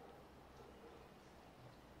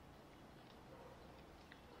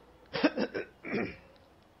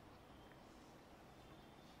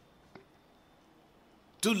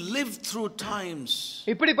 To live through times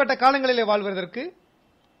இப்படிப்பட்ட காலங்களிலே வாழ்வதற்கு,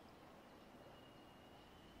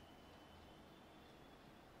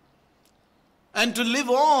 and to live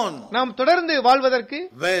on நாம் தொடர்ந்து வாழ்வதற்கு,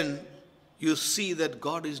 when you see that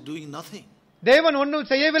God is doing nothing தேவன் ஒன்றும்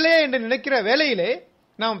செய்யவில்லையே என்று நினைக்கிற வேளையிலே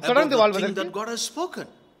நாம் about தொடர்ந்து the thing வாழ்வதற்கு, that God has spoken.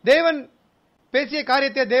 தேவன் பேசிய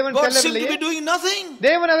காரியத்தை தேவன் God seemed to சொல்லவில்லையே, be doing nothing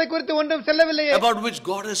தேவன் அதை குறித்து ஒன்றும் சொல்லவில்லையே, about which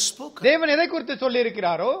God has spoken. தேவன் எதை குறித்து சொல்லி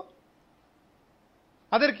இருக்கிறாரோ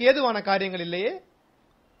அதற்கு ஏதுவான காரியங்கள் இல்லையே.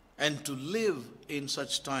 And to live in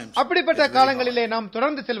such times அப்படிப்பட்ட is very காலங்களிலே hard. நாம்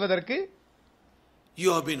தொடர்ந்து செல்வதற்கு, You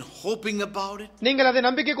have been hoping about it, நீங்கள் அதை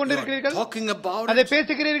நம்பிக்கை you are கொண்டிருக்கிறீர்கள், talking about அதை it,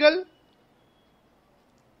 பேசுகிறீர்கள்,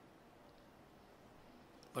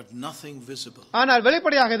 but nothing visible. ஆனால்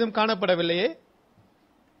வெளிப்படையாக எதுவும் காணப்படவில்லையே.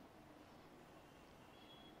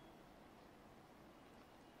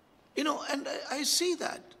 And I see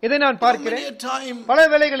that. இதை நான் Many பார்க்கிறேன். a time பல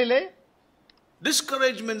வேளைகளிலே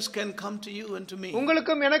discouragements can come to you and to me.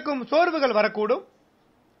 உங்களுக்கும் எனக்கும் சோர்வுகள் வரக்கூடும்.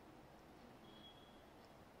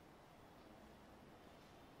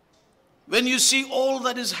 When you see all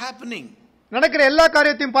that is happening நடக்கிற எல்லா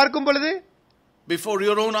காரியத்தையும் பார்க்கும் பொழுது, before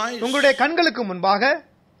your own eyes, உங்களுடைய கண்களுக்கு முன்பாக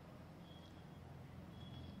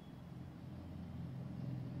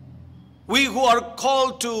we who are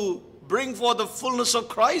called to bring forth the fullness of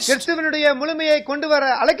Christ. கிறிஸ்துவினுடைய முழுமையை கொண்டு வர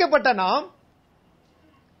அழைக்கப்பட்ட நாம்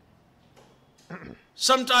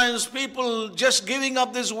sometimes people just giving up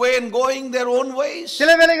this way and going their own ways.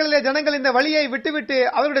 சில வேளைகளிலே ஜனங்கள் இந்த வழியை விட்டுவிட்டு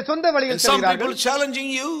அவருடைய சொந்த வழியில் செல்கிறார்கள். Some people challenging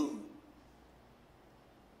you.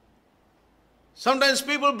 Sometimes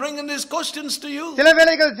people bring in these questions to you. சில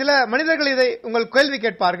வேளைகள் சில மனிதர்கள் இதை உங்கள் கேள்வி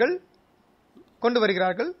கேட்பார்கள், கொண்டு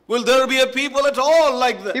வருகிறார்கள். Will there be a people at all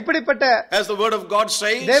like that? இப்படிப்பட்ட, as the word of God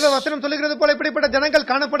says, தேவ வசனம் சொல்கிறது போல இப்படிப்பட்ட ஜனங்கள்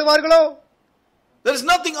காணப்படுவார்களோ? There is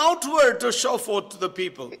nothing outward to show forth to the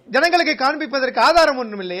people. ஜனங்களுக்கு காண்பிப்பதற்கு ஆதாரம்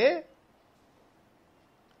ஒன்றும் இல்லையே.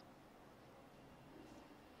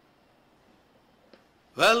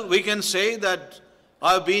 Well, we can say that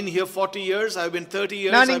I've been here 40 years, I've been 30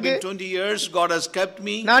 years, I've been 20 years, God has kept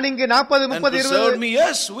me. நான் இங்கு 40, 30, 20 preserved me.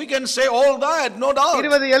 Yes, we can say all that, no doubt.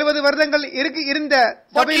 20, 70 வருடங்கள் இருந்த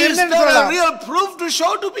சபையில் இருந்தேன்னு சொல்லலாம். But is there a real proof to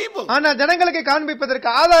show to people? ஆனால் ஜனங்களுக்கு காண்பிப்பதற்கு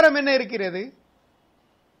ஆதாரம் என்ன இருக்கிறது?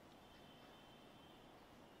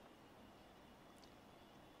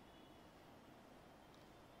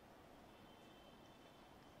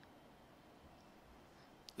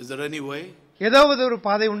 Is there any way? ஏதாவது ஒரு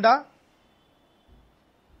பாதை உண்டா?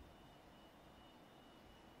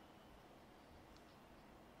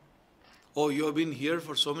 Oh, you have been here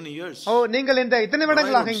for so many years. ஓ, நீங்கள் இந்த இத்தனை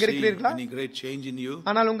வருடங்களாக இங்க இருக்கிறீர்களா? Any great change in you?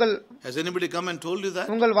 ஆனால் உங்கள், has anybody come and told you that?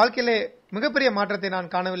 உங்கள் வாழ்க்கையிலே மிகப்பெரிய மாற்றத்தை நான்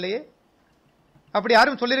காணவில்லையே. அப்படி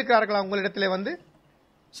யாரும் சொல்லியிருக்கிறார்களா உங்களிடத்திலே வந்து?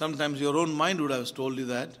 Sometimes your own mind would have told you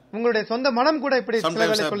that. உங்களுடைய சொந்த மனம் கூட இப்படி சில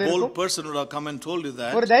வேளை சொல்லியிருக்கும். Sometimes a bold person would have come and told you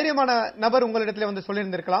that. ஒரு தைரியமான நபர் உங்களிடத்திலே வந்து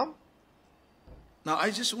சொல்லியிருந்திருக்கலாம். Now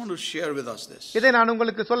I just want to share with us this. இதை நான்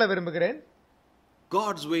உங்களுக்கு சொல்ல விரும்புகிறேன்.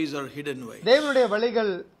 God's ways are hidden ways. தேவனுடைய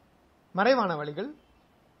வழிகள் மறைவான வழிகள்.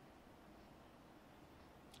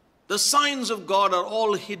 The signs of God are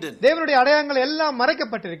all hidden. தேவனுடைய அடையாளங்கள் எல்லாம்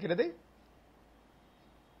மறைக்கப்பட்டிருக்கிறது.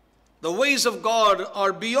 The ways of God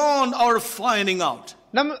are beyond our finding out.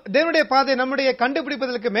 நம் தேவனுடைய பாதை நம்முடைய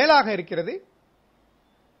கண்டுபிடிப்பதற்கு மேலாக இருக்கிறது.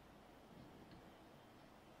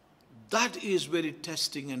 That is very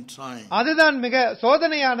testing and trying. அதுதான் மிக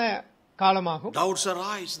சோதனையான காலமாகும். Doubts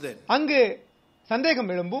arise then. அங்கு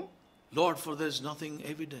சந்தேகம் எழும்பும். Lord, for there is nothing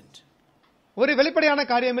evident. ஒரு வெளிப்படையான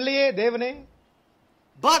காரியம் இல்லையே தேவனே.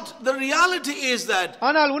 But the reality is that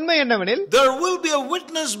ஆனால் உண்மை என்னவெனில், there will be a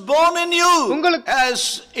witness born in you as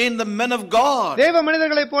in the men of God. தேவ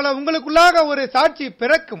மனிதர்களைப் போல உங்களுக்குள்ளாக ஒரு சாட்சி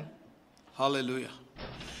பிறக்கும். Hallelujah.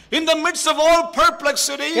 In the midst of all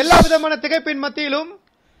perplexities, எல்லா விதமான திகைப்பின் மத்தியிலும்,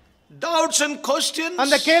 doubts and questions,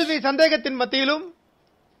 அந்த கேள்வி சந்தேகத்தின் மத்தியிலும்,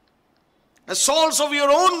 assaults of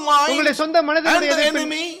your own mind, உங்களுடைய சொந்த மனதினுடைய and the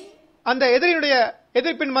enemy, அந்த எதிரியுடைய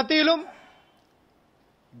எதிர்ப்பின் மத்தியிலும்,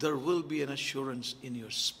 there will be an assurance in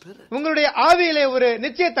your spirit. உங்களுடைய ஆவியிலே ஒரு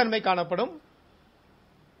நிச்சயத்தன்மை காணப்படும்.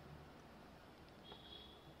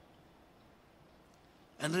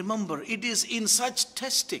 And remember, it is in such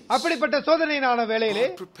testing அப்படிப்பட்ட சோதனையான வேளையிலே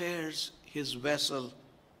God prepares his vessel,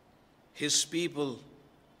 his people,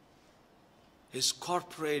 his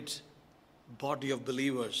corporate body of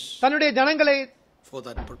believers தன்னுடைய ஜனங்களை for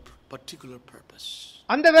that particular purpose.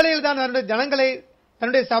 அந்த வேளையில் தான் தன்னுடைய ஜனங்களை,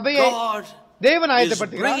 தன்னுடைய சபையை தேவன்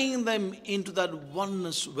ஆயத்தப்படுத்துகிறார். Bringing them into that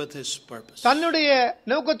oneness with his purpose. தன்னுடைய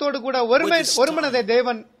நோக்கத்தோடு கூட ஒருமனதை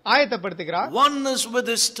தேவன் ஆயத்தப்படுத்துகிறார். Oneness with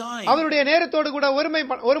his time. அவருடைய நேரத்தோடு கூட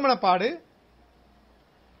ஒருமனப்பாடு.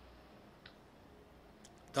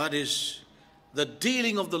 That is the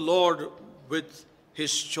dealing of the Lord with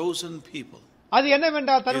his chosen people. அது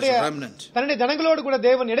என்னவென்றால் தன்னுடைய ஜனங்களோடு கூட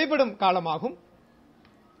தேவன் இடைப்படும் காலமாகும்.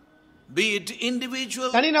 Be it individual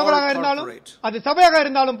or தனிநபராக இருந்தாலும், அது சபையாக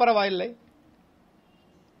இருந்தாலும் பரவாயில்லை.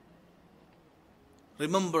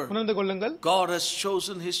 Remember, உணர்ந்து கொள்ளுங்கள், God has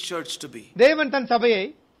chosen his church to be தேவன் தன் சபையை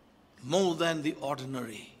more than the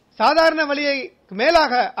ordinary, சாதாரண வழியை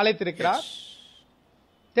மேலாக அழைத்திருக்கிறார்,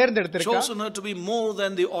 தேர்ந்தெடுத்திருக்கிறார். chosen her to be more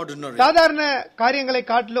than the ordinary, சாதாரண காரியங்களை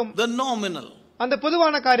காட்டிலும், the nominal, அந்த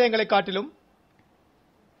பொதுவான காரியங்களை காட்டிலும்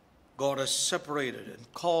God has separated and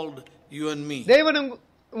called you and me தேவன்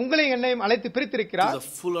உங்களை என்னையும் அழைத்து பிரித்திருக்கிறார். to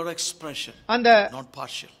the fuller expression, அந்த not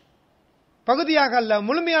partial. பகுதியாக அல்ல,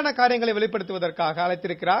 முழுமையான காரியங்களை வெளிப்படுத்துவதற்காக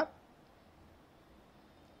அழைத்திருக்கிறார்.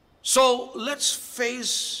 So let's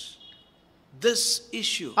face this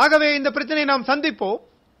issue. ஆகவே இந்த பிரச்சனையை நாம் சந்திப்போம்.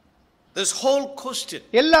 This whole question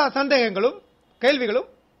எல்லா சந்தேகங்களும் கேள்விகளும்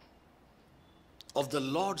of the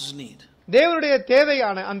Lord's need, தேவனுடைய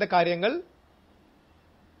தேவையான அந்த காரியங்கள்,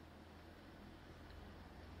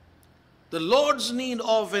 the Lord's need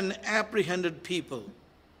of an apprehended people,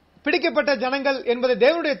 பிடிக்கப்பட்ட ஜனங்கள் என்பது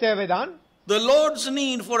தேவனுடைய தேவைதான். the Lord's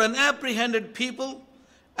need for an apprehended people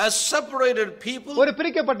as separated people ஒரு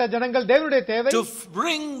பிரிக்கப்பட்ட ஜனங்கள் தேவனுடைய தேவை to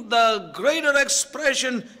bring the greater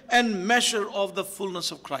expression and measure of the fullness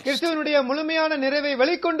of Christ. கிறிஸ்துவினுடைய முழுமையான நிறைவை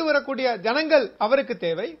வெளிக்கொண்டு வரக்கூடிய ஜனங்கள் அவருக்கு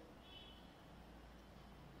தேவை.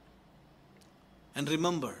 And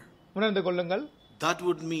remember, உணர்ந்து கொள்ளுங்கள், that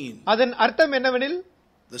would mean அதன் அர்த்தம் என்னவெனில்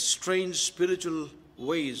the strange spiritual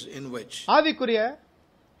ways in which ஆவிக்குரிய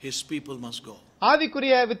his people must go.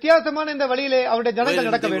 ஆவிக்குரிய வித்தியாசமான இந்த வழியிலே அவருடைய ஜனங்கள்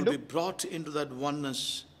நடக்க வேண்டும். They will be brought into that oneness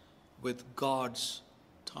with God's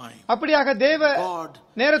time. அப்படியாக தேவ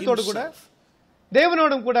நேரத்தோடு கூட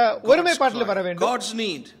தேவனோடும் கூட ஒருமைப்பாட்டில் வர வேண்டும். God's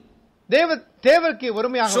need. தேவருக்கு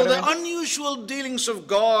ஒருமையாக வர வேண்டும். So the unusual dealings of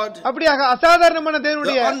God, அப்படியாக அசாதாரணமான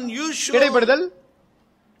தேவனுடைய இடைபடுதல்,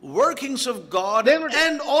 workings of God,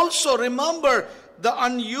 and also remember the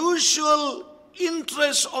unusual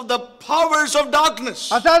interest of the powers of darkness.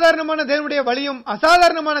 அசாதாரணமான தேவனுடைய வழியும்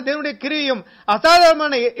அசாதாரணமான தேவனுடைய கிரியையும்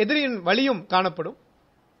அசாதாரணமான எதிரியின் வழியும் காணப்படும்.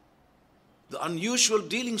 The unusual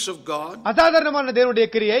dealings of God, அசாதாரணமான தேவனுடைய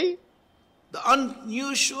கிரியை, the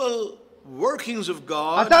unusual workings of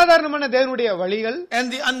God, அசாதாரணமான தேவனுடைய வழிகள், and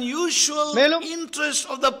the unusual interest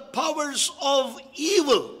of the powers of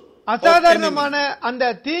evil, அசாதாரணமான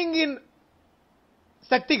அந்த தீங்கின்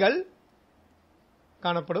சக்திகள்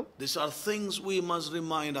காணப்படும். These are things we must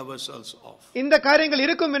remind ourselves of. இந்த காரியங்கள்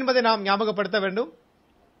இருக்கும் என்பதை நாம் ஞாபகப்படுத்த வேண்டும்.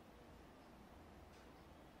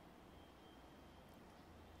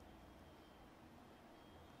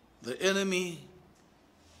 The enemy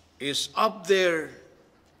is up there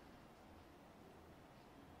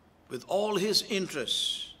with all his interests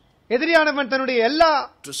எதிரியானவன் தன்னுடைய எல்லா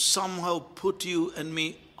to somehow put you and me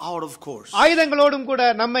out of course, ஆயுதங்களோடும் கூட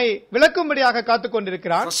நம்மை விலக்கும்படியாக காத்துக்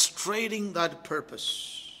கொண்டிருக்கிறார். Frustrating that purpose.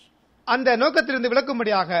 அந்த நோக்கத்திலிருந்து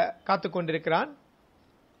விலக்கும்படியாக காத்துக் கொண்டிருக்கிறான்.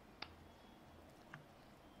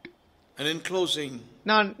 And in closing,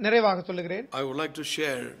 நான் நிறைவாக சொல்லுகிறேன், I would like to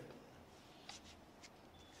share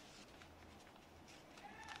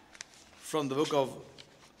from the book of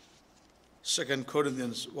 2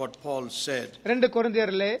 Corinthians what Paul said. 2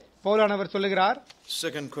 கொரிந்தியரிலே பவுலானவர் சொல்லுகிறார்,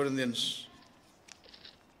 2 Corinthians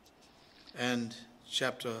and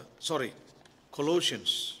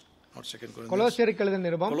Colossians, not 2 Corinthians. கொலோசியருக்கு எழுதின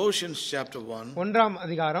நிருபம், Colossians chapter 1. 1ஆம்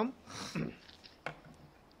அதிகாரம்.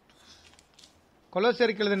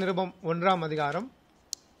 கொலோசியருக்கு எழுதின நிருபம் 1ஆம் அதிகாரம்.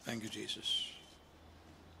 Thank you, Jesus.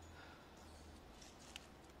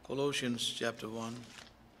 Colossians chapter 1.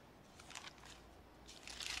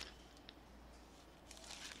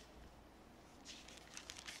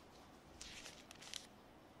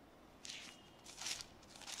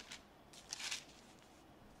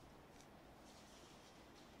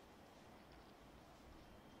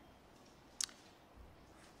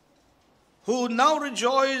 Who now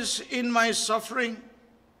rejoice in my suffering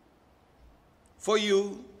for you,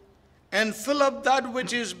 and fill up that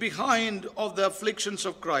which is behind of the afflictions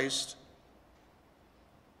of Christ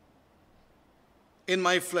in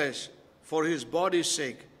my flesh for his body's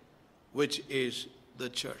sake, which is the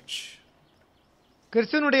church.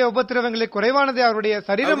 கிறிஸ்துவினுடைய உபத்திரவங்களை குறைவானதை அவருடைய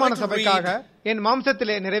சரீரமான சபைக்காக என்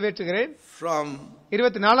மாம்சத்திலே நிறைவேற்றுகிறேன். From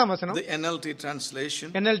 24ஆம் வசனம், the NLT translation.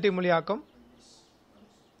 NLT மொழியாக்கம்.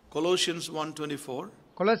 Colossians 1:24.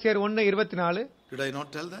 கொலோசியர் 1:24. Did I not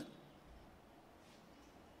tell that?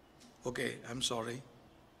 Okay, I'm sorry.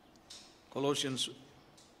 Colossians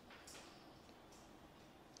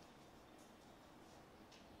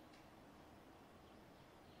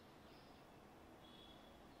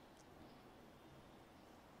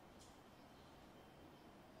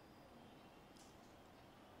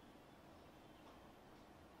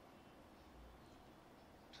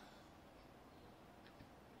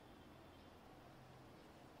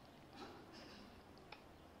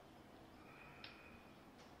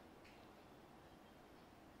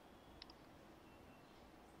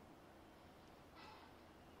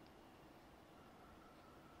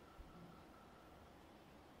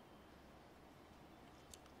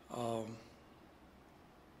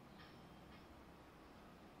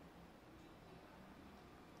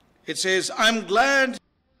it says, I'm glad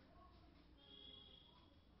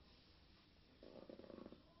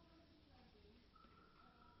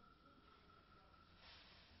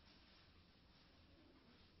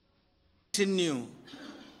continue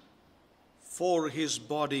for his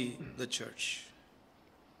body, the church.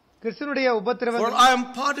 கிறிஸ்துவினுடைய உபத்திரவங்கள், for I am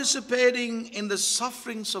participating in the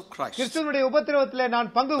sufferings of Christ. கிறிஸ்துவினுடைய உபத்திரவத்திலே நான்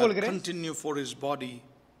பங்கு கொள்கிறேன். Continue for his body,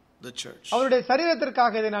 the church. அவருடைய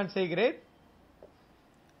சரீரத்திற்காக இதை நான் செய்கிறேன்.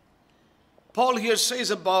 Paul here says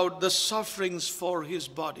about the sufferings for his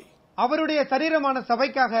body. அவருடைய சரீரமான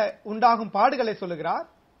சபைக்காக உண்டாகும் பாடுகளை சொல்லுகிறார்.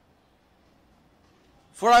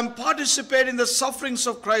 For I am participating in the sufferings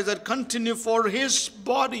of Christ that continue for his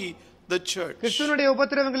body, the church. கிறிஸ்துவினுடைய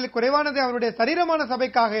உபத்திரவங்களில் குறைவானதை அவருடைய சரீரமான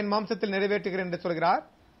சபைக்காக என் மாம்சத்தில் நிறைவேற்றுகிறேன் என்று சொல்கிறார்.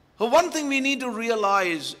 One thing we need to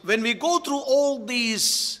realize when we go through all these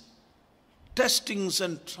testings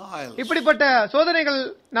and trials, இப்படிப்பட்ட சோதனைகள்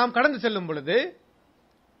நாம் கடந்து செல்லும் பொழுது,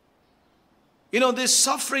 these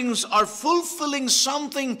sufferings are fulfilling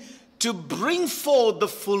something to bring forth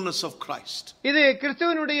the fullness of Christ. இது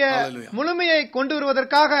கிறிஸ்துவினுடைய முழுமையை கொண்டு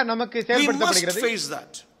வருவதற்காக நமக்கு செயல்படுத்தப்படுகிறது. We must face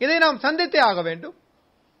that. இதை நாம் சந்தித்தே ஆக வேண்டும்.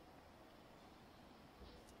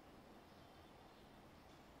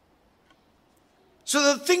 So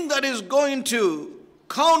the thing that is going to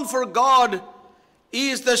count for God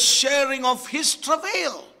is the sharing of his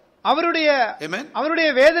travail. அவருடைய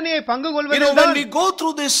வேதனையை பங்கு கொள்வதில் when we go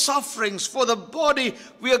through these sufferings for the body,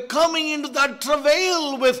 we are coming into that travail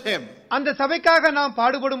with him. அந்த சபைக்காக நாம்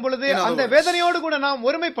பாடுபடும் பொழுது அந்த வேதனையோடு கூட நாம்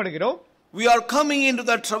ஒருமைப்படுகிறோம். We are coming into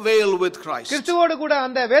that travail with Christ. கிறிஸ்துவோடு கூட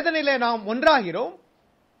அந்த வேதனையிலே நாம் ஒன்றாகிறோம்.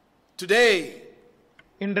 Today,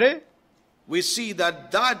 இன்று we see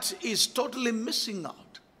that is totally missing out.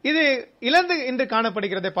 இது இழந்து இன்று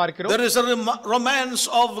காணப்படுகிறதை பார்க்கிறோம். There is a romance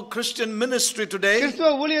of Christian ministry today. கிறிஸ்துவ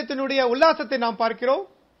ஊழியத்தினுடைய உல்லாசத்தை நாம் பார்க்கிறோம்.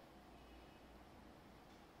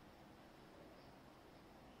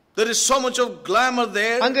 There is so much of glamour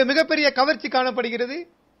there. அங்கு மிகப்பெரிய கவர்ச்சி காணப்படுகிறது.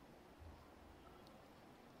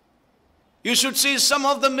 You should see some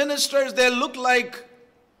of the ministers, they look like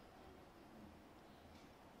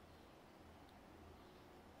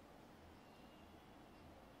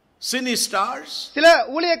cine stars. சில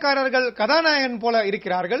ஊழியக்காரர்கள் கதாநாயகன் போல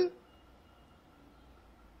இருக்கிறார்கள்.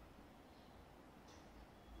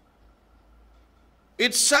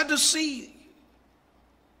 It's sad to see.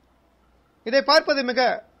 இதை பார்ப்பது மிக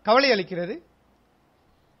கவலை அளிக்கிறது.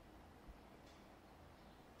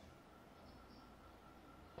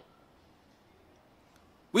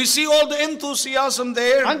 We see all the enthusiasm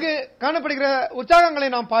there. அங்கு காணப்படுகிற உற்சாகங்களை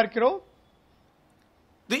நாம் பார்க்கிறோம்.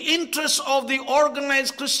 The interest of the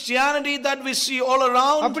organized Christianity that we see all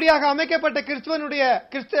around. அப்படியாக அமைக்கப்பட்ட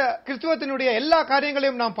கிறிஸ்துவத்தினுடைய எல்லா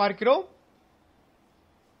காரியங்களையும் நாம் பார்க்கிறோம்.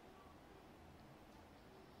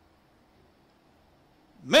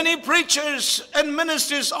 Many preachers and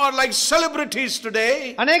ministers are like celebrities today.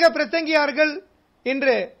 அநேக பிரசங்கியார்கள்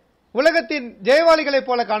இன்று உலகத்தின் ஜெயவாளிகளைப்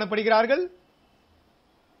போல காணப்படுகிறார்கள்.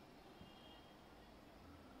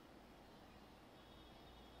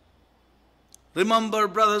 Remember,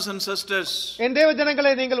 brothers and sisters, என் தேவ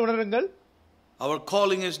ஜனங்களே, நீங்கள் உணருங்கள், our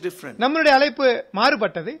calling is different. நம்முடைய அழைப்பு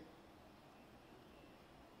மாறுபட்டது.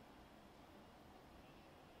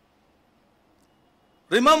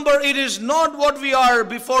 Remember, it is not what we are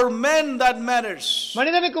before men that matters.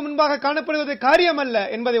 மனிதனுக்கு முன்பாக காணப்படுவது காரியம் அல்ல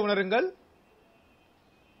என்பதை உணருங்கள்.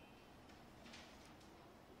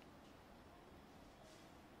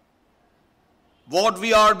 What we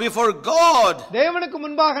are before God. தேவனுக்கு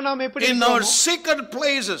முன்பாக நாம் எப்படி in our secret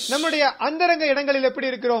places. நம்முடைய அந்தரங்க இடங்களில் எப்படி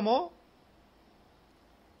இருக்கிறோமோ,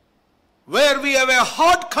 where we have a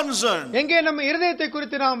heart concern. எங்கே நம்ம இருதயத்தை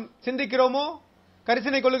குறித்து நாம் சிந்திக்கிறோமோ,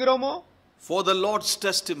 கரிசனை கொள்கிறோமோ, for the Lord's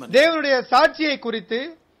testimony. தேவனுடைய சாட்சியை குறித்து.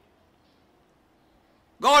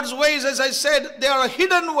 God's ways, as I said, they are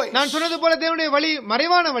hidden ways. நான் சொன்னது போல தேவனுடைய வழி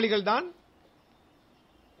மறைவான வழிகள் தான்.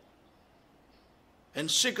 In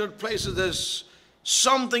secret places there's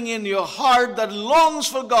something in your heart that longs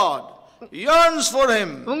for God, yearns for him.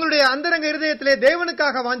 உங்களுடைய அந்தரங்க இருதயத்திலே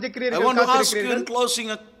தேவனுக்காக வாஞ்சிக்கிறீர்கள். I want to ask you in closing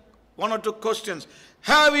one or two questions.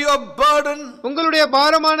 Have you a burden? உங்களுடைய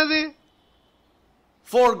பாரமானது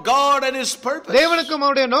for God and his purpose? தேவனுக்கும்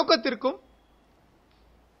அவருடைய நோக்கத்திற்கும்.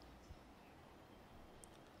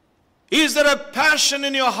 Is there a passion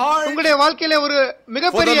in your heart? உங்களுடைய வாழ்க்கையிலே ஒரு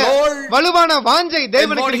மிகப்பெரிய வலுவான வாஞ்சை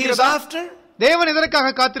தேவனுக்கு இருக்கிறதா? தேவன் எதற்காக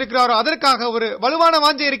காத்திருக்கிறாரோ அதற்காக ஒரு வலுவான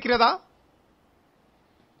வாஞ்சை இருக்கிறதா?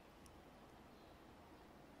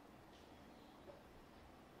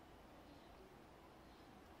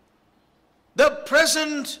 The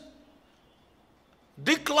present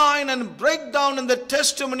decline and breakdown in the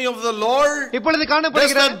testimony of the Lord, இப்பொழுது does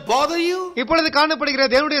காணப்படுகிற that bother you? இப்பொழுது காணப்படுகிற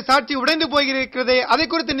தேவனுடைய சாட்சி உடைந்து போகிறதே, அதை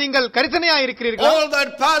குறித்து நீங்கள் கரிசனையாக இருக்கிறீர்களா? All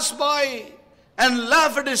that pass by and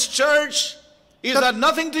laugh at his church, is that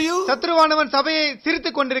nothing to you? சத்ருவானவன் சபையை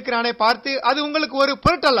சிரித்துக் கொண்டிருக்கிறானே பார்த்து அது உங்களுக்கு ஒரு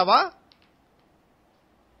பொருட்டல்லவா?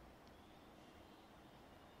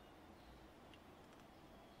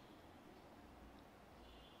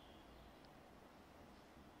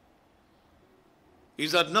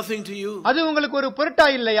 Is that nothing to you? அது உங்களுக்கு ஒரு பொருட்டா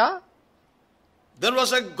இல்லையா? There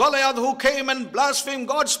was a Goliath who came and blasphemed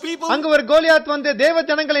God's people. அங்கு ஒரு கோலியாத் வந்து தேவ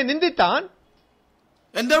ஜனங்களை நிந்தித்தான்.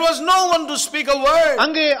 And there was no one to speak a word.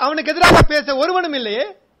 அங்கு அவனுக்கு எதிராக பேச ஒருவனும் இல்லையே.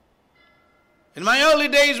 In my early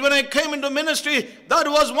days when I came into ministry, that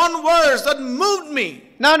was one verse that moved me.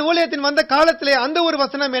 நான் ஊழியத்தின் வந்த காலத்திலே அந்த ஒரு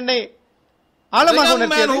வசனம் என்னை The ஆழமாக young man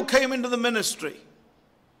உணர்த்தியது. who came into the ministry.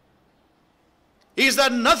 Is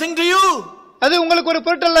that nothing to you? அது உங்களுக்கு ஒரு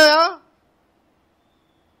பொருட்டல்லையா?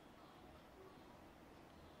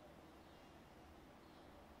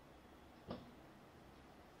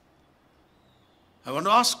 I want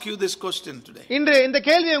to ask you this question today. இன்று இந்த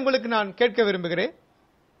கேள்வியை உங்களுக்கு நான் கேட்க விரும்புகிறேன்.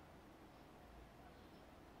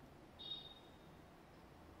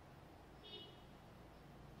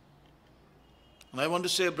 And I want to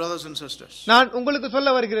say, brothers and sisters, நான் உங்களுக்கு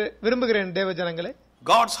சொல்ல விரும்புகிறேன் தேவ ஜனங்களே,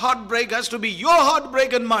 God's heartbreak has to be your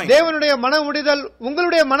heartbreak and mine. தேவனுடைய மன உடைதல்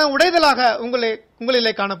உங்களுடைய மன உடைதலாக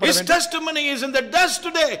உங்களிலே காணப்பட His வேண்டும். testimony is in the dust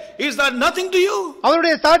today. Is that nothing to you?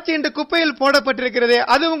 அவருடைய சாட்சி இன்று குப்பையில் போடப்பட்டிருக்கிறதே,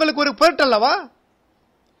 அது உங்களுக்கு ஒரு பொருட்டல்லவா?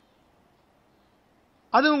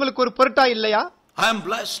 அது உங்களுக்கு ஒரு பொருட்டா இல்லையா? I am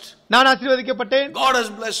blessed. நான் ஆசீர்வதிக்கப்பட்டேன். God has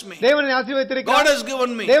blessed me. தேவன் என்னை God ஆசீர்வதித்திருக்கிறார். has given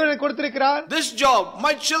me தேவன் எனக்கு கொடுத்திருக்கிறார். this job,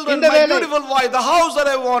 my children, இந்த my வேலை. beautiful wife, the house that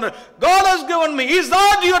I wanted. God has given me. Is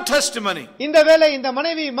that your testimony? இந்த வேலை, இந்த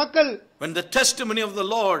மனைவி, மக்கள், When the testimony of the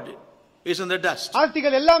Lord is in the dust.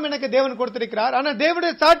 ஆஸ்திகள் எல்லாம் எனக்கு தேவன் கொடுத்திருக்கிறார். ஆனால்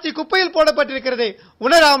தேவனுடைய சாட்சி குப்பையில் போடப்பட்டிருக்கிறதை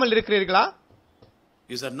உணராமல் இருக்கிறீர்களா?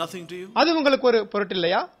 Is that nothing to you? அது உங்களுக்கு ஒரு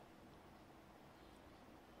பொருட்டில்லையா?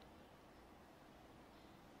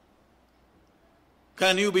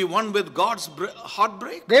 Can you be one with God's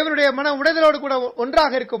heartbreak? தேவனுடைய மன உடைதலோடு கூட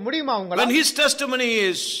ஒன்றாக இருக்க முடியுமா When உங்களால்? his testimony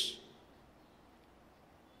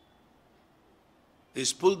is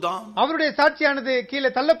pulled down, அவருடைய சாட்சியானது கீழே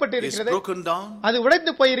தள்ளப்பட்டு is இருக்கிறது, broken down. அது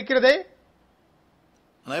உடைந்து போய் இருக்கிறதே.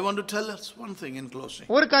 And I want to tell us one thing in closing.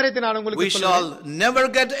 ஒரு காரியத்தை நான் We உங்களுக்கு shall சொல்றேன். never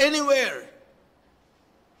get anywhere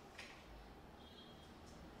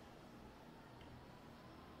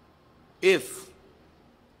if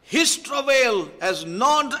his travail has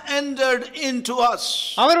not entered into us.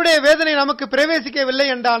 அவருடைய வேதனை நமக்கு பிரவேசிக்கவில்லை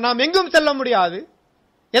என்றால் நாம் எங்கும் செல்ல முடியாது,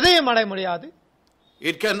 எதையும் அடைய முடியாது.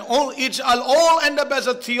 It shall all end up as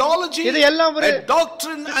a theology, இது எல்லாம் ஒரு a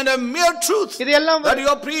doctrine and a mere truth இது எல்லாம் that you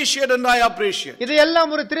appreciate and I appreciate. இது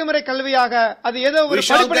எல்லாம் ஒரு திருமறை கல்வியாக, அது ஏதோ ஒரு We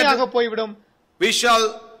shall படிப்படியாக போய்விடும்.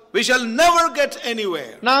 We shall never get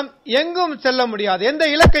anywhere நாம் எங்கும் செல்ல முடியாது, எந்த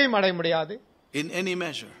இலக்கையும் அடைய முடியாது, in any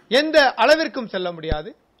measure எந்த அளவிற்கும் செல்ல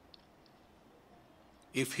முடியாது.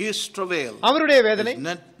 if his travail அவருடைய வேதனை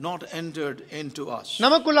is not entered into us.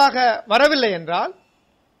 நமக்குள்ளாக வரவில்லை என்றால்,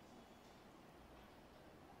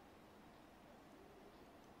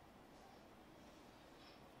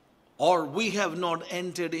 Or we have not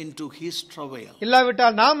entered into his travail.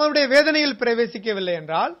 இல்லாவிட்டால் நாம் அவருடைய வேதனையில் பிரவேசிக்கவில்லை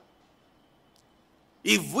என்றால்,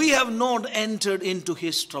 If we have not entered into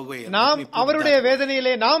his travail, நாம் அவருடைய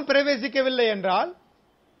வேதனையிலே நாம் பிரவேசிக்கவில்லை என்றால்,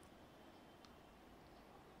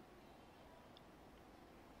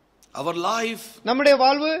 our life நம்முடைய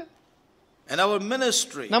வாழ்வு and our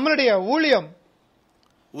ministry நம்மளுடைய ஊழியம்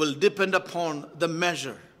will depend upon the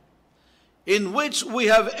measure in which we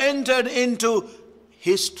have entered into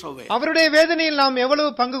his travail. அவருடைய வேதனையில் நாம் எவ்வளவு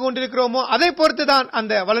பங்கு கொண்டிருக்கிறோமோ அதை பொறுத்துதான்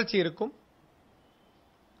அந்த வளர்ச்சி இருக்கும்.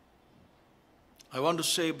 I want to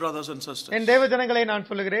say, brothers and sisters, என் தேவ ஜனங்களை நான்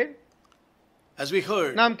சொல்லுகிறேன், as we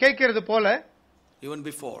heard நாம் கேட்கிறது போல, even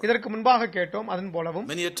before, இதற்கு முன்பாக கேட்டோம், அதன் போலவும்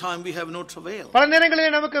many a time we have no travail பல நேரங்களிலே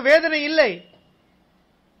நமக்கு வேதனை இல்லை,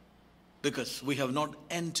 because we have not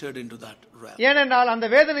entered into that realm. ஏனென்றால் அந்த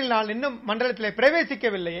வேதனையில் நான் இன்னும் மண்டலத்திலே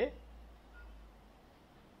பிரவேசிக்கவில்லையே.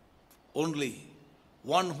 Only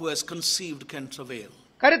one who has conceived can travail.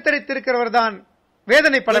 கருத்தரித்திருக்கிறவர் தான்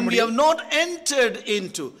வேதனைப்பட When we have முடியும். not entered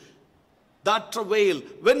into that travail,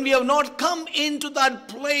 when we have not come into that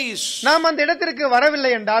place நாம் அந்த இடத்திற்கு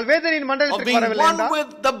வரவில்லை என்றால், வேதனையின் of மண்டலத்திற்கு being வரவில்லை one என்றால்,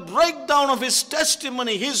 with the breakdown of his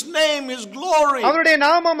testimony, his name, his glory, அவருடைய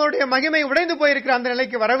நாமம், அவருடைய மகிமை உடைந்து போயிருக்கிற அந்த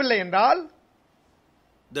நிலைக்கு வரவில்லை என்றால்,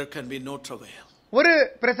 there can be no travail. ஒரு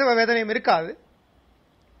பிரசவ வேதனையும் இருக்காது.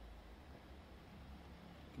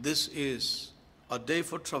 This is a day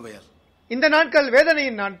for travail. இந்த நாட்கள்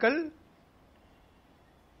வேதனையின் நாட்கள்.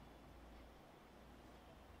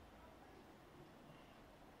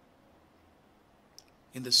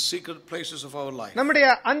 In the secret places of our life, நம்முடைய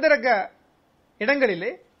அந்தரங்க இடங்களிலே,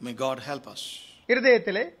 may God help us.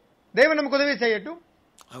 இருதயத்திலே தேவன் நமக்கு உதவி செய்யட்டும்.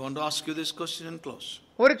 I want to ask you this question and close.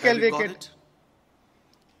 ஒரு Have கேள்வியை you got கேட்டு, it?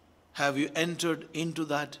 Have you entered into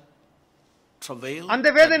that travail, அந்த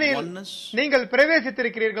that வேதனையில் oneness, நீங்கள்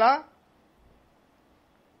பிரவேசித்திருக்கிறீர்களா?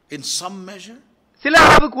 in some measure? சில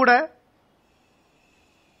அளவு கூட.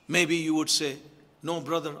 Maybe you would say, no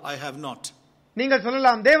brother, I have not. நீங்கள்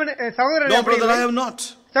சொல்லலாம், தேவன் சகோதரரே, No brother, I have not.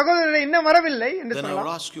 சகோதரரே இன்னும் வரவில்லை என்று Then I will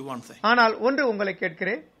சொல்லலாம். ask you one thing. ஆனால் ஒன்று உங்களை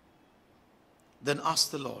கேட்கிறேன், Then ask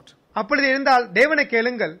the Lord, அப்பொழுது இருந்தால் தேவனை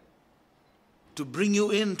கேளுங்கள், to bring you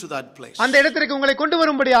into that place. அந்த இடத்திற்கு உங்களை கொண்டு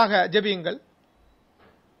வரும்படியாக ஜெபியுங்கள்.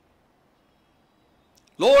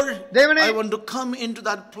 Lord, I want to come into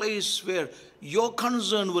that place where your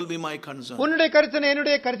concern will be my concern. உன்னுடைய கருத்தனை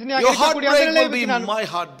என்னுடைய கருத்தனையாக இருக்கக்கூடிய அந்த நிலைமைக்கு நான் my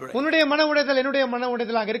heart break. உன்னுடைய மன உடைதல் என்னுடைய மன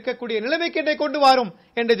உடைதலாக இருக்கக்கூடிய நிலைமைக்கு என்னை கொண்டு வாரும்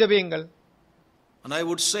என்று ஜெபியுங்கள். And I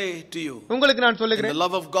would say to you, உங்களுக்கு நான் சொல்லுகிறேன், in the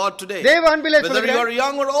love of God today, தேவ அன்பிலே சொல்லுகிறேன், whether you are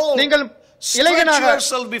young or old, நீங்கள் இளைஞனாக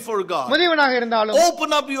yourself before God, முதியவனாக இருந்தாலும் open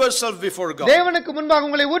up yourself before God, தேவனுக்கு முன்பாக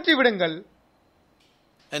உங்களை ஊற்றி விடுங்கள்.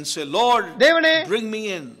 And say, Lord, தேவனே, bring me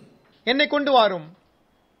in. என்னை கொண்டு வாரும்.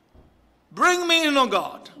 Bring me in, O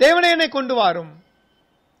God. தேவனே, என்னை கொண்டு வாரும்.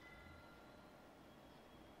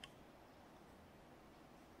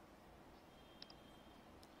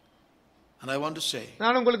 And I want to say,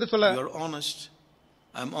 நான் உங்களுக்கு சொல்ல, you are honest,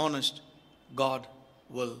 I am honest, God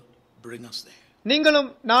will bring us there. நீங்களும்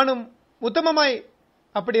நானும் உத்தமமாய்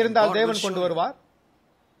அப்படி இருந்தால் தேவன் கொண்டு வருவார்.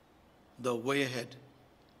 The way ahead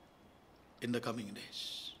in the coming days.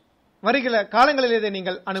 வருகிற காலங்களில் இதை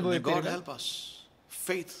நீங்கள் அனுபவிப்பீர்கள். God help us.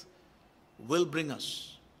 Faith will bring us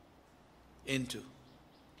into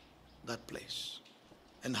that place.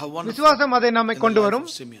 And how wonderful. விசுவாசம் அதை நம்மை கொண்டு வரும்.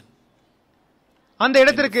 அந்த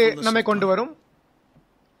இடத்திற்கு நம்மை கொண்டு வரும்.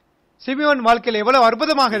 சிமியோன் வாழ்க்கையில் எவ்வளவு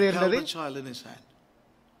அற்புதமாக இருந்தது.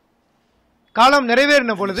 காலம்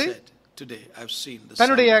நிறைவேறின பொழுது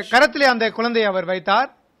தன்னுடைய கரத்திலே அந்த குழந்தையை அவர் வைத்தார்.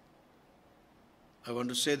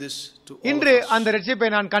 இன்று அந்த ரட்சிப்பை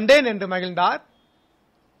நான் கண்டேன் என்று மகிழ்ந்தார்.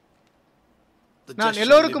 நான்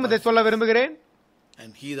எல்லோருக்கும் இதை சொல்ல விரும்புகிறேன்.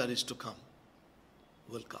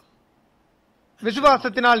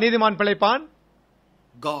 விசுவாசத்தினால் நீதிமான் பிழைப்பான்.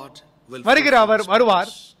 வருகிற அவர்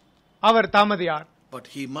வருவார், அவர் தாமதியார். But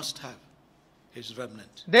he must have his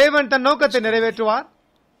remnant. தேவன் தன் நோக்கத்தை நிறைவேற்றுவார்.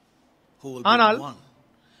 ஆனால்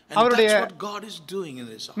அவருடைய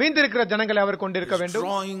மீந்திருக்கிற ஜனங்களை அவர் கொண்டிருக்க வேண்டும்.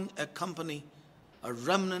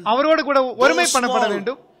 அவரோடு கூட ஒருமை பண்ணப்பட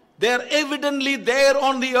வேண்டும். They are evidently there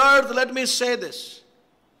on the earth. Let me say this.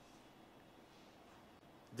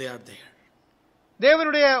 They are there.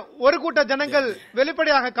 தேவனுடைய ஒரு கூட்ட ஜனங்கள்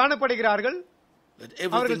வெளிப்படையாக காணப்படுகிறார்கள்.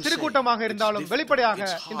 அவர்கள் சிறு கூட்டமாக இருந்தாலும் வெளிப்படையாக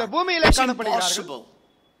இந்த பூமியிலே காணப்படுகிறார்கள்.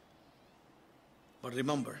 But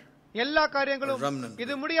remember, எல்லா காரியங்களும்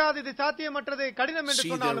இது முடியாது, இது சாத்தியமற்றது, கடினம் என்று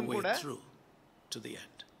சொன்னாலும் கூட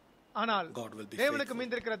ஆனால் தேவனுக்கு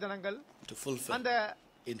மீந்திருக்கிற ஜனங்கள் அந்த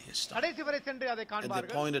கடைசி வரை சென்று அதை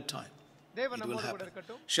காண்பார்கள். தேவன் நம்மோடு கூட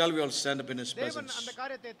இருக்கட்டும். Shall we all stand up in his presence? தேவன் அந்த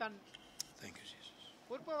காரியத்தை தன் Thank you, Jesus.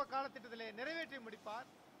 உற்பவ காலத்திட்டத்திலே நிறைவேற்றி முடிப்பார்.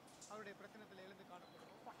 அவருடைய பிரச்சனத்திலே எழுந்து காணப்படுவோம்.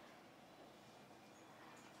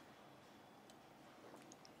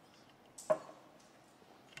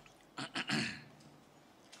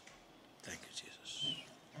 Thank you, Jesus.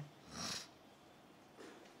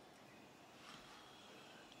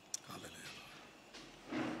 Hallelujah.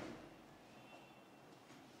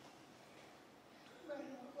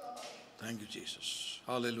 Thank you, Jesus.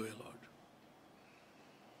 Hallelujah, Lord.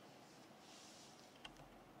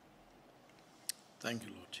 Thank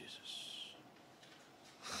you, Lord Jesus.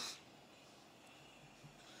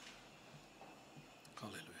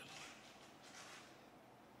 Hallelujah, Lord.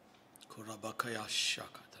 Korabakaya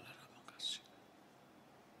shaka.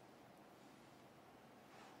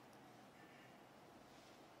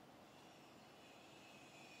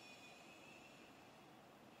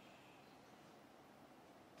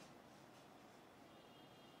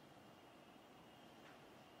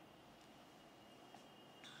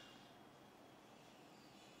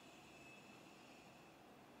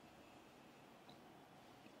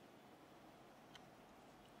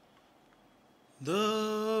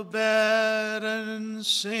 The barren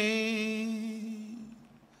sing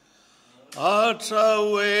a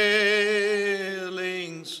travailing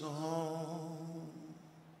song.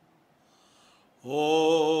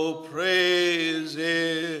 Oh, praise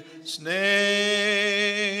His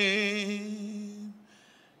name.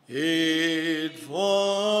 It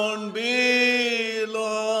won't be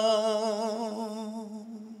long.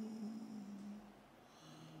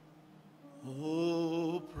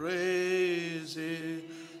 Oh, praise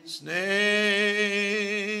His name.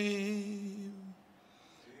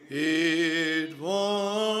 It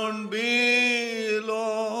won't be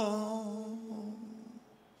long.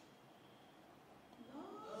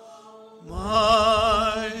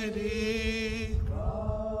 Mighty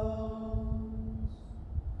crowds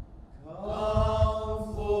come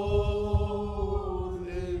forth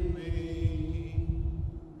in me.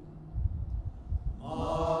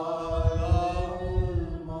 My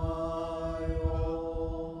love, my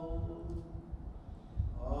all.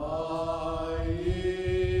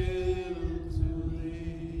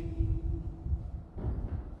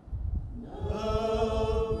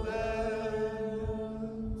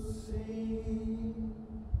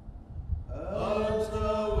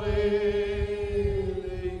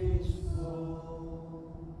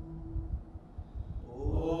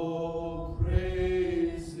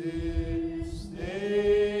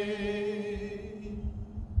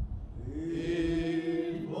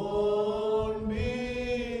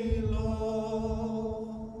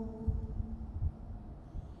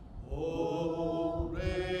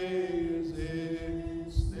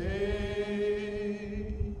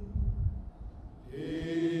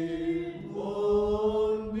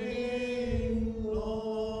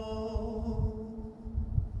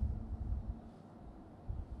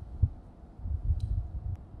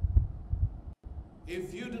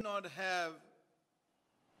 not have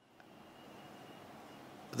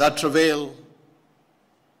that travail,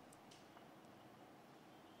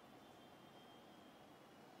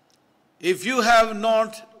 if you have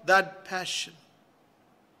not that passion,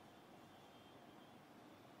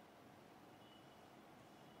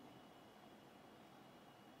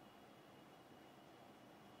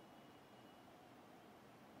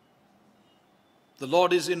 the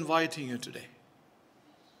Lord is inviting you today.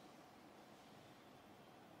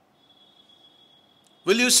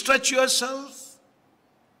 Will you stretch yourself?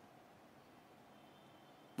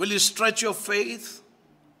 Will you stretch your faith?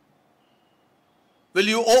 Will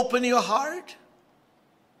you open your heart?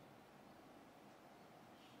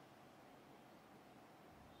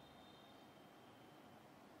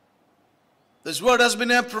 This word has been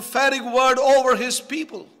a prophetic word over His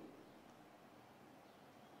people.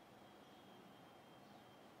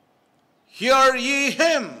 Hear ye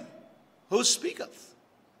Him who speaketh.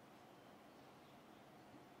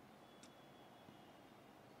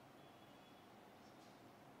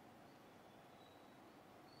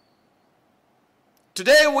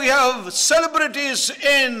 Today we have celebrities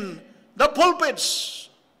in the pulpits.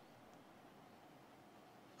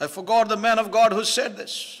 I forgot the man of God who said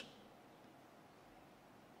this.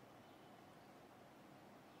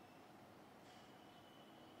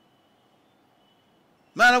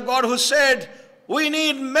 Man of God who said, we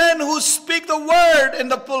need men who speak the word in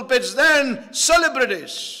the pulpits than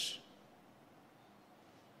celebrities.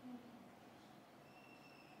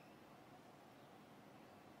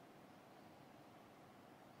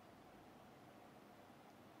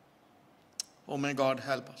 Oh, may God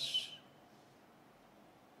help us.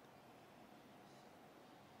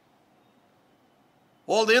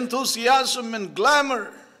 All the enthusiasm and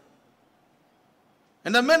glamour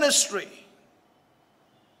in the ministry,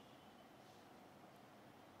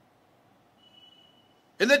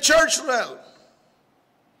 in the church realm.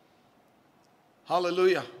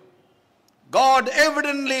 Hallelujah. God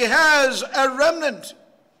evidently has a remnant,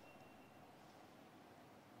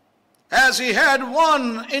 as He had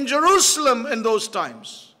one in Jerusalem in those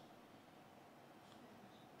times.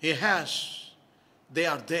 He has. They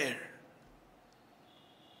are there.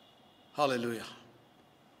 Hallelujah.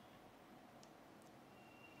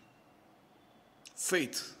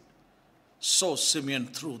 Faith saw Simeon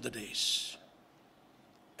through the days,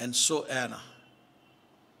 and so Anna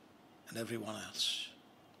and everyone else.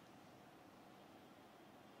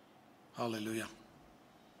 Hallelujah.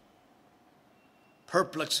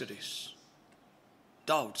 Perplexities,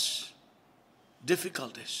 doubts,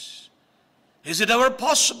 difficulties. Is it ever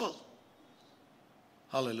possible?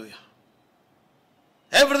 Hallelujah.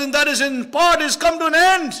 Everything that is in part is come to an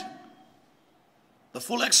end. The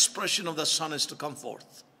full expression of the Son is to come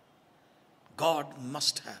forth. God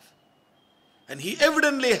must have. And He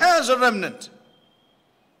evidently has a remnant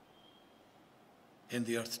in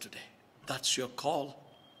the earth today. That's your call.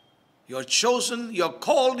 You're chosen, you're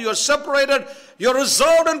called, you're separated, you're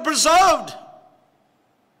reserved and preserved.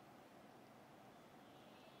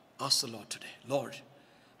 Ask the Lord today, Lord,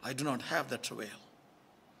 I do not have that travail.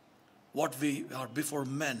 What we are before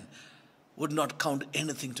men would not count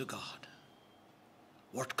anything to God.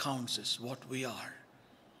 What counts is what we are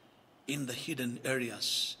in the hidden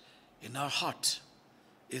areas. In our heart,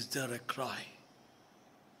 is there a cry?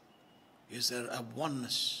 Is there a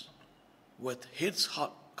oneness with His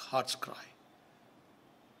heart's cry?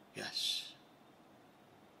 Yes.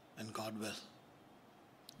 And God will.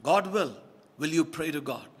 God will. Will you pray to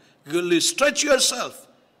God? Will you stretch yourself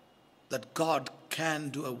that God can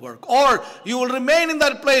do a work? Or you will remain in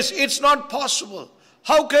that place. It's not possible.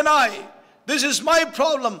 How can I? This is my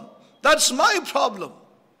problem. That's my problem.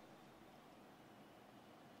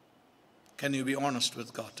 Can you be honest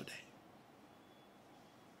with God today?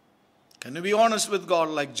 Can you be honest with God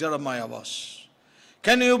like Jeremiah was?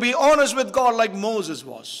 Can you be honest with God like Moses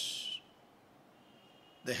was?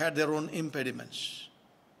 They had their own impediments,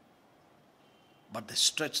 but they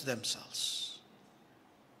stretched themselves.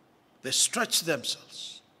 They stretched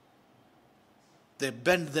themselves. They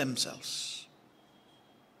bent themselves.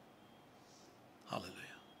 Hallelujah.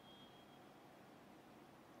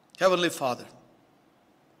 Heavenly Father,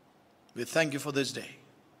 we thank You for this day.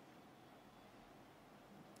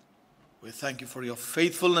 We thank You for Your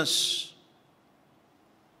faithfulness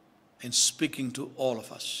in speaking to all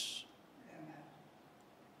of us.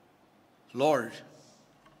 Lord,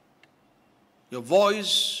 Your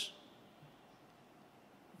voice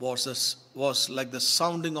was like the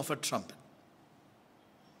sounding of a trumpet.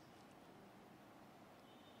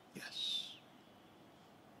 Yes.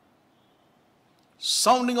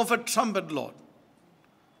 Sounding of a trumpet, Lord.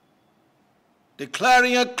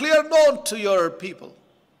 declaring a clear note to your people.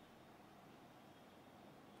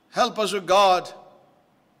 Help us, O God,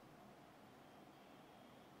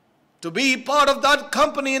 to be part of that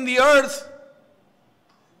company in the earth.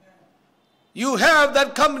 You have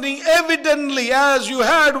that company evidently, as you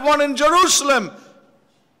had one in Jerusalem.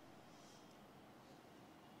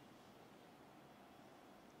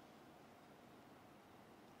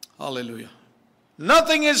 Hallelujah.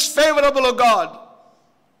 Nothing is favorable, O God.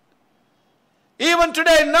 Even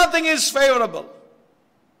today, nothing is favorable.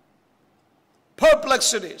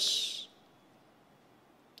 Perplexities,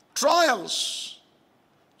 trials,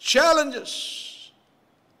 challenges.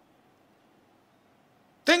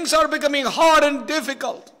 Things are becoming hard and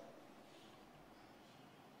difficult.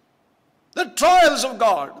 The trials of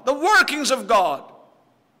God, the workings of God,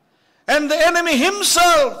 and the enemy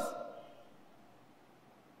himself,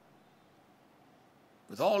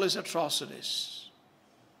 with all his atrocities,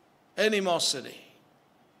 animosity.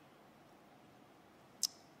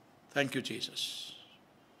 Thank you, Jesus.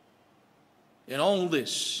 In all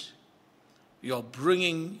this, you're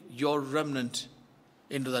bringing your remnant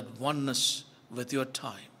into that oneness with your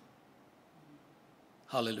time.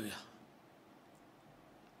 Hallelujah.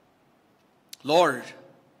 Lord,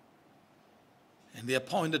 in the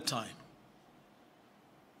appointed time,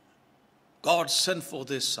 God sent forth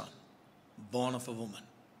his Son, born of a woman,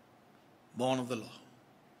 born of the law.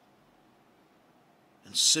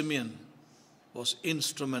 And Simeon was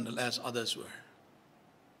instrumental as others were.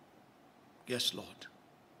 Yes, Lord.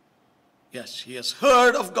 Yes, he has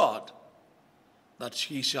heard of God, that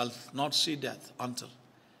he shall not see death until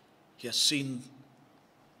he has seen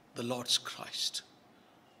the Lord's Christ.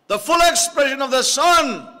 The full expression of the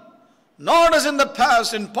Son, not as in the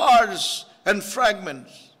past in parts and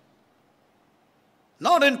fragments,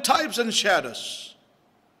 not in types and shadows,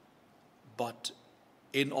 but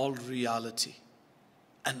in all reality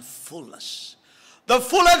and fullness. The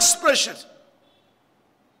full expression,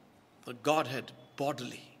 the Godhead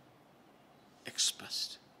bodily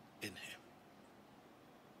expressed in him.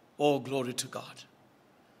 Oh, glory to God.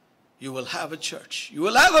 You will have a church. You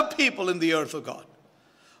will have a people in the earth of God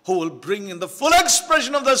who will bring in the full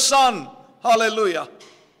expression of the Son. Hallelujah.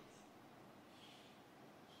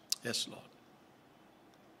 Yes, Lord.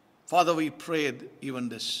 Father, we prayed even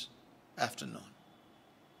this afternoon.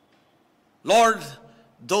 Lord,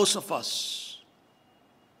 those of us,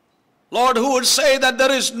 Lord, who would say that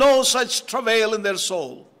there is no such travail in their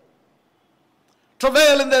soul,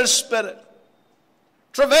 travail in their spirit,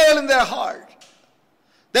 travail in their heart.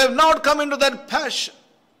 They have not come into that passion.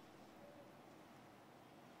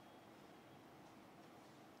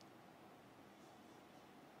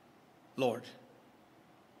 Lord,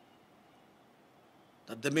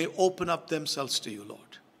 that they may open up themselves to you,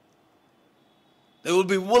 Lord. They will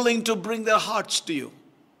be willing to bring their hearts to you.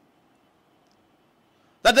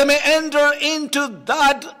 That they may enter into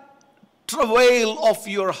that travail of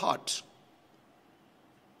your heart.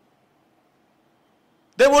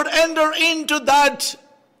 They would enter into that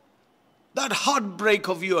heartbreak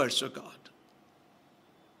of yours, O God.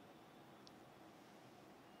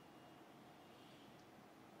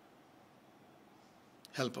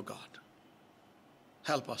 Help, O God.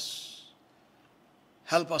 Help us.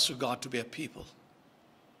 Help us, O God, to be a people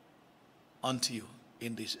unto you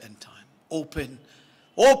in this end time.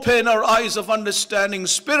 Open our eyes of understanding,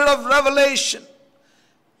 spirit of revelation,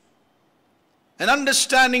 and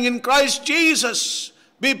understanding in Christ Jesus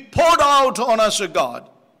be poured out on us, O God,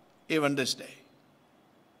 even this day.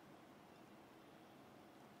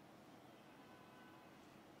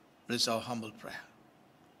 This is our humble prayer.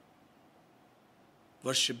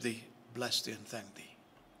 Worship thee, bless thee, and thank thee.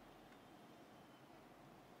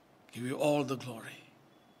 Give you all the glory.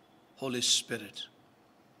 Holy Spirit,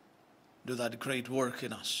 do that great work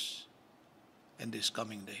in us in these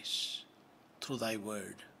coming days through thy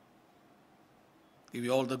word. Give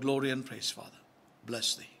you all the glory and praise, Father.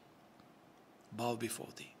 Bless thee. Bow before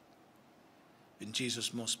thee. In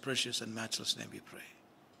Jesus' most precious and matchless name we pray.